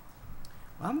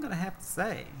 Well, I'm going to have to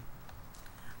say,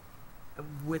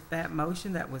 with that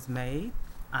motion that was made,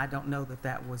 I don't know that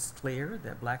that was clear,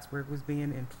 that Blacksburg was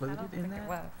being included in that. It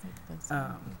was.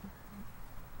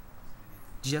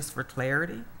 Just for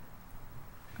clarity,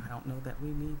 I don't know that we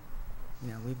need,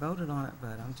 we voted on it,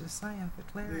 but I'm just saying for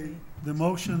clarity. The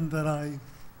motion that I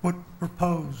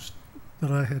proposed,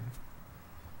 that I had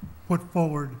put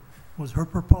forward, was her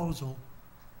proposal.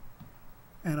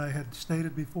 And I had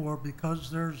stated before, because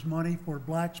there's money for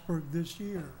Blacksburg this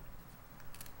year,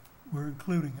 we're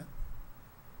including it.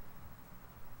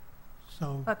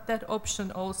 So. But that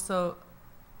option also,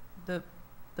 the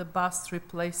bus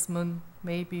replacement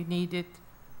may be needed,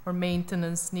 or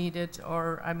maintenance needed,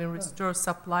 or, restore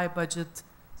supply budget.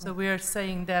 So we are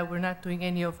saying that we're not doing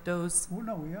any of those. Well,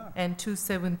 no, we are. And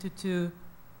 272,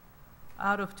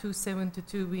 out of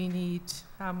 272, we need,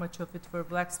 how much of it for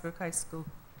Blacksburg High School?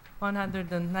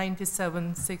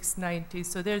 197,690.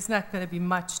 So there's not going to be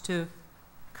much to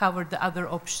cover the other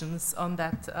options on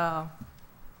that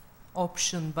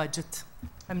option budget.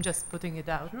 I'm just putting it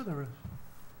out. Sure there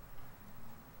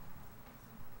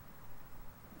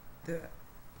is.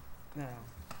 No.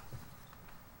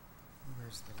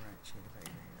 Where's the right sheet of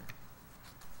paper here?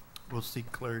 We'll seek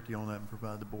clarity on that and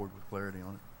provide the board with clarity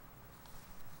on it.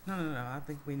 No. I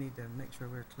think we need to make sure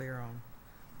we're clear on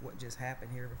what just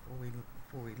happened here before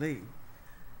we leave.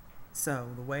 So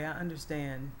the way I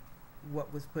understand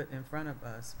what was put in front of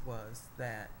us was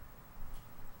that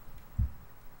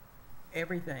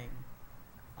everything,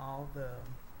 all the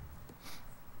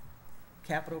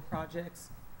capital projects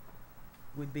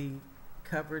would be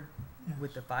covered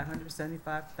with the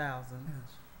 575,000,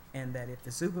 and that if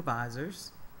the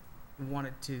supervisors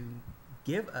wanted to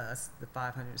give us the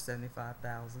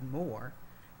 575,000 more,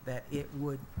 that it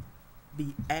would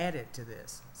be added to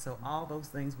this. So all those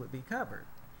things would be covered.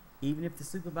 Even if the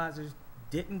supervisors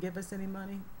didn't give us any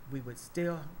money, we would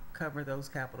still cover those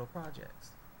capital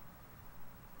projects.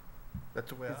 That's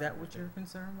the way Is that what your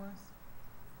concern was?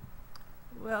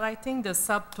 Well, I think the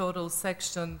subtotal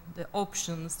section, the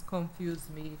options confuse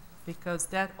me, because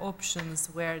that options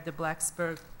where the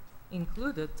Blacksburg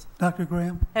included Dr.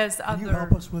 Graham, has can you other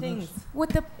help us with things this?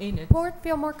 Would the in it. board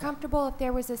feel more comfortable if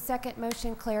there was a second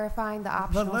motion clarifying the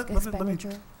optional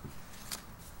expenditure?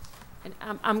 And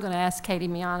I'm going to ask Katie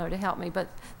Miano to help me, but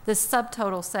this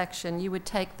subtotal section, you would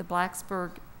take the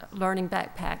Blacksburg Learning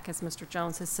Backpack, as Mr.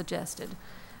 Jones has suggested,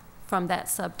 from that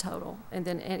subtotal, and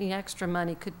then any extra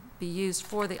money could be used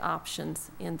for the options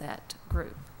in that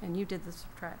group. And you did the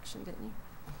subtraction, didn't you?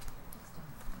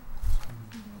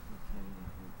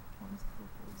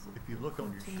 If you look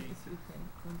on your sheet.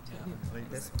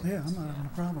 Yeah, I'm not having a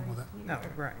problem with it. No,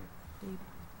 right.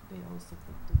 They also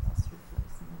put the bus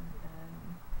replacement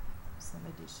and some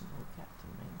additional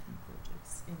capital maintenance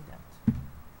projects in that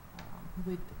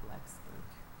with the Blacksburg.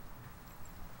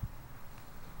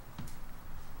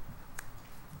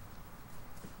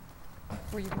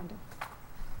 Were you going to?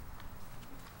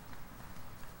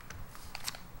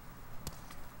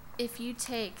 If you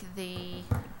take the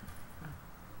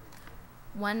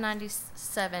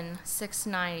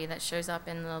 197,690 that shows up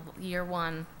in the year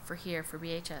one for here for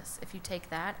BHS, if you take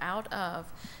that out of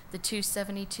the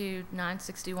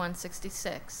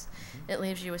 272,961.66, it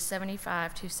leaves you with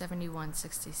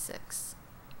 75,271.66.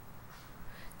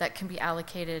 That can be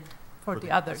allocated For the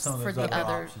others. for the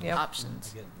other Yep.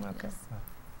 options. Okay. Yes.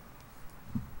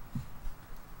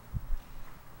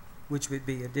 Which would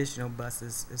be additional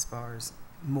buses as far as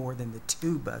more than the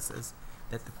 2 buses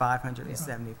that the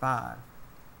 575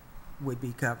 would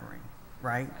be covering,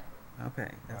 right?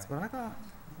 Okay, that's what I thought.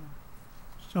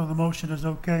 So the motion is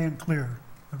okay and clear.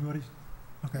 Everybody's,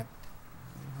 okay. I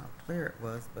don't know how clear it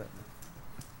was, but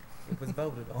it was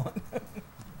voted on.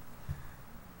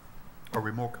 Are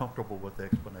we more comfortable with the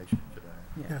explanation today?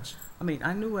 Yeah. Yes. I mean,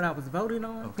 I knew what I was voting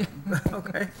on. Okay.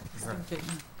 Okay.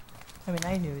 I mean,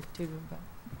 I knew it too, but.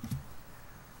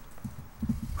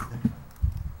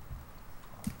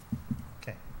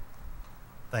 Okay.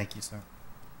 Thank you, sir.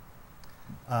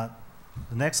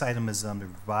 The next item is the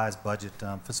revised budget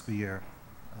fiscal year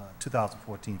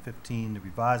 2014-15. The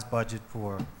revised budget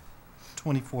for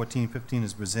 2014-15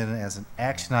 is presented as an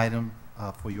action item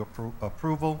for your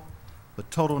approval. The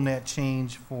total net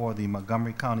change for the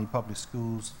Montgomery County Public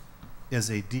Schools is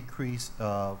a decrease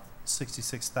of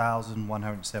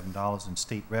 $66,107 in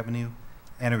state revenue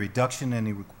and a reduction in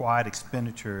the required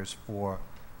expenditures for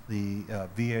the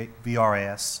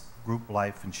VRS group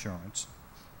life insurance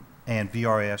and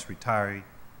VRS retiree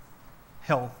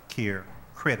health care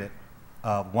credit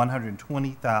of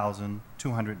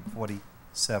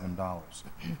 $120,247.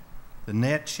 The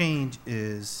net change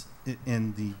is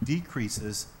in the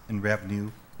decreases in revenue,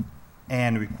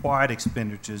 and required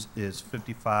expenditures is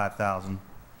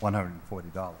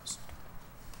 $55,140.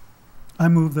 I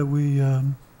move that we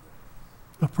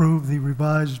approve the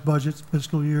revised budget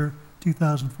fiscal year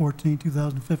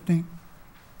 2014-2015.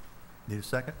 Need a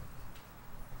second?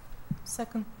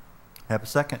 Second. Have a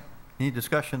second. Any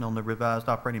discussion on the revised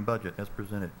operating budget as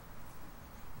presented?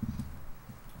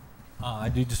 I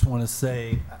do just want to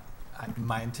say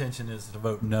my intention is to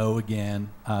vote no again,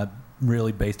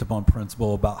 really based upon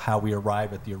principle about how we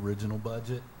arrived at the original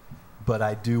budget. But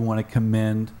I do want to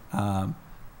commend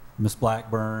Ms.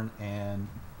 Blackburn and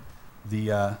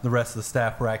the rest of the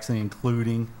staff for actually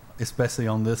including, especially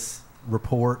on this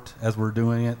report as we're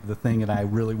doing it, the thing that I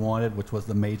really wanted, which was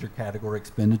the major category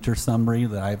expenditure summary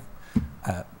that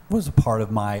was a part of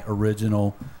my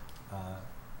original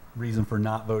reason for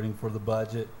not voting for the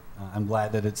budget. I'm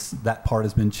glad that that part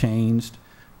has been changed,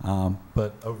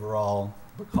 but overall,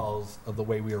 because of the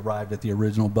way we arrived at the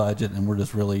original budget, and we're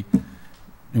just really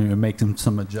making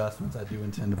some adjustments, I do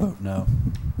intend to vote no.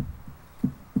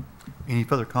 Any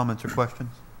further comments or questions?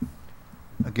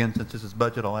 Again, since this is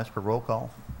budget, I'll ask for roll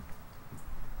call.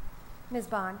 Ms.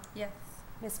 Bond? Yes.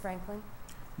 Ms. Franklin?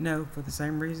 No, for the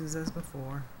same reasons as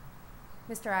before.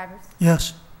 Mr. Ivers?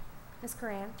 Yes. Ms.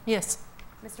 Coran? Yes.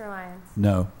 Mr. Lyons?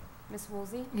 No. Ms.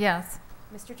 Woolsey? Yes.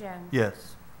 Mr. Jones?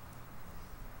 Yes.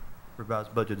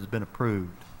 Revised budget has been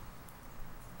approved.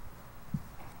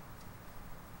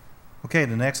 Okay,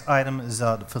 the next item is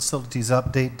the facilities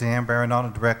update. Dan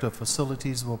Baronato, Director of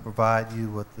Facilities, will provide you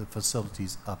with the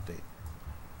facilities update.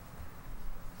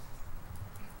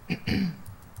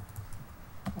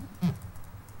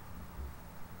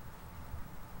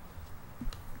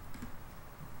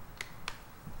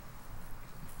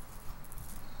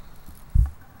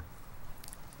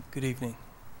 Good evening.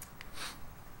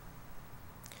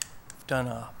 We've done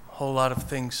a whole lot of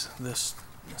things this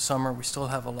summer. We still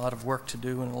have a lot of work to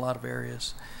do in a lot of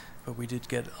areas, but we did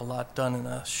get a lot done in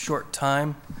a short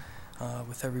time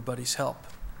with everybody's help.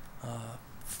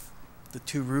 The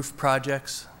two roof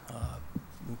projects,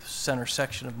 the center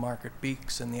section of Margaret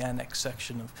Beeks and the annex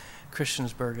section of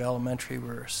Christiansburg Elementary,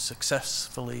 were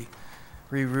successfully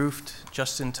re-roofed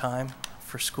just in time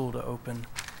for school to open.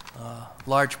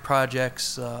 Large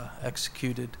projects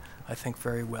executed, I think,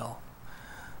 very well.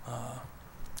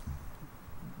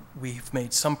 We've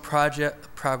made some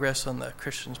progress on the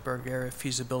Christiansburg area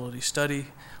feasibility study.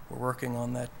 We're working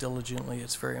on that diligently.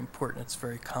 It's very important. It's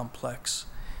very complex.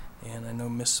 And I know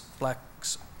Ms.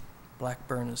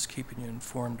 Blackburn is keeping you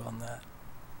informed on that.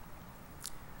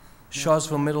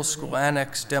 Shawsville Middle School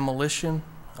Annex demolition.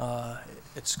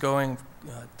 It's going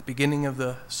at the beginning of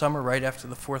the summer, right after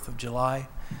the 4th of July.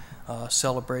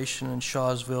 Celebration in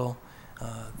Shawsville.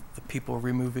 The people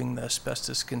removing the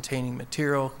asbestos-containing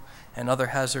material and other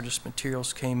hazardous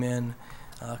materials came in,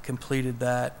 completed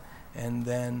that, and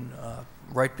then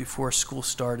right before school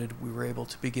started, we were able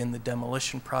to begin the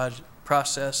demolition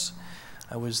process.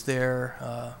 I was there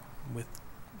with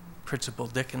Principal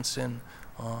Dickinson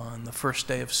on the first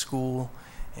day of school,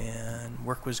 and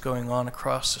work was going on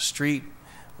across the street.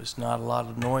 There was not a lot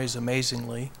of noise,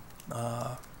 amazingly.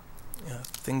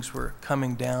 Things were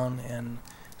coming down, and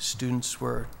students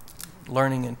were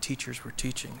learning and teachers were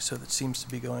teaching, so that seems to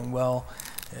be going well.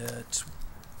 It's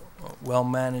well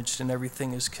managed and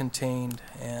everything is contained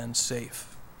and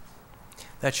safe.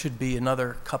 That should be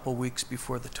another couple weeks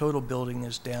before the total building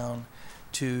is down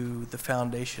to the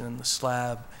foundation and the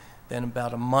slab. Then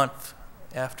about a month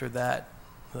after that,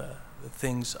 the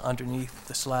things underneath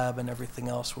the slab and everything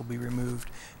else will be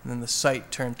removed, and then the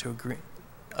site turned to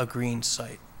a green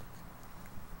site.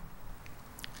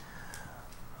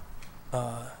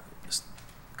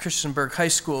 Christiansburg High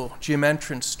School gym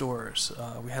entrance doors.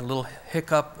 We had a little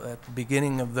hiccup at the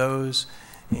beginning of those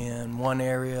in one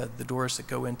area, the doors that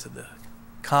go into the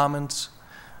commons.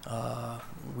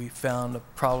 We found a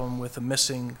problem with a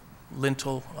missing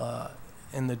lintel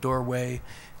in the doorway.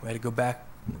 We had to go back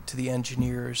to the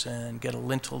engineers and get a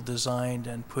lintel designed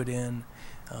and put in,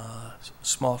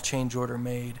 small change order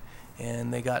made,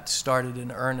 and they got started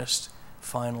in earnest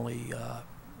finally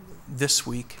this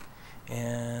week,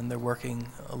 and they're working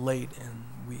late, and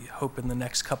we hope in the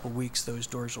next couple weeks those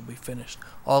doors will be finished.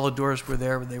 All the doors were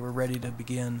there, they were ready to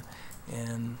begin,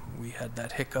 and we had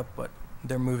that hiccup, but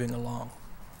they're moving along.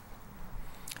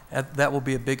 That will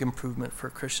be a big improvement for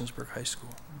Christiansburg High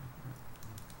School.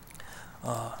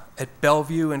 At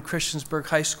Bellevue and Christiansburg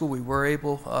High School, we were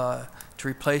able to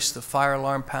replace the fire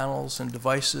alarm panels and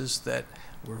devices that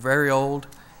were very old,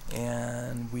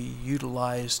 and we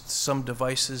utilized some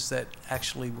devices that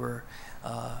actually were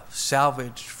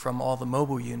salvaged from all the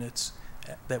mobile units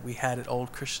that we had at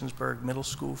Old Christiansburg Middle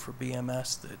School for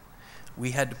BMS that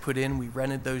we had to put in. We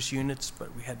rented those units,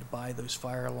 but we had to buy those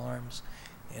fire alarms,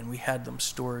 and we had them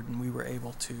stored, and we were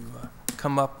able to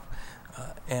come up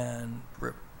and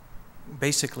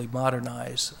basically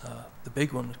modernize the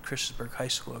big one at Christiansburg High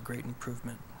School, a great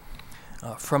improvement.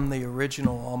 From the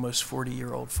original almost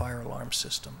 40-year-old fire alarm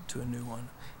system to a new one,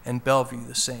 and Bellevue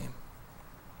the same.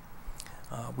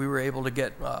 We were able to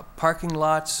get parking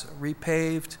lots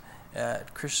repaved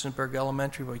at Christiansburg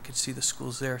Elementary, where you could see the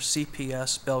schools there,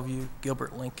 CPS, Bellevue,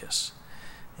 Gilbert Linkus,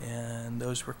 and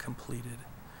those were completed.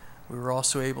 We were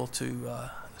also able to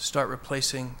start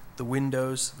replacing the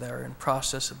windows that are in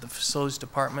process at the facilities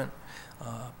department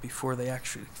before they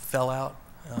actually fell out.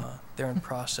 They're in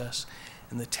process.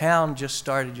 And the town just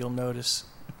started, you'll notice,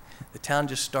 the town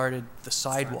just started the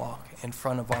sidewalk in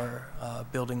front of our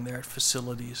building there at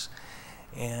facilities.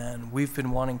 And we've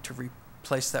been wanting to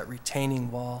replace that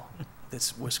retaining wall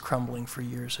that was crumbling for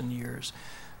years and years.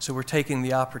 So we're taking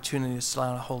the opportunity to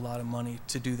slide a whole lot of money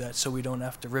to do that so we don't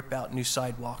have to rip out new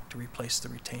sidewalk to replace the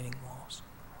retaining walls.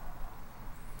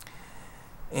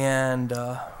 And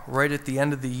right at the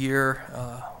end of the year,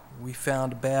 we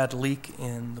found a bad leak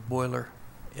in the boiler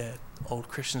at Old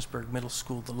Christiansburg Middle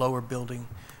School, the lower building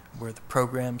where the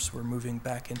programs were moving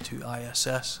back into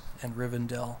ISS and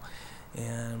Rivendell,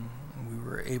 and we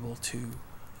were able to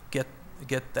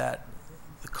get that.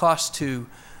 The cost to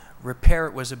repair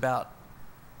it was about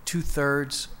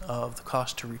 2/3 of the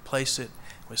cost to replace it.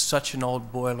 It was such an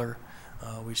old boiler,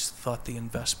 we just thought the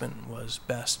investment was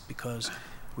best because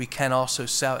we can also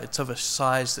it's of a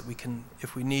size that we can,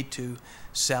 if we need to,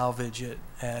 salvage it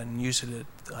and use it at,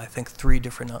 I think, 3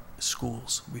 different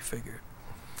schools, we figured.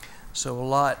 So a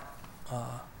lot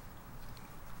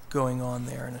going on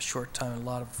there in a short time, a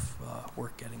lot of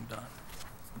work getting done.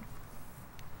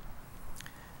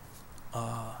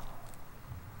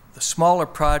 The smaller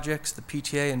projects, the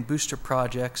PTA and booster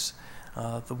projects,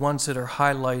 the ones that are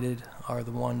highlighted are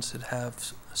the ones that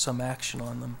have some action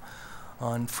on them.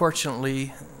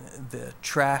 Unfortunately, the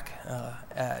track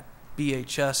at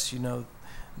BHS, you know,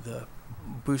 the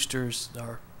boosters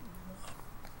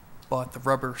bought the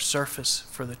rubber surface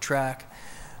for the track.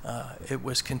 It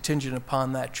was contingent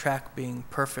upon that track being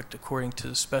perfect according to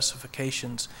the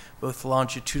specifications, both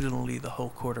longitudinally the whole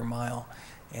quarter mile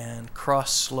and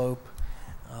cross slope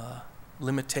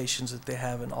limitations that they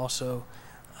have, and also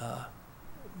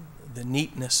the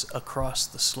neatness across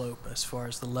the slope as far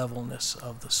as the levelness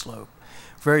of the slope.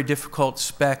 Very difficult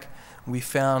spec. We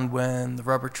found when the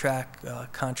rubber track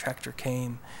contractor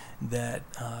came that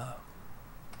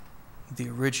the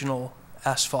original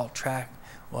asphalt track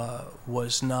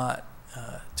was not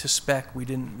to spec. We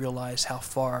didn't realize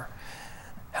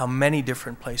how many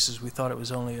different places. We thought it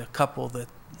was only a couple that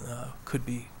could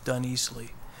be done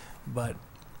easily. But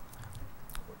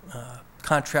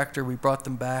contractor, we brought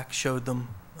them back, showed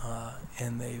them,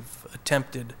 and they've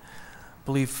attempted, I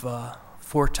believe,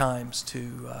 4 times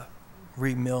to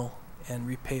remill and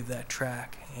repave that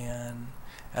track. And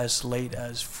as late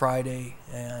as Friday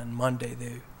and Monday,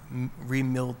 they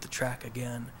remilled the track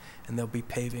again, and they'll be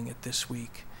paving it this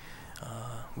week.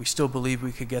 We still believe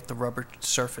we could get the rubber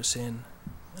surface in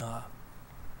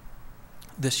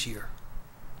this year.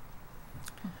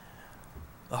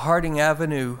 The Harding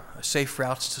Avenue Safe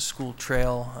Routes to School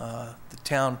Trail, the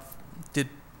town did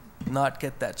not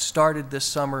get that started this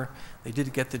summer. They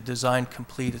did get the design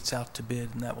complete. It's out to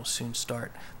bid, and that will soon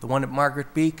start. The one at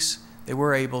Margaret Beeks, they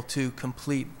were able to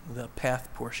complete the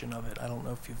path portion of it. I don't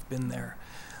know if you've been there.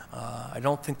 I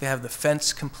don't think they have the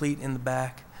fence complete in the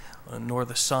back, nor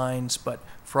the signs, but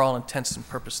for all intents and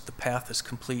purposes, the path is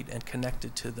complete and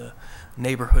connected to the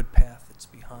neighborhood path that's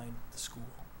behind the school.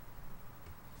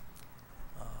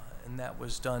 and that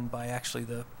was done by actually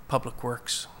the Public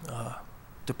Works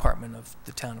Department of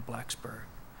the town of Blacksburg.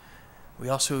 We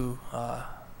also,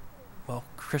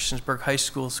 Christiansburg High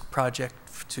School's project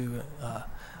to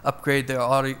upgrade their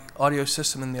audio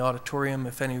system in the auditorium.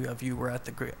 If any of you were at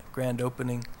the grand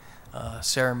opening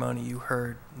ceremony, you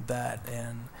heard that,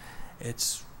 and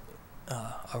it's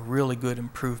a really good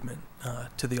improvement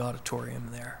to the auditorium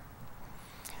there.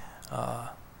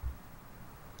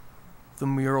 The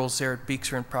murals there at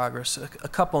Beeks are in progress. A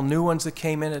couple new ones that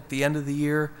came in at the end of the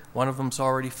year. One of them's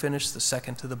already finished, the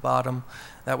second to the bottom.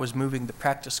 That was moving the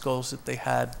practice goals that they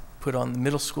had put on the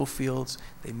middle school fields.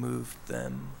 They moved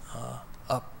them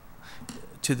up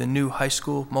to the new high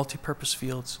school multipurpose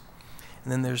fields.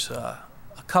 And then there's a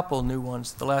couple new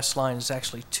ones. The last line is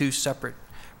actually two separate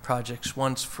projects.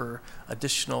 One's for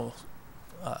additional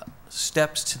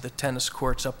steps to the tennis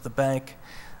courts up the bank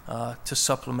to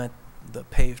supplement the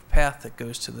paved path that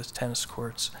goes to the tennis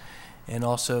courts. And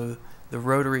also the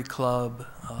Rotary Club,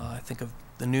 I think of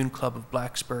the Noon Club of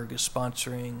Blacksburg, is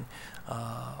sponsoring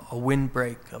a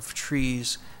windbreak of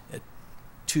trees at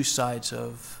two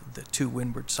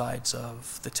windward sides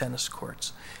of the tennis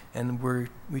courts. And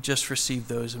we just received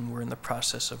those, and we're in the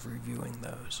process of reviewing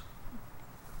those.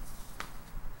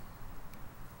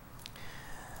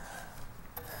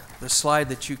 The slide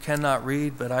that you cannot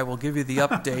read, but I will give you the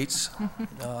updates.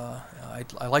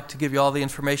 I like to give you all the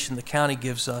information the county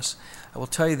gives us. I will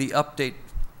tell you the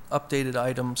updated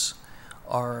items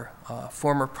are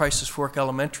former Prices Fork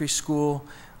Elementary School.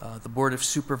 The Board of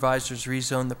Supervisors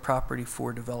rezoned the property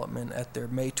for development at their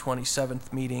May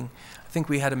 27th meeting. I think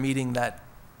we had a meeting that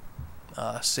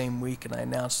same week, and I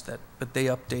announced that, but they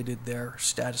updated their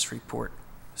status report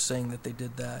saying that they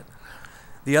did that.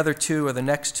 The other two are the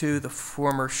next two, the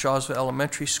former Shawsville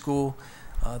Elementary School.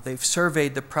 They've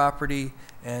surveyed the property,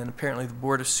 and apparently the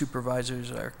Board of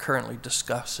Supervisors are currently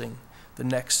discussing the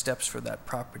next steps for that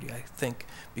property. I think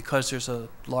because there's a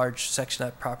large section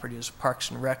of that property is Parks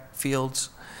and Rec fields,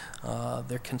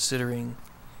 they're considering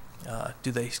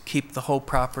do they keep the whole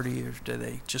property, or do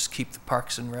they just keep the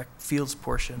Parks and Rec fields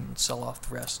portion and sell off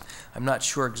the rest? I'm not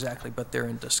sure exactly, but they're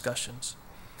in discussions.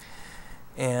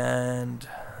 And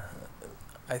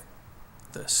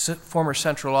the former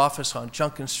central office on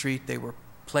Junkin Street, they were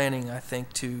planning, I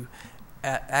think, to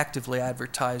actively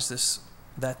advertise this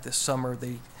summer.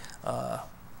 They, I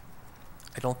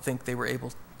don't think they were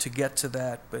able to get to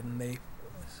that, but they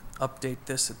update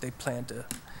this that they plan to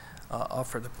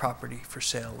offer the property for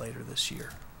sale later this year.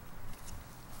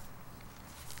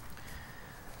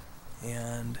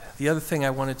 And the other thing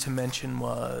I wanted to mention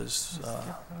was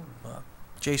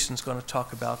Jason's going to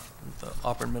talk about the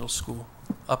Auburn Middle School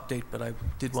update, but I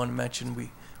did want to mention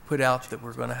we put out that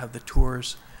we're going to have the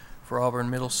tours for Auburn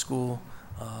Middle School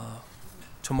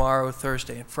tomorrow,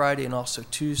 Thursday, and Friday, and also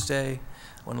Tuesday.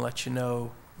 I want to let you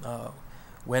know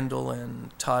Wendell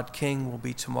and Todd King will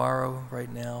be tomorrow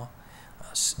right now.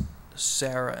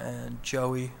 Sarah and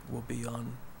Joey will be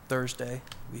on Thursday.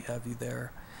 We have you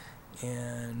there.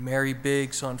 And Mary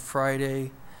Biggs on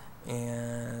Friday,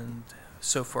 and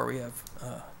so far we have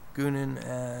Goonan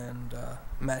and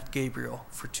Matt Gabriel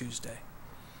for Tuesday.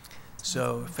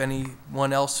 So if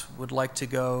anyone else would like to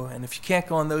go, and if you can't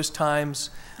go on those times,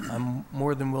 I'm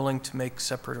more than willing to make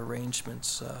separate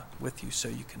arrangements with you so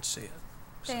you can see it.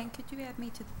 Dan, could you add me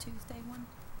to the Tuesday one?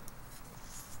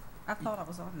 I thought I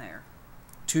was on there.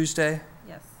 Tuesday?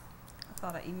 Yes. I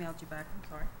thought I emailed you back. I'm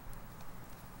sorry.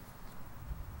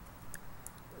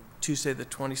 Tuesday the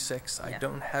 26th. Yeah. I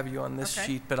don't have you on this Okay.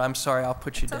 sheet, but I'm sorry, I'll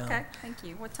put you down. Okay, thank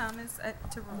you. What time is it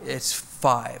to roll? It's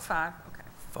 5. 5, okay.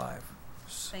 5.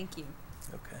 Thank you.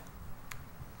 Okay.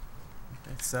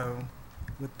 So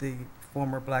with the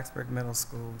former Blacksburg Middle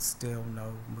School, still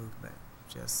no movement,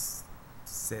 just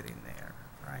sitting there,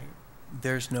 right?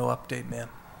 There's no update, ma'am.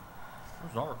 There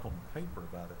was an article in the paper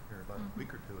about it here about a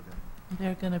week or two ago.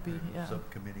 They're going to be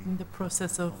Subcommittee in the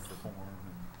process of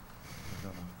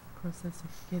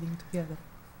getting together.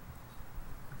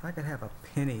 If I could have a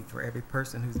penny for every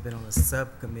person who's been on a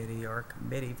subcommittee or a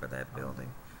committee for that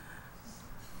building,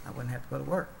 I wouldn't have to go to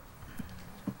work.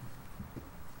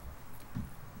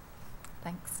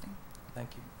 Thanks, Dan. Thank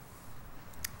you.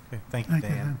 Okay, thank you,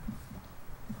 Dan.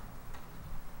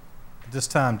 At this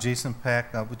time, Jason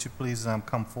Pack, would you please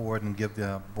come forward and give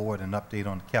the board an update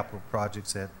on the capital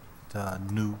projects at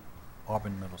new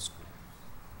Auburn Middle School?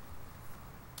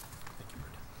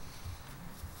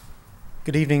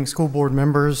 Good evening, school board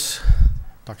members,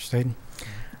 Dr. Staten.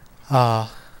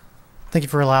 Thank you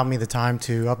for allowing me the time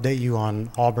to update you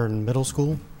on Auburn Middle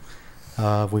School.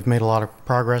 We've made a lot of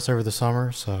progress over the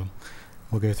summer, so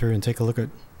we'll go through and take a look at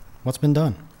what's been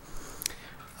done.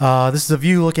 This is a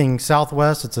view looking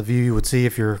southwest. It's a view you would see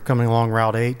if you're coming along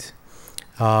Route 8.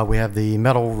 We have the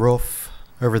metal roof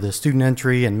over the student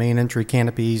entry and main entry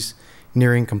canopies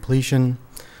nearing completion.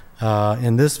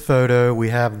 In this photo, we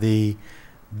have the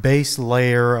base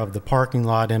layer of the parking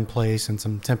lot in place and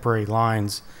some temporary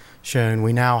lines shown.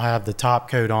 We now have the top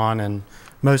coat on and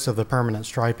most of the permanent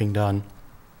striping done.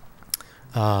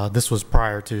 This was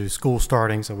prior to school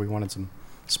starting, so we wanted some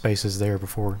spaces there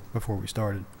before we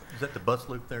started. Is that the bus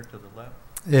loop there to the left?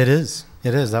 It is.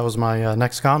 It is. That was my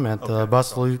next comment. The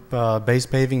bus loop base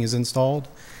paving is installed,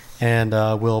 and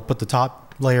we'll put the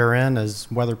top layer in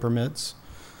as weather permits.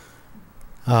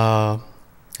 And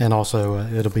also,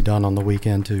 it'll be done on the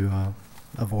weekend to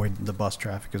avoid the bus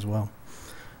traffic as well.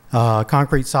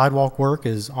 Concrete sidewalk work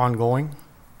is ongoing.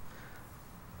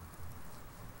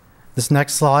 This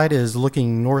next slide is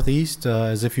looking northeast,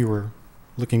 as if you were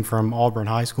looking from Auburn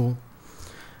High School.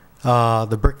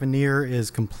 The brick veneer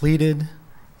is completed,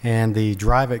 and the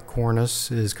drive-it cornice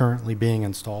is currently being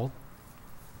installed.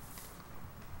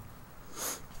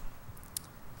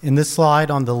 In this slide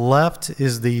on the left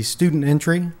is the student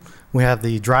entry. We have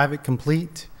the drive-it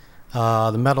complete,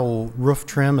 the metal roof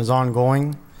trim is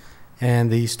ongoing,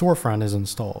 and the storefront is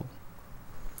installed.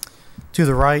 To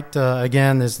the right,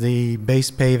 again, is the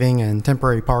base paving and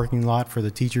temporary parking lot for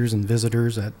the teachers and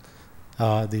visitors at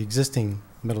the existing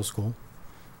middle school.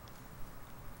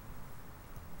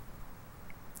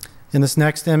 In this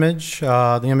next image,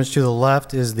 the image to the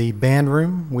left is the band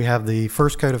room. We have the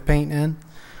first coat of paint in,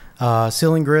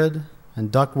 ceiling grid and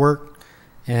ductwork,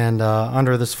 and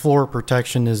under this floor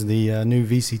protection is the new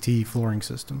VCT flooring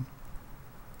system.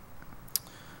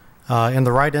 In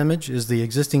the right image is the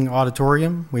existing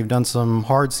auditorium. We've done some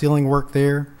hard ceiling work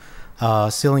there.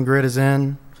 Ceiling grid is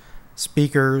in,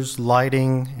 speakers,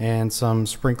 lighting, and some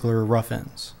sprinkler rough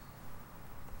ends.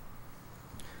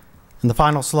 In the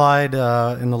final slide,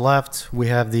 in the left, we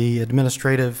have the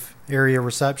administrative area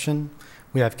reception.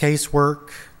 We have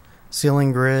casework,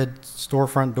 ceiling grid,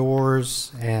 storefront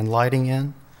doors, and lighting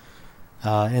in.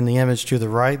 In the image to the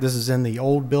right, this is in the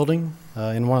old building,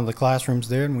 in one of the classrooms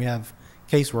there, and we have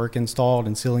casework installed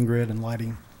and ceiling grid and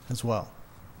lighting as well.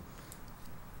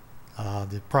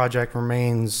 The project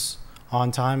remains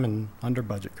on time and under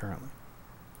budget currently.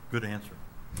 Good answer.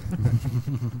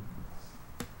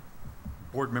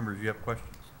 Board members, you have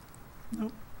questions?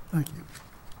 No, thank you.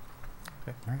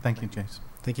 Okay. All right. Thank you, Jason.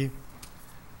 Thank you.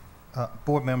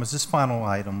 Board members, this final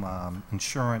item,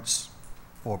 insurance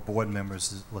for board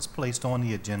members, was placed on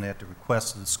the agenda at the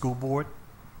request of the school board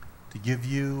to give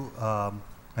you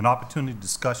an opportunity to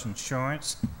discuss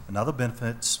insurance and other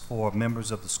benefits for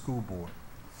members of the school board.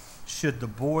 Should the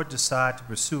board decide to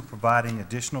pursue providing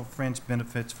additional fringe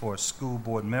benefits for school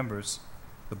board members,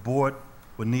 the board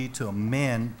would need to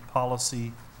amend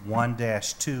policy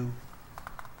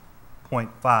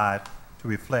 1-2.5 to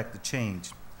reflect the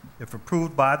change. If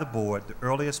approved by the board, the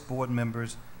earliest board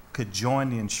members could join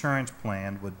the insurance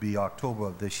plan would be October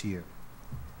of this year,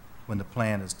 when the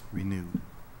plan is renewed.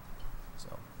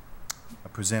 So I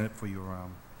present it for your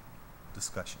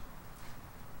discussion.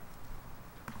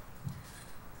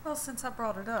 Well, since I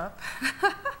brought it up,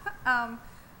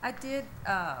 I did,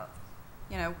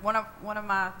 you know, one of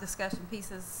my discussion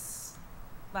pieces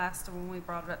when we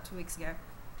brought it up 2 weeks ago.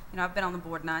 You know, I've been on the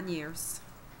board 9 years,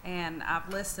 and I've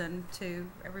listened to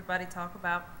everybody talk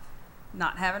about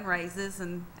not having raises,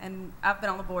 and I've been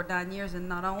on the board 9 years, and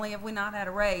not only have we not had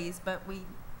a raise, but we,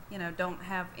 you know, don't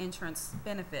have insurance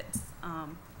benefits.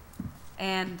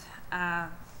 And I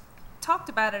talked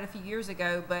about it a few years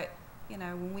ago, but you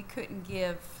know, when we couldn't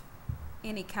give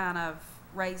any kind of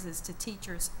raises to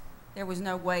teachers, there was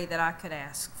no way that I could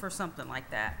ask for something like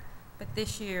that. But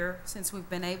this year, since we've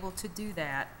been able to do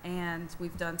that, and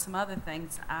we've done some other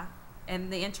things,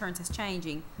 and the insurance is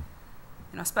changing,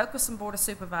 and I spoke with some board of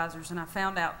supervisors, and I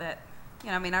found out that,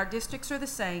 you know, I mean, our districts are the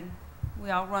same. We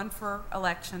all run for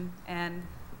election, and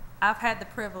I've had the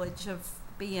privilege of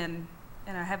being,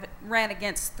 and I have ran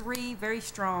against 3 very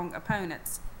strong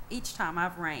opponents each time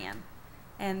I've ran.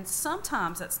 And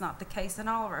sometimes that's not the case in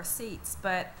all of our seats,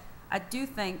 but I do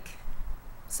think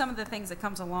some of the things that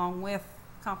comes along with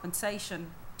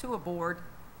compensation to a board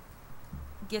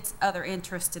gets other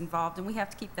interests involved, and we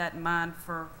have to keep that in mind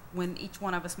for when each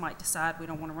one of us might decide we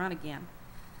don't want to run again.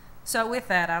 So with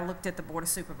that, I looked at the Board of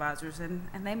Supervisors, and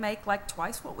they make like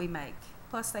twice what we make,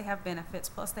 plus they have benefits,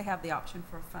 plus they have the option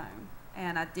for a phone.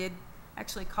 And I did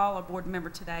actually call a board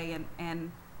member today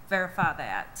and verify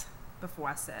that before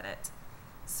I said it.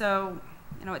 So,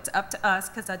 you know, it's up to us,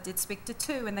 because I did speak to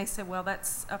 2, and they said, well,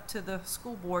 that's up to the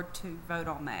school board to vote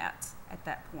on that at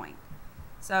that point.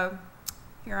 So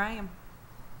here I am.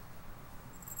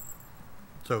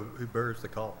 So who bears the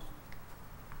cost?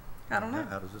 I don't know.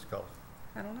 How does this cost?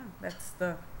 I don't know. That's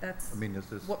I mean, is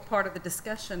this, what part of the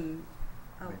discussion,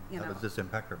 I mean, you how know, does this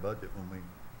impact our budget when we,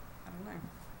 I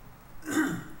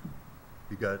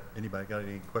don't know. anybody got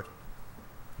any questions?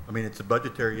 I mean, it's a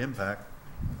budgetary impact.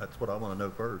 That's what I want to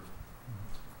know first.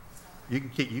 You can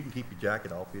keep your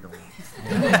jacket off. You don't.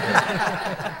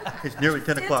 It's nearly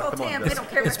 10 o'clock. Come on,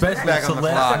 Especially back on the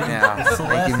clock now.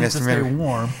 Thank you, Mr. Mayor.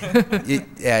 Warm.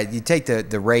 You take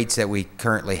the rates that we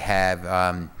currently have.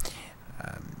 I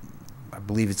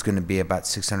believe it's going to be about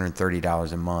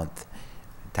 $630 a month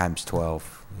times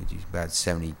 12, which is about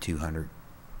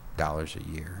 $7,200 a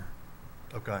year.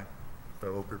 Okay. So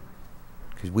over.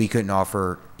 Because we couldn't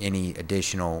offer any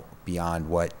additional beyond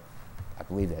what, I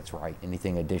believe that's right,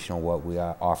 anything additional what we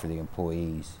offer the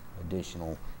employees,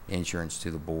 additional insurance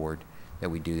to the board that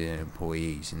we do to the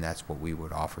employees, and that's what we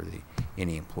would offer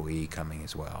any employee coming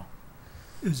as well.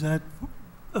 Is that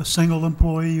a single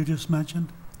employee you just mentioned?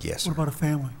 Yes, What sir. about a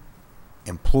family?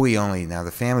 Employee only. Now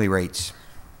the family rates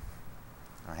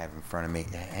I have in front of me.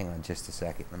 Hang on just a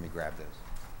second. Let me grab those.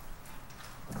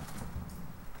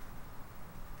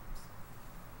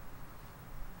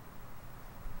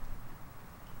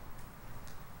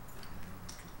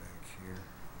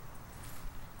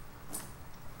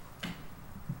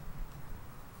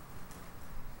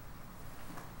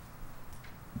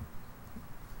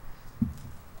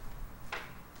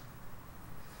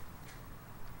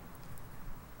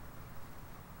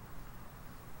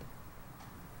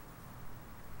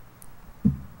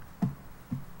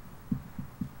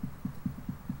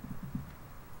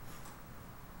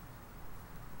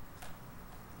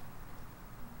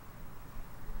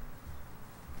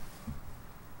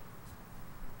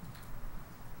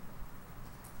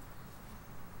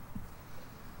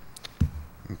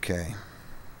 Okay.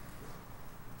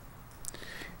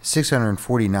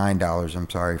 $649, I'm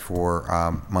sorry,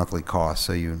 for monthly costs.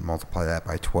 So you multiply that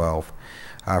by 12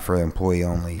 for employee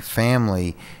only.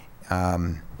 Family,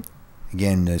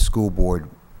 again, the school board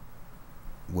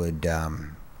would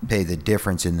pay the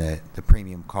difference in the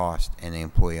premium cost and the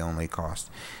employee only cost.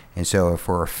 And so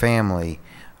for a family,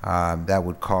 that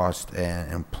would cost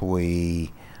an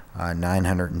employee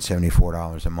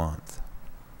 $974 a month.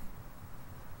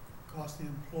 Cost the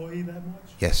employee that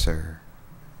much? Yes, sir.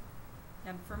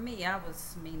 And for me, I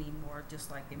was meaning more just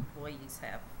like employees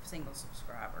have single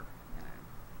subscriber, you know.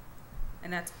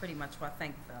 And that's pretty much what I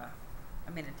think the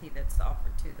amenity that's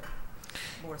offered to the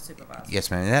board of supervisors.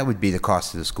 Yes, ma'am. And that would be the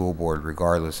cost of the school board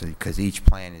regardless, because each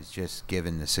plan is just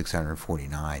given the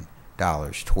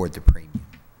 $649 toward the premium.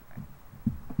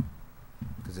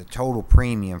 Because the total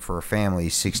premium for a family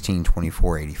is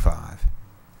 $1,624.85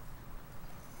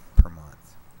 per month.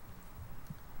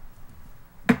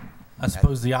 I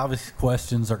suppose the obvious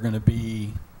questions are going to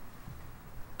be,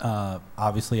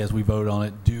 obviously, as we vote on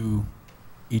it, do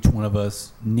each one of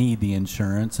us need the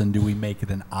insurance, and do we make it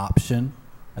an option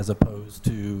as opposed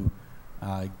to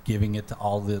giving it to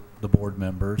all the board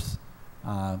members?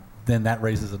 Then that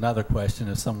raises another question.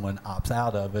 If someone opts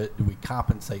out of it, do we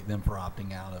compensate them for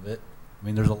opting out of it? I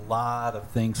mean, there's a lot of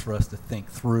things for us to think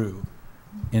through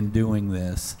in doing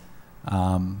this.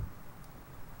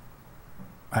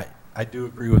 I do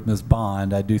agree with Ms.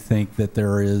 Bond. I do think that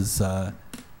there is, the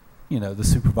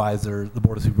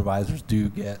board of supervisors do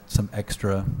get some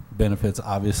extra benefits,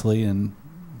 obviously, and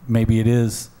maybe it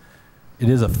is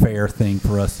a fair thing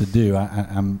for us to do.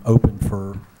 I'm open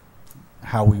for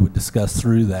how we would discuss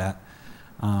through that,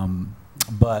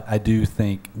 but I do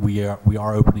think we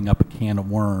are opening up a can of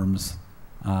worms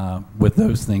with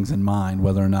those things in mind,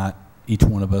 whether or not each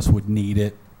one of us would need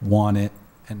it, want it,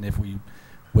 and if we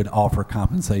would offer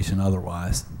compensation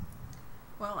otherwise.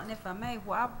 Well, and if I may,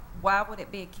 why would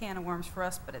it be a can of worms for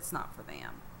us, but it's not for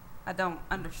them? I don't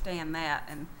understand that,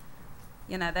 and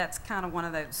that's kind of one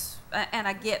of those. And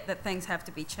I get that things have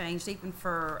to be changed, even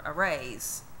for a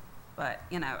raise, but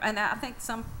and I think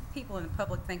some people in the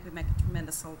public think we make a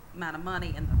tremendous amount of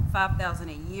money, and the $5,000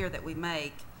 a year that we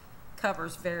make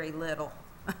covers very little,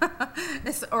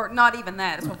 or not even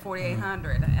that. It's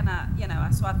 $4,800, and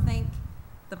so I think.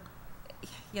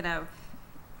 The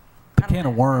can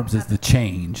of worms is the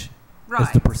change. Right.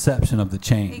 It's the perception of the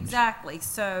change. Exactly.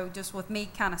 So just with me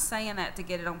kind of saying that to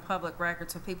get it on public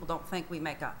record so people don't think we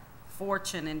make a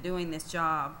fortune in doing this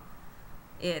job,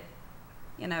 it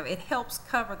helps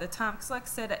cover the time. Because like I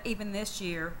said, even this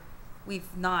year,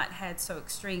 we've not had so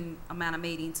extreme amount of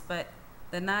meetings, but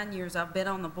the 9 years I've been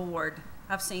on the board,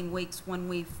 I've seen weeks when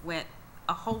we've went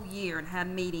a whole year and had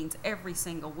meetings every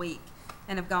single week,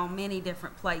 and have gone many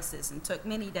different places and took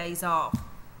many days off.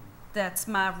 that's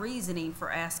my reasoning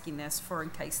for asking this, for in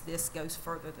case this goes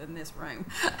further than this room.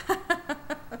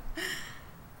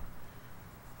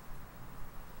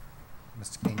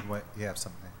 Mr. King, you have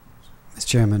something? Mr.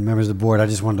 Chairman, members of the board, I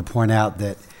just wanted to point out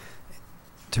that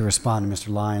to respond to Mr.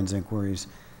 Lyons' inquiries,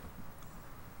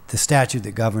 the statute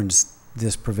that governs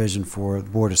this provision for the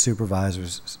Board of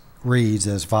Supervisors reads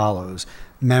as follows: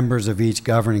 members of each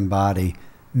governing body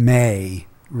may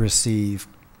receive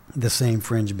the same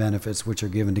fringe benefits which are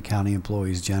given to county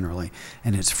employees generally.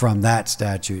 And it's from that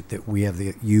statute that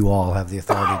you all have the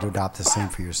authority to adopt the same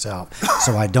for yourself.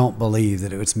 So I don't believe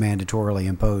that it's mandatorily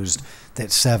imposed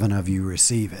that 7 of you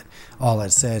receive it. All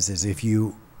it says is if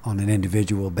you, on an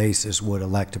individual basis, would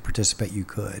elect to participate, you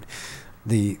could.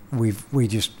 We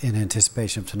just, in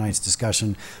anticipation of tonight's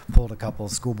discussion, pulled a couple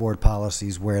of school board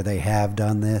policies where they have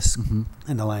done this,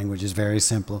 and the language is very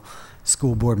simple.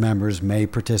 School board members may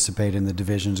participate in the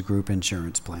division's group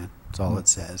insurance plan. That's all it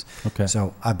says. Okay.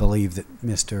 So I believe that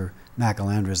Mr.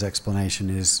 McElandra's explanation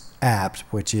is apt,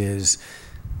 which is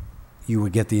you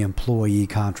would get the employee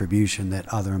contribution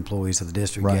that other employees of the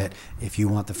district get. If you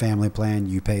want the family plan,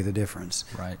 you pay the difference.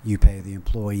 Right. You pay the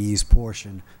employee's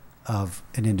portion of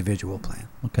an individual plan.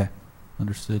 Okay,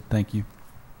 understood. Thank you.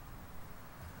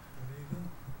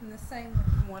 And the same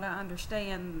with what I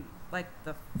understand, like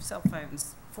the cell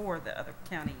phones for the other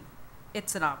county,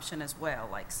 it's an option as well.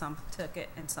 Like some took it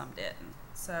and some didn't.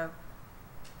 So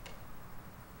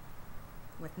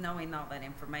with knowing all that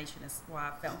information is why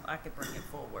I felt I could bring it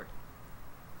forward.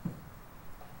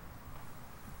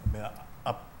 I mean,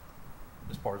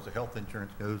 as far as the health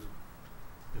insurance goes,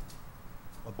 if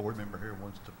a board member here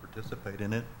wants to participate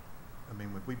in it, I mean,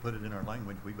 if we put it in our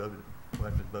language, we have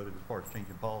to vote as far as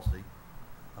changing policy.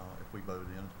 If we voted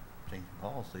in changing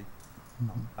policy,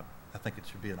 I think it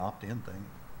should be an opt-in thing.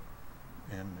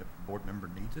 And if a board member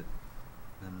needs it,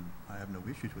 then I have no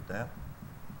issues with that,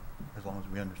 as long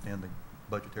as we understand the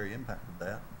budgetary impact of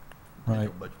that, Right. the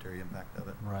budgetary impact of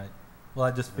it. Right. Well,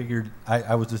 I just figured,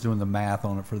 I was just doing the math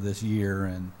on it for this year,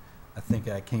 and I think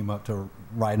I came up to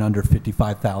right under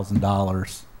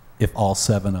 $55,000 if all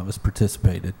 7 of us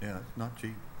participated. Yeah, it's not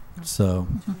cheap. So,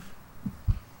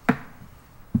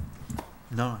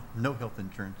 No health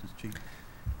insurance is cheap.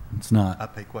 it's not. I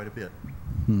pay quite a bit.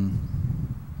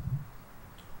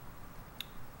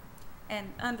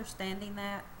 And understanding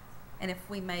that, and if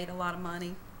we made a lot of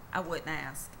money, I wouldn't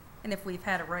ask. And if we've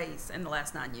had a raise in the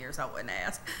last 9 years, I wouldn't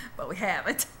ask. But we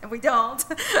haven't, and we don't.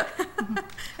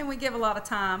 And we give a lot of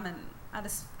time, and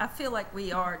I feel like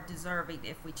we are deserving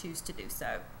if we choose to do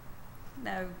so.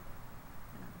 No.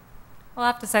 Well, I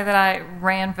have to say that I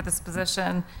ran for this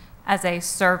position as a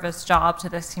service job to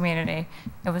this community.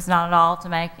 It was not at all to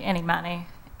make any money,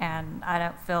 and I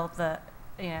don't feel that,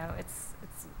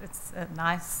 it's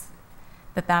nice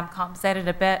that I'm compensated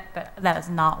a bit, but that is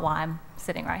not why I'm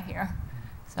sitting right here.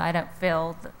 So I don't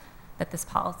feel that this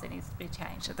policy needs to be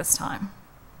changed at this time.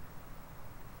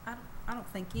 I don't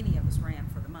think any of us ran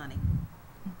for the money.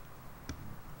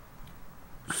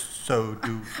 So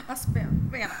I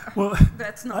spent, man, Well,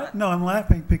 that's not. No, I'm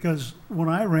laughing because when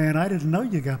I ran, I didn't know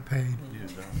you got paid.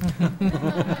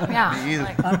 Yeah. Me either.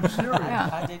 Like, I'm serious. yeah.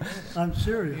 I didn't either. I'm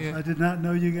serious. Yeah. I did not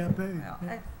know you got paid.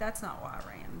 Well, that's not why I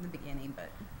ran in the beginning, but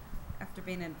after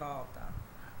being involved,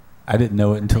 I didn't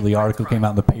know it until the article came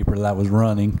out in the paper that I was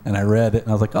running, and I read it, and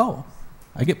I was like, oh,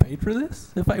 I get paid for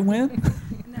this if I win?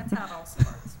 and that's how it all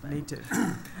starts. But Me too.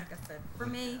 Like I said, for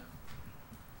me,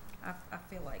 I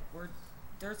feel like we're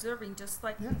deserving, just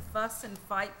like we fuss and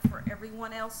fight for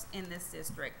everyone else in this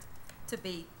district, to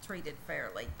be treated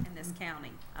fairly in this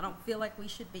county. I don't feel like we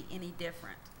should be any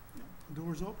different. The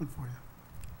door's open for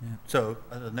you. Yeah. So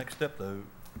the next step, though,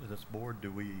 this board,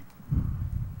 do we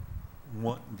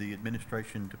want the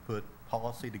administration to put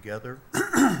policy together?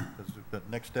 Because the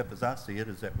next step, as I see it,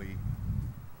 is that we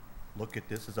look at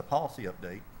this as a policy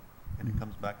update, and it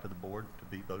comes back to the board to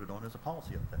be voted on as a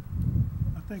policy update.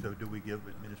 I think. So do we give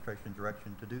administration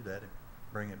direction to do that and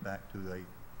bring it back to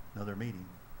another meeting?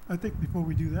 I think before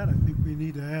we do that, I think we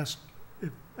need to ask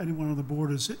if anyone on the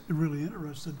board is really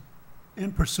interested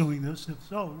in pursuing this. If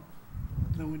so,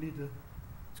 then we need to.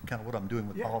 It's kind of what I'm doing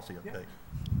with policy update.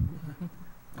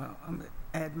 Well, I'm going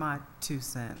to add my 2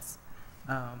 cents.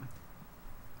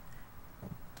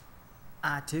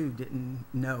 I, too, didn't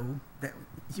know that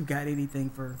you got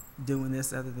anything for doing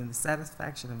this other than the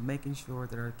satisfaction of making sure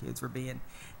that our kids were being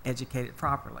educated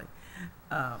properly.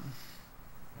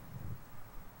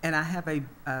 And I have a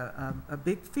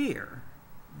big fear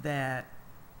that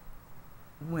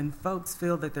when folks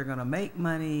feel that they're going to make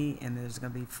money and there's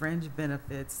going to be fringe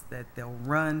benefits, that they'll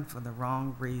run for the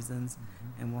wrong reasons,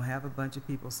 and we'll have a bunch of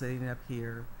people sitting up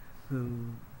here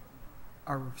who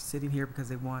are sitting here because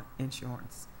they want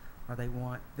insurance, or they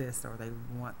want this, or they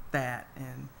want that,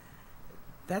 and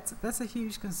that's a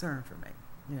huge concern for me.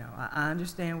 You know, I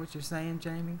understand what you're saying,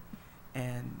 Jamie,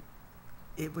 and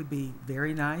it would be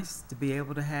very nice to be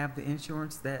able to have the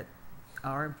insurance that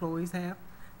our employees have,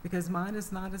 because mine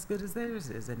is not as good as theirs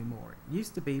is anymore. It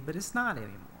used to be, but it's not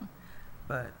anymore.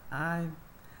 But I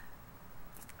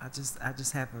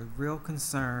just have a real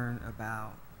concern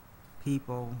about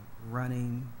people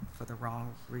running for the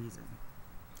wrong reason.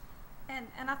 And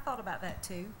I thought about that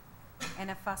too.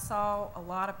 And if I saw a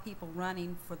lot of people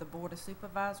running for the Board of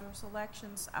Supervisors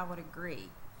elections, I would agree.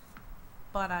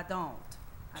 But I don't.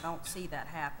 I don't see that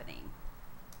happening.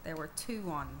 There were two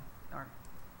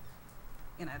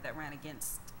that ran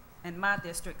against, and my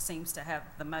district seems to have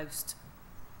the most,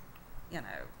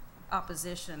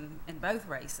 opposition in both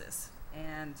races.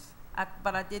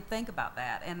 But I did think about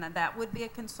that, and that would be a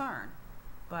concern.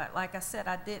 But like I said,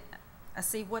 I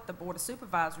see what the Board of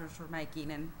Supervisors were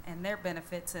making and their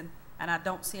benefits, and I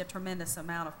don't see a tremendous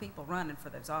amount of people running for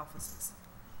those offices.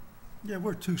 Yeah,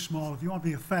 we're too small. If you want to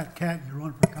be a fat cat, you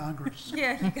run for Congress.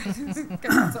 Yeah, you got to do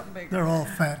something bigger. They're all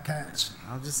fat cats.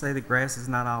 I'll just say the grass is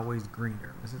not always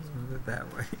greener. Let's just put it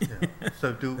that way. Yeah.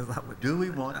 So do we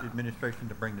want the administration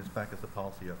to bring this back as a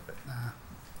policy update?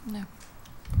 No.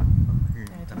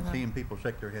 I'm seeing people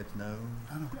shake their heads no.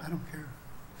 I don't care.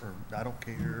 Or I don't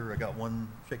care. I got one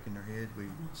shaking their head.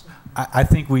 I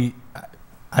think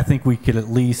we could at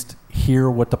least hear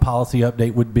what the policy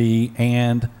update would be,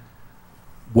 and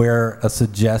where a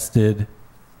suggested,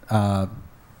 run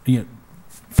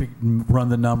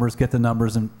the numbers, get the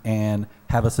numbers, and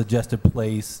have a suggested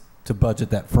place to budget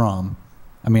that from.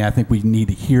 I mean, I think we need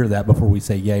to hear that before we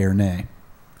say yay or nay.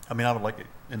 I mean, I would like it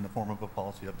in the form of a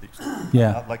policy update.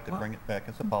 Yeah. I'd like to bring it back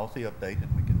as a policy update,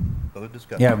 and we can go to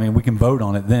discussion. Yeah, I mean, we can vote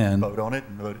on it then. Vote on it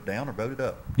and vote it down or vote it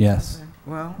up. Yes. Okay.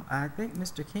 Well, I think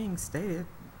Mr. King stated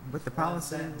with the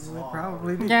policy would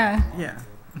probably be. Yeah. Yeah.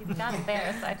 You've got it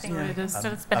there, so I think Yeah. we're just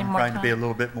I'm spending more trying time. to be a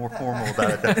little bit more formal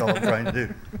about it. That's all I'm trying to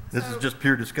do. This is just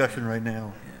pure discussion right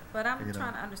now. But I'm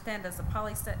trying to understand, does the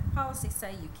policy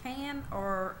say you can,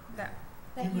 or that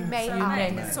you may so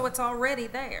opt. so it's already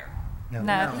there?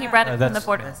 No, he read it from the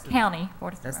That's- county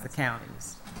board of That's the supervisors.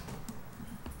 counties.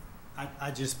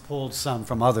 I just pulled some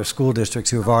from other school districts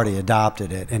who have already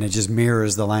adopted it, and it just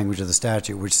mirrors the language of the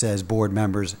statute, which says board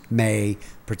members may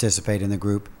participate in the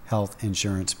group health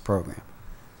insurance program.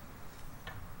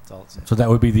 That's all it says. So that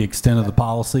would be the extent of the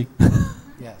policy?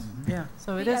 Yes. Yeah.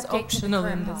 So it We is update to the optional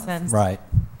current in the policy. sense. Right.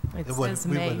 It It would, says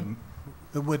may.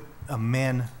 it would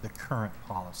amend the current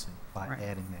policy by Right.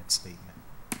 adding that statement.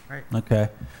 Right. Okay.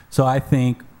 So I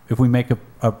think if we make a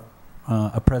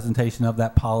presentation of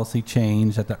that policy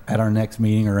change at our next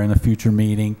meeting or in a future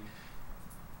meeting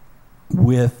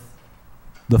with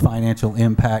the financial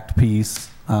impact piece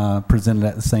presented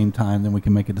at the same time, then we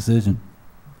can make a decision.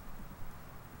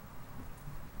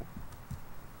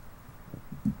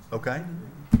 Okay?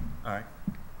 All right.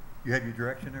 You have your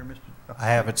direction there, Mr.? I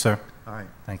have it, sir. All right.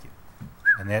 Thank you.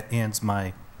 And that ends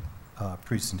my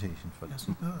presentation for this.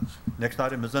 Yes, it does. Next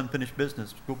item is unfinished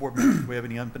business. School board members, do we have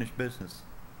any unfinished business?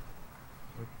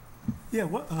 Yeah,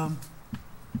 what's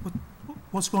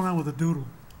going on with the doodle?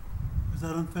 Is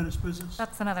that unfinished business?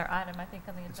 That's another item, I think,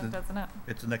 on the agenda, isn't it?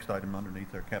 It's the next item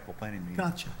underneath our capital planning meeting.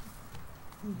 Gotcha.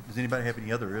 Does anybody have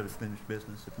any other unfinished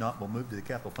business? If not, we'll move to the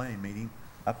capital planning meeting.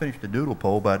 I finished the doodle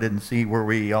poll, but I didn't see where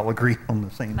we all agree on the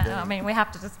same No, day. I mean, we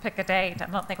have to just pick a date. I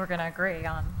don't think we're going to agree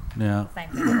on Yeah. the same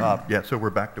thing. Yeah, so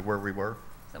we're back to where we were.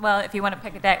 So, well, if you want to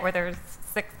pick a date where there's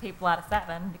 6 people out of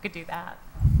 7, you could do that.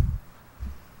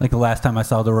 Like the last time I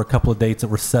saw, there were a couple of dates that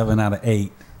were 7 out of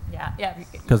 8. Yeah, yeah.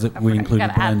 'Cause I we forgot- you included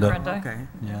gotta add Brenda. Okay.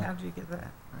 Yeah. How did you get that?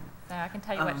 So I can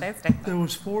tell you what those dates There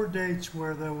was 4 dates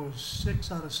where there was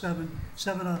 6 out of 7,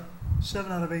 7 out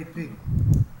of 8 people.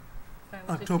 So we should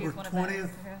October choose one of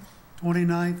 20th, those.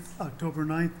 29th, October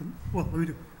 9th, well, we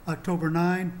do October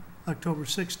 9, October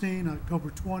 16, October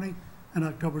 20, and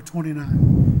October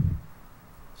 29.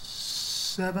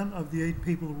 7 of the 8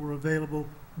 people were available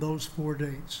those 4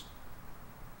 dates.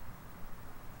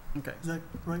 Okay. Is that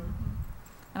right?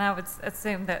 And I would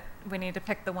assume that we need to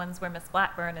pick the ones where Miss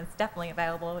Blackburn is definitely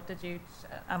available. Did you?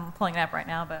 I'm pulling it up right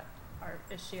now, but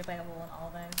is she available in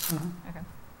all those? Okay.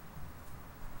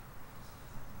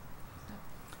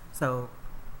 So,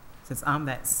 since I'm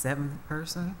that 7th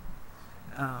person,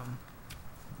 I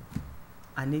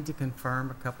need to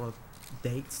confirm a couple of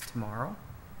dates tomorrow.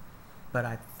 But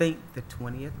I think the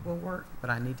 20th will work, but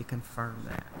I need to confirm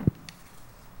that.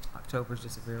 October's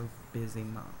just a real busy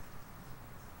month.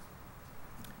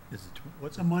 Is it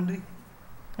What's a Monday?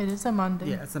 It is a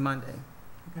Monday. Yeah, it's a Monday.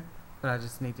 Okay. but I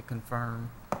just need to confirm,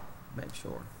 make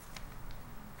sure.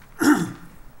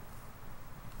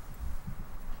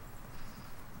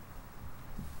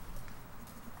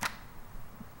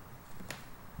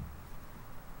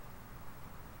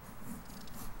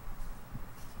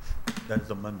 That is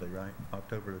a Monday, right?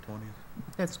 October the 20th?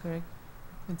 That's correct.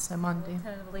 It's a Monday.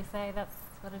 Tentatively say that's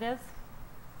what it is?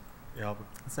 Yeah, I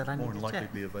said I would need more to than likely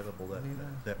check. be available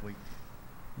that week.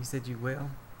 You said you will?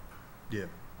 Yeah,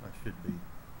 I should be.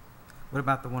 What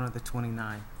about the one of the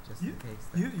 29th, just in case?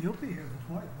 You'll be here this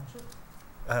morning, won't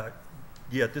you?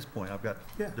 Yeah, at this point,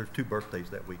 Yeah. there's 2 birthdays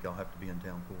that week I'll have to be in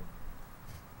town for.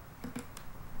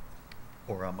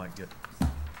 Or I might get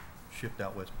shipped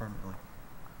out west permanently.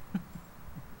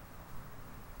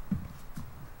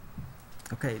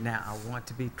 Okay, now I want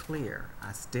to be clear.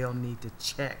 I still need to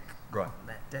check Right. on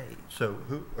that date. So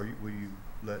will you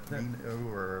let me know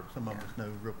or some of us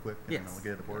know real quick and Yes. I'll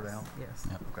get the word out? Yes.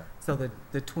 Okay. So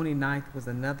the 29th was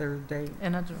another date?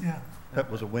 Another. Yeah,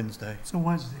 That was a Wednesday. it's a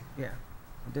Wednesday. Yeah.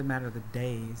 It didn't matter the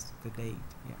days, the date.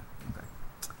 Yeah, okay.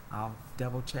 I'll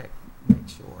double check, make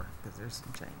sure, because there's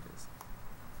some changes.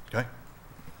 Okay.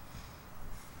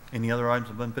 Any other items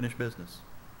of unfinished business?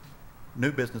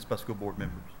 New business by school board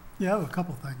members? Yeah, I have a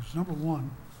couple things. Number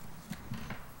one,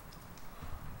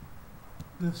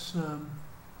 this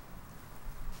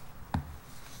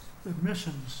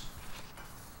admissions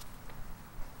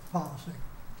policy.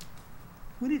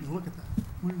 We need to look at that.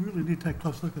 We really need to take a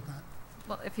close look at that.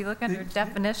 Well, if you look under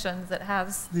definitions, it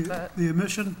has The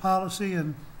admission policy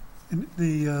and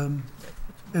the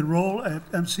enroll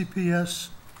at MCPS,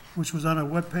 which was on our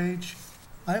webpage.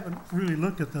 I haven't really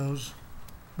looked at those,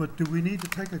 but do we need to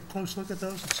take a close look at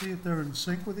those and see if they're in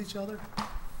sync with each other?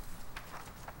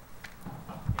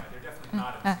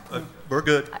 We're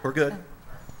good. We're good.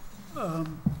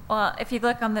 Well, if you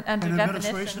look on the under And definitions,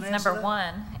 administration answer number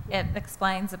that? 1, it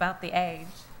explains about the age.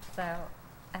 So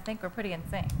I think we're pretty in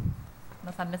sync,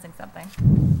 unless I'm missing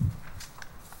something.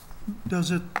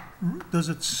 Does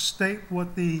it state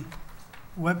what the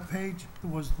webpage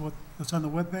was, what's on the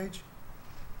webpage?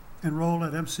 Enroll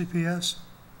at MCPS?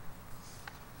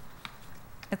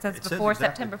 It says It says before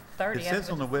exactly- September 30th. It says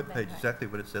on the which is webpage exactly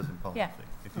what it says in policy. Yeah.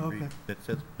 If you read, Okay. it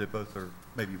says they both are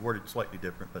maybe worded slightly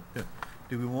different, but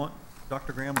do we want,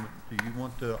 Dr. Graham, do you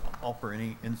want to offer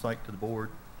any insight to the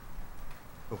board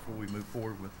before we move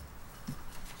forward with?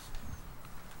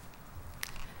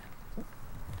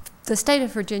 The state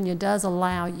of Virginia does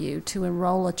allow you to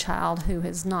enroll a child who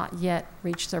has not yet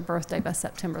reached their birthday by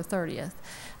September 30th.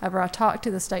 However, I talked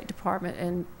to the State Department,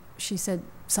 and she said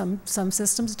some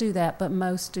systems do that, but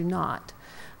most do not.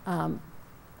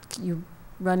 You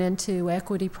run into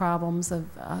equity problems of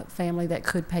a family that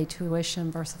could pay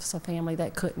tuition versus a family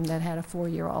that couldn't, that had a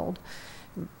 4-year-old.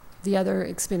 The other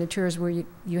expenditures where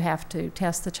you have to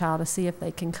test the child to see if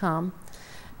they can come.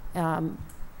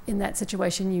 In that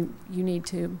situation, you need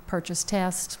to purchase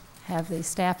tests, have the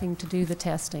staffing to do the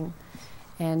testing,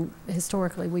 and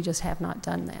historically, we just have not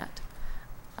done that.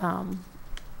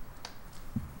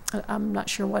 I'm not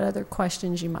sure what other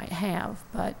questions you might have,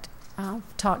 but I've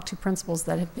talked to principals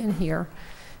that have been here,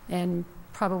 and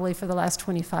probably for the last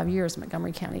 25 years,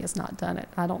 Montgomery County has not done it.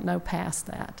 I don't know past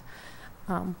that.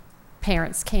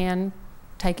 Parents can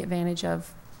take advantage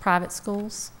of private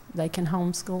schools. They can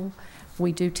homeschool.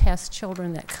 We do test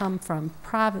children that come from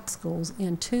private schools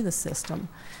into the system.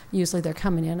 Usually they're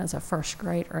coming in as a first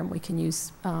grader, and we can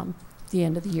use the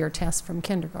end of the year test from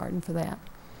kindergarten for that.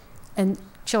 And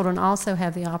children also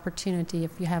have the opportunity,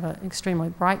 if you have an extremely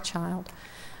bright child,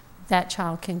 that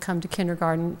child can come to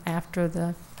kindergarten after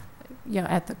the,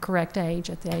 at the correct age,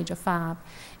 at the age of 5.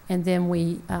 And then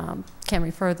we can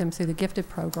refer them through the gifted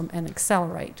program and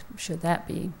accelerate, should that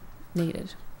be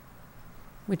needed,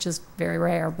 which is very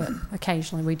rare, but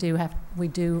occasionally we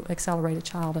do accelerate a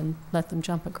child and let them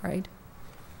jump a grade.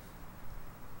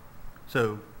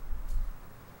 So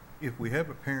if we have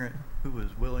a parent who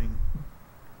is willing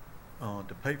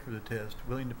to pay for the test,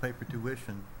 willing to pay for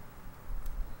tuition,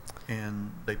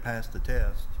 and they pass the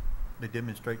test, they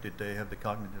demonstrate that they have the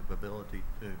cognitive ability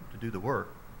to do the work,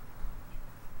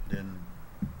 then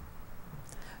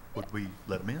would we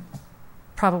let them in?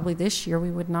 Probably this year we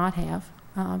would not have,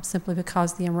 simply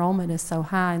because the enrollment is so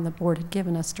high, and the board had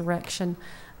given us direction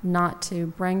not to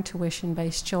bring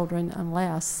tuition-based children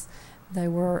unless they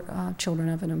were children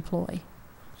of an employee.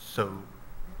 So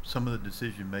some of the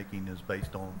decision-making is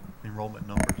based on enrollment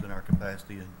numbers and our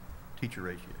capacity and teacher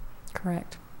ratio.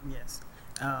 Correct. Yes.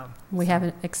 We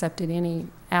haven't accepted any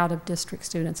out-of-district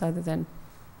students other than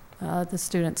the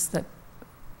students that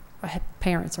have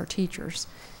parents or teachers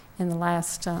in the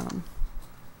last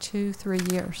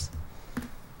 2-3 years.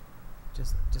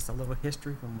 just a little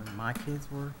history from when my kids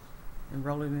were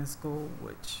enrolling in school,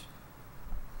 which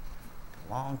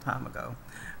a long time ago.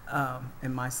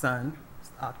 And my son,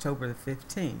 October the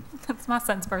 15th. That's my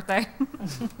son's birthday.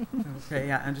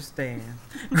 Okay, I understand.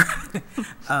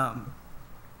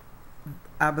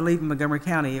 I believe in Montgomery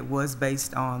County, it was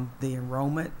based on the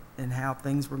enrollment and how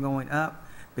things were going up,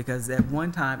 because at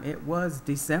one time it was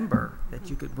December that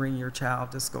you could bring your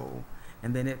child to school,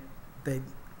 and then they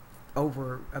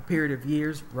over a period of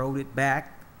years rolled it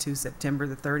back to September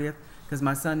the 30th, because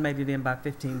my son made it in by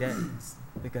 15 days,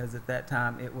 because at that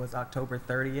time it was October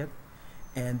 30th,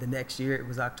 and the next year it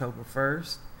was October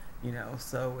 1st, you know,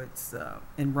 so it's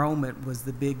enrollment was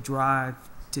the big drive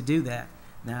to do that.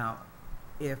 Now,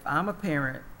 if I'm a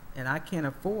parent and I can't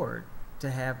afford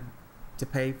to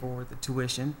pay for the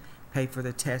tuition, pay for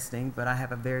the testing, but I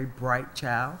have a very bright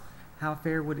child, how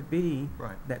fair would it be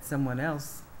that someone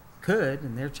else could,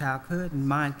 and their child could, and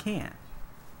mine can't?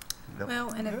 Well,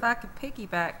 and if I could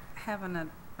piggyback having a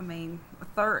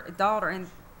third daughter and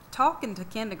talking to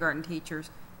kindergarten teachers,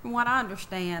 from what I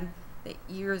understand, that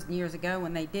years and years ago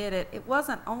when they did it, it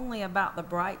wasn't only about the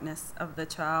brightness of the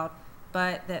child,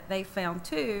 but that they found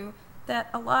too that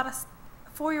a lot of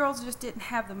 4-year-olds just didn't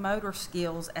have the motor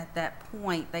skills at that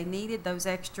point. They needed those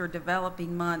extra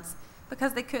developing months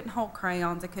because they couldn't hold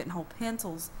crayons, they couldn't hold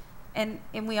pencils, and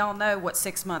we all know what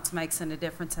 6 months makes in a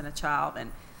difference in a child.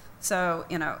 And so,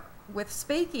 you know, with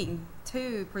speaking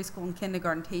to preschool and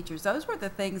kindergarten teachers, those were the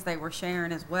things they were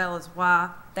sharing, as well as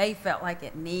why they felt like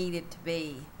it needed to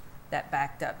be that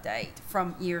backed up date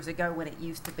from years ago when it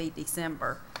used to be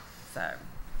December. So,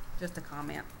 just a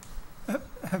comment.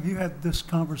 Have you had this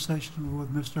conversation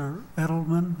with Mr.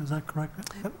 Edelman? Is that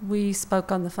correct? We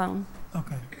spoke on the phone.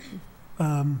 Okay.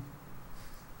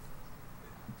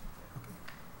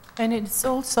 And it's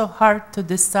also hard to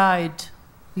decide.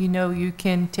 You know, you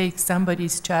can take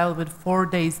somebody's child with 4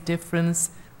 days difference,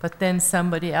 but then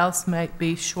somebody else might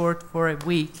be short for a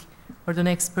week, or the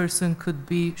next person could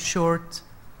be short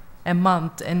a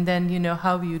month. And then, you know,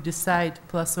 how you decide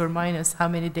plus or minus how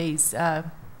many days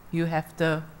you have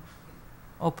to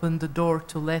open the door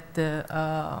to let the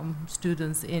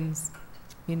students in.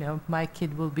 You know, my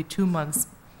kid will be 2 months,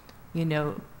 you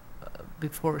know,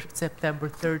 before September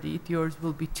 30th. Yours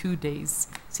will be 2 days.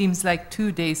 Seems like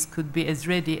 2 days could be as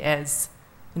ready as,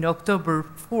 you know, October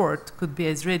 4th could be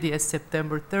as ready as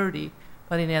September 30.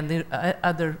 But in any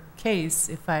other case,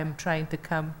 if I'm trying to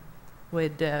come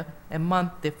with a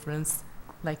month difference,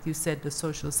 like you said, the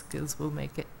social skills will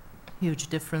make a huge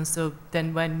difference. So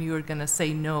then when you're going to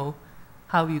say no,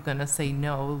 how you're going to say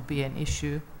no will be an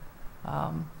issue.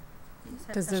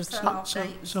 Because there's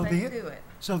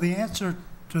so the answer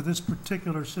to this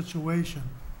particular situation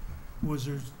was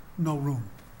there's no room.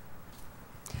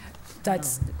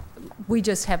 We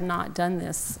just have not done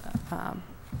this,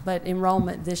 but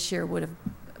enrollment this year would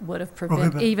have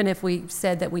prevented, even if we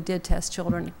said that we did test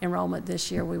children, enrollment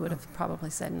this year, we would have probably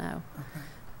said no.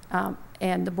 Okay.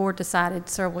 And the board decided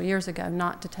several years ago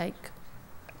not to take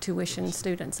tuition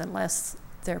students unless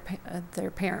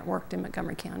their parent worked in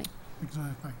Montgomery County.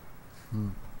 Exactly.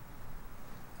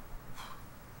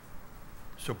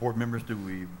 So board members, do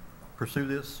we pursue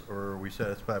this, or are we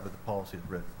satisfied with the policy as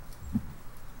written?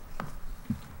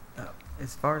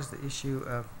 As far as the issue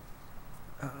of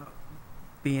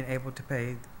being able to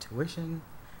pay tuition,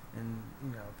 and, you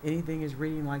know, if anything is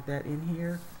reading like that in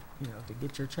here, you know, to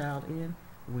get your child in,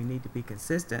 we need to be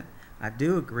consistent. I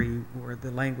do agree where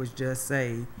the language does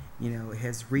say, you know,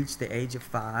 has reached the age of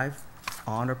 5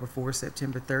 on or before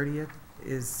September 30th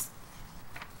is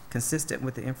consistent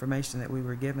with the information that we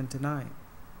were given tonight.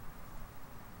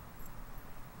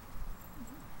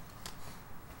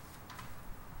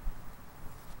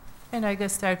 And I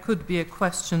guess there could be a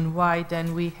question why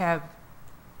then we have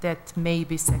that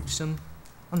maybe section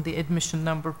on the admission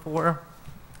number 4.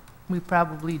 We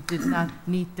probably did not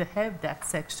need to have that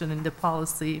section in the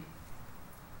policy.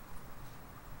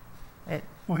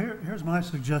 Well, here's my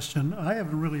suggestion. I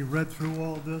haven't really read through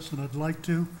all this, and I'd like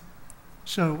to.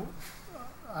 So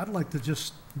I'd like to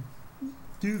just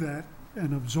do that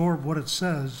and absorb what it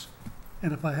says.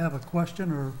 And if I have a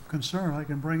question or concern, I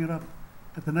can bring it up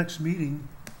at the next meeting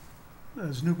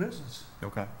as new business.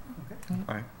 Okay. Okay.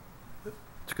 All right.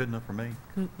 It's good enough for me.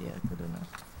 Good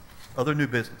enough. Other new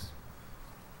business?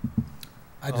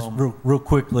 I just real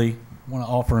quickly want to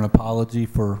offer an apology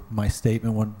for my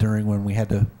statement when we had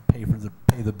to pay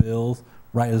the bills.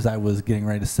 Right as I was getting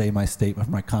ready to say my statement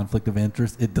for my conflict of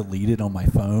interest, it deleted on my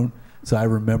phone. So I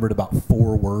remembered about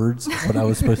 4 words what I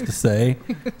was supposed to say.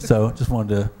 So just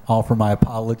wanted to offer my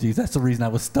apologies. That's the reason I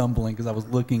was stumbling, because I was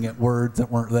looking at words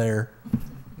that weren't there.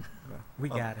 We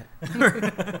got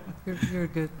it. You're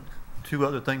good. Two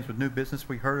other things with new business.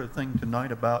 We heard a thing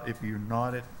tonight about if you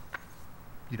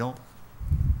don't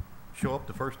show up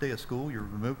the first day of school, you're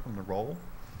removed from the roll.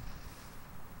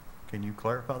 Can you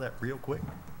clarify that real quick?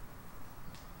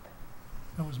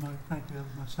 That was thank you, that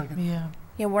was my second. Yeah.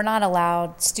 Yeah, we're not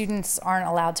allowed, students aren't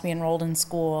allowed to be enrolled in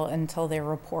school until they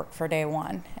report for day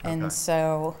one. Okay. And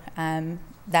so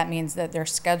that means that their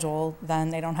schedule,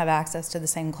 then they don't have access to the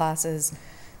same classes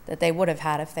that they would have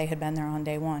had if they had been there on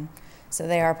day one. So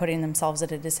they are putting themselves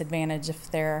at a disadvantage if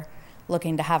they're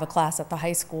looking to have a class at the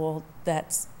high school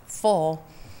that's full.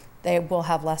 They will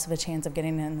have less of a chance of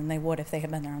getting in than they would if they had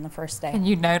been there on the first day. Can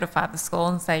you notify the school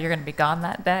and say you're going to be gone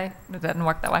that day? It doesn't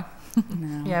work that way.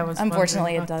 No. Yeah, I was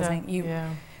Unfortunately, it wondering about doesn't.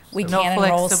 that. We So no can't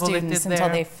enroll flexibility students until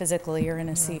there. they physically are in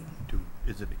a seat.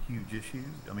 Is it a huge issue?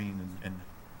 I mean, and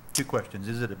two questions.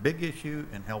 Is it a big issue,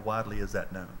 and how widely is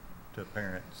that known to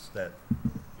parents that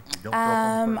if you don't show up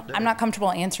on the first day? I'm not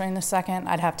comfortable answering the second.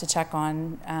 I'd have to check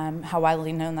on how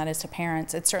widely known that is to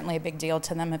parents. It's certainly a big deal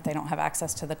to them if they don't have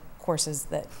access to the courses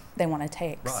that they want to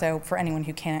take. Right. So for anyone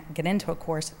who can't get into a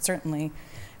course, it's certainly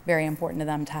very important to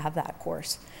them to have that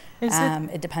course.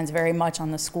 It depends very much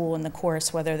on the school and the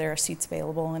course, whether there are seats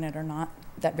available in it or not.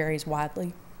 That varies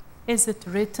widely. Is it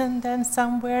written then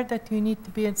somewhere that you need to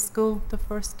be at school the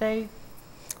first day?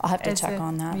 I'll have to check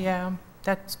on that. Yeah,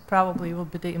 that probably will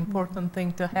be the important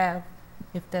thing to have.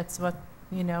 If that's what,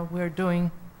 we're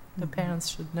doing, the parents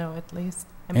should know at least.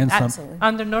 I mean, Absolutely.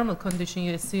 Under normal condition,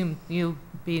 you assume you'll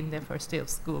be in the first day of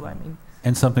school. I mean,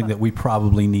 And something that we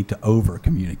probably need to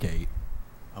over-communicate.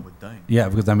 I would think. Yeah,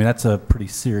 because I mean that's a pretty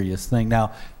serious thing.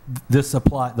 Now,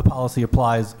 the policy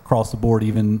applies across the board,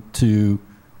 even to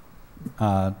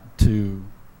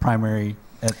primary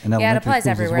and elementary Yeah, it applies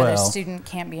schools everywhere. as well. The student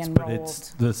can't be But enrolled.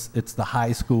 it's the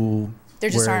high school There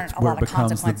just where, aren't a where lot it of becomes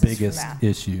the consequences for biggest that.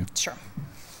 issue. Sure.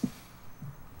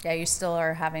 Yeah, you still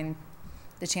are having,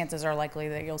 the chances are likely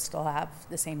that you'll still have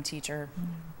the same teacher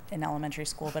in elementary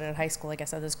school, but at high school, like I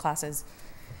said, those classes,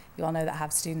 you all know that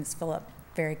have students fill up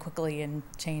very quickly and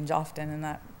change often in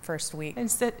that first week.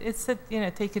 it's that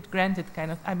take it granted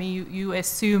kind of. I mean, you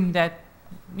assume that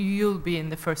you'll be in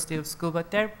the first day of school,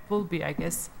 but there will be, I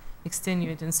guess,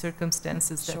 extenuating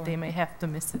circumstances that Sure. they may have to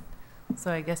miss it.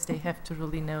 So I guess they have to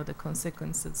really know the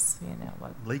consequences.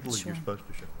 What Legally, Sure. you're supposed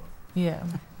to show up. Yeah.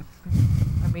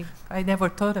 I mean, I never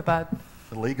thought about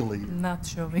Legally, not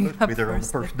you're showing supposed to up be there on the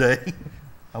first day.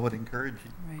 I would encourage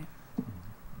you. Right.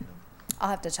 I'll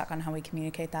have to check on how we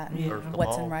communicate that and Yeah. First of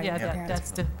what's all, in writing Yeah, to parents.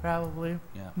 that's the probably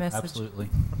Yeah, message. absolutely.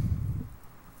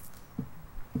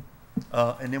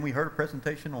 And then we heard a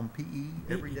presentation on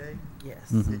PE every day.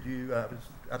 Yes. Mhm. Did you?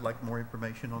 I'd like more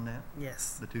information on that.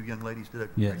 Yes. The two young ladies did a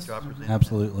Yes, great job presenting.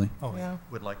 absolutely. that. Yeah.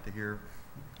 Would like to hear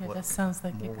Yeah, what that sounds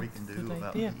like more a we good, can do good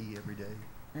about idea. PE every day.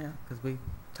 Yeah, because we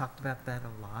talked about that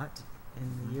a lot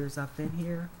in the years I've been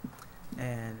here,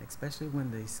 and especially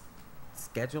when the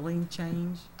scheduling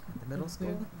changed at the middle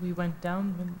school. We went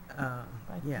down when I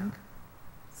Yeah. think.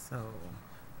 So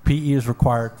PE is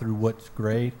required through which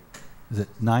grade? Is it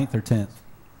 9th or 10th?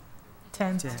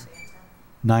 10th. 10.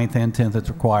 9th and 10th it's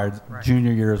required. Right.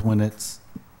 Junior year is when it's,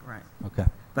 right. okay.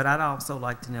 But I'd also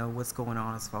like to know what's going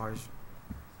on as far as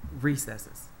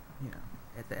recesses,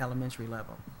 at the elementary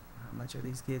level. How much are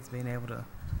these kids being able to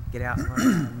get out and run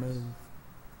around and move?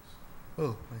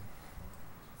 Oh,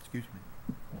 excuse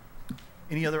me.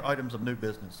 Any other items of new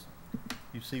business?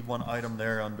 You see one item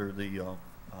there under the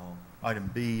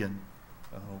item B, and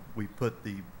we put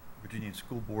the Virginia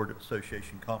School Board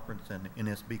Association Conference and the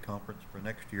NSB Conference for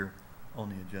next year on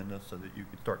the agenda so that you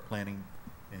could start planning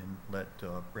and let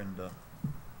Brenda,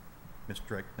 Ms.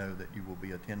 Drake know that you will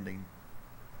be attending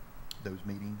those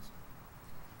meetings.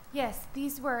 Yes,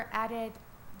 these were added.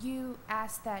 You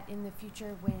asked that in the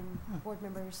future when board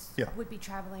members Yeah. would be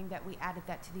traveling that we added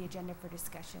that to the agenda for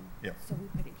discussion. Yeah. So we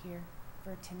put it here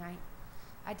for tonight.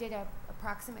 I did a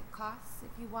approximate cost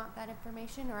if you want that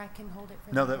information, or I can hold it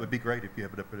for No, later. that would be great if you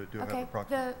have to have Okay,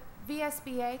 approximate. the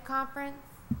VSBA conference,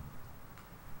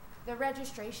 the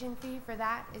registration fee for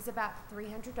that is about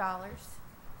 $300.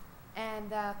 And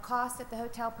the cost at the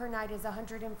hotel per night is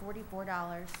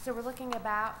 $144. So we're looking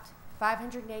about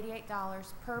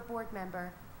 $588 per board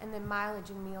member, and then mileage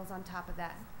and meals on top of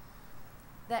that.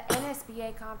 The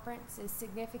NSBA conference is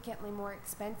significantly more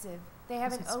expensive. They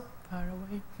haven't This is far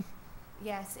away.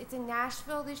 Yes, it's in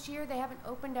Nashville this year. They haven't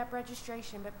opened up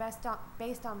registration, but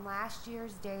based on last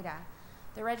year's data,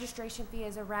 the registration fee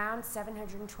is around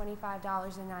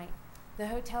 $725 a night. The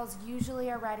hotels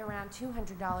usually are right around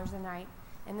 $200 a night,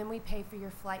 and then we pay for your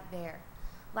flight there.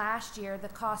 Last year, the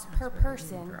cost per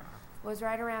person was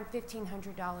right around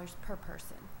 $1,500 per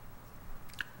person.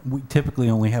 we typically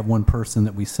only have one person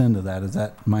that we send to that. Is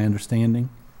that my understanding?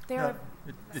 There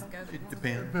It depends.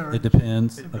 It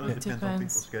depends. It really Okay. depends on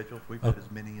people's schedules. We've had as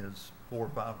many as 4 or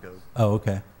 5 go. Oh,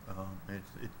 okay.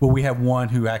 It's Well, we have one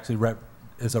who actually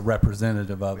is a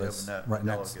representative of We have us a right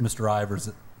now. It's delegate. Mr.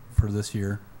 Ivers for this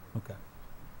year. Okay.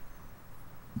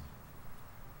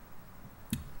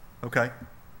 Okay.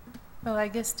 Well, I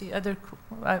guess the other,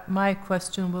 my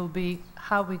question will be,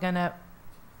 how we gonna,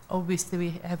 obviously we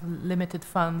have limited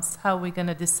funds, how we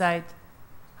gonna decide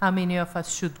how many of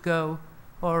us should go,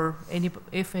 or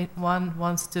if one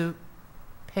wants to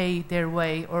pay their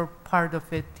way or part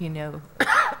of it, you know,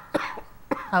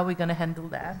 how we gonna handle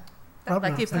that? Probably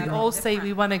Like if we not. all say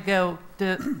we wanna go,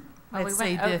 Well, we let's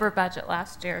say went over budget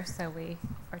last year, so we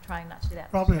are trying not to do that.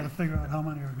 Probably got to figure out how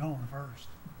many are going first.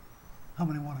 How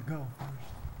many want to go first?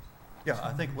 Yeah,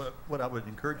 I think what I would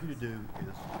encourage you to do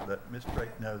is let Ms.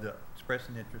 Drake know that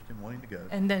expressing interest in wanting to go.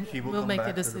 And then She will we'll come make a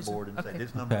back to the decision. board and say, Okay.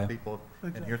 this number of Okay. people,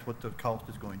 and here's what the cost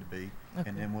is going to be. Okay.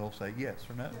 And then we'll say yes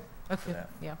or no. to Okay, that.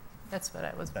 yeah, that's what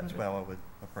I was That's wondering. how I would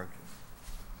approach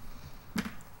it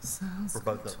Sounds for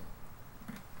both of good. them.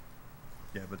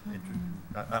 Yeah,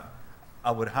 but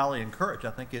I would highly encourage,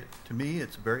 I think to me,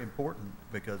 it's very important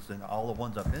because in all the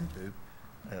ones I've been to,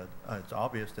 it's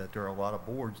obvious that there are a lot of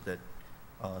boards that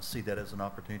see that as an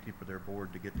opportunity for their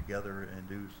board to get together and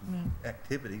do some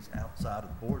activities outside of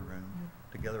the boardroom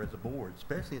together as a board,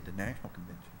 especially at the national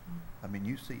convention. I mean,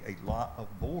 you see a lot of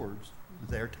boards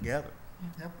there together,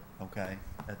 okay,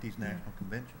 at these national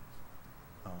conventions.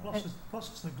 Plus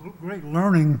it's a great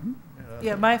learning.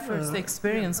 Yeah, my first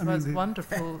experience I mean, was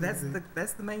wonderful. That's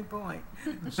the main point.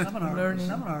 The seminars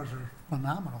are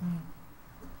phenomenal.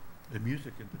 The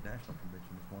music at the national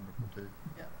convention is wonderful too.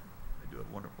 Yeah. They do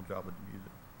a wonderful job with the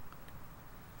music.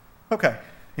 Okay,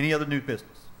 any other new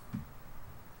business?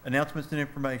 Announcements and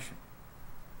information.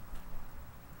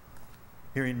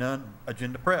 Hearing none,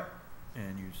 agenda prep.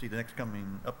 And you see the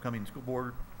upcoming school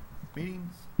board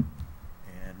meetings.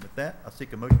 And with that, I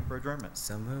seek a motion for adjournment.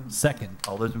 So moved. Second.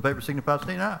 All those in favor signify by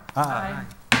saying aye. Aye.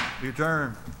 We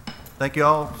adjourn. Thank you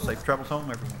all. Safe travels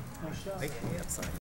home, everyone.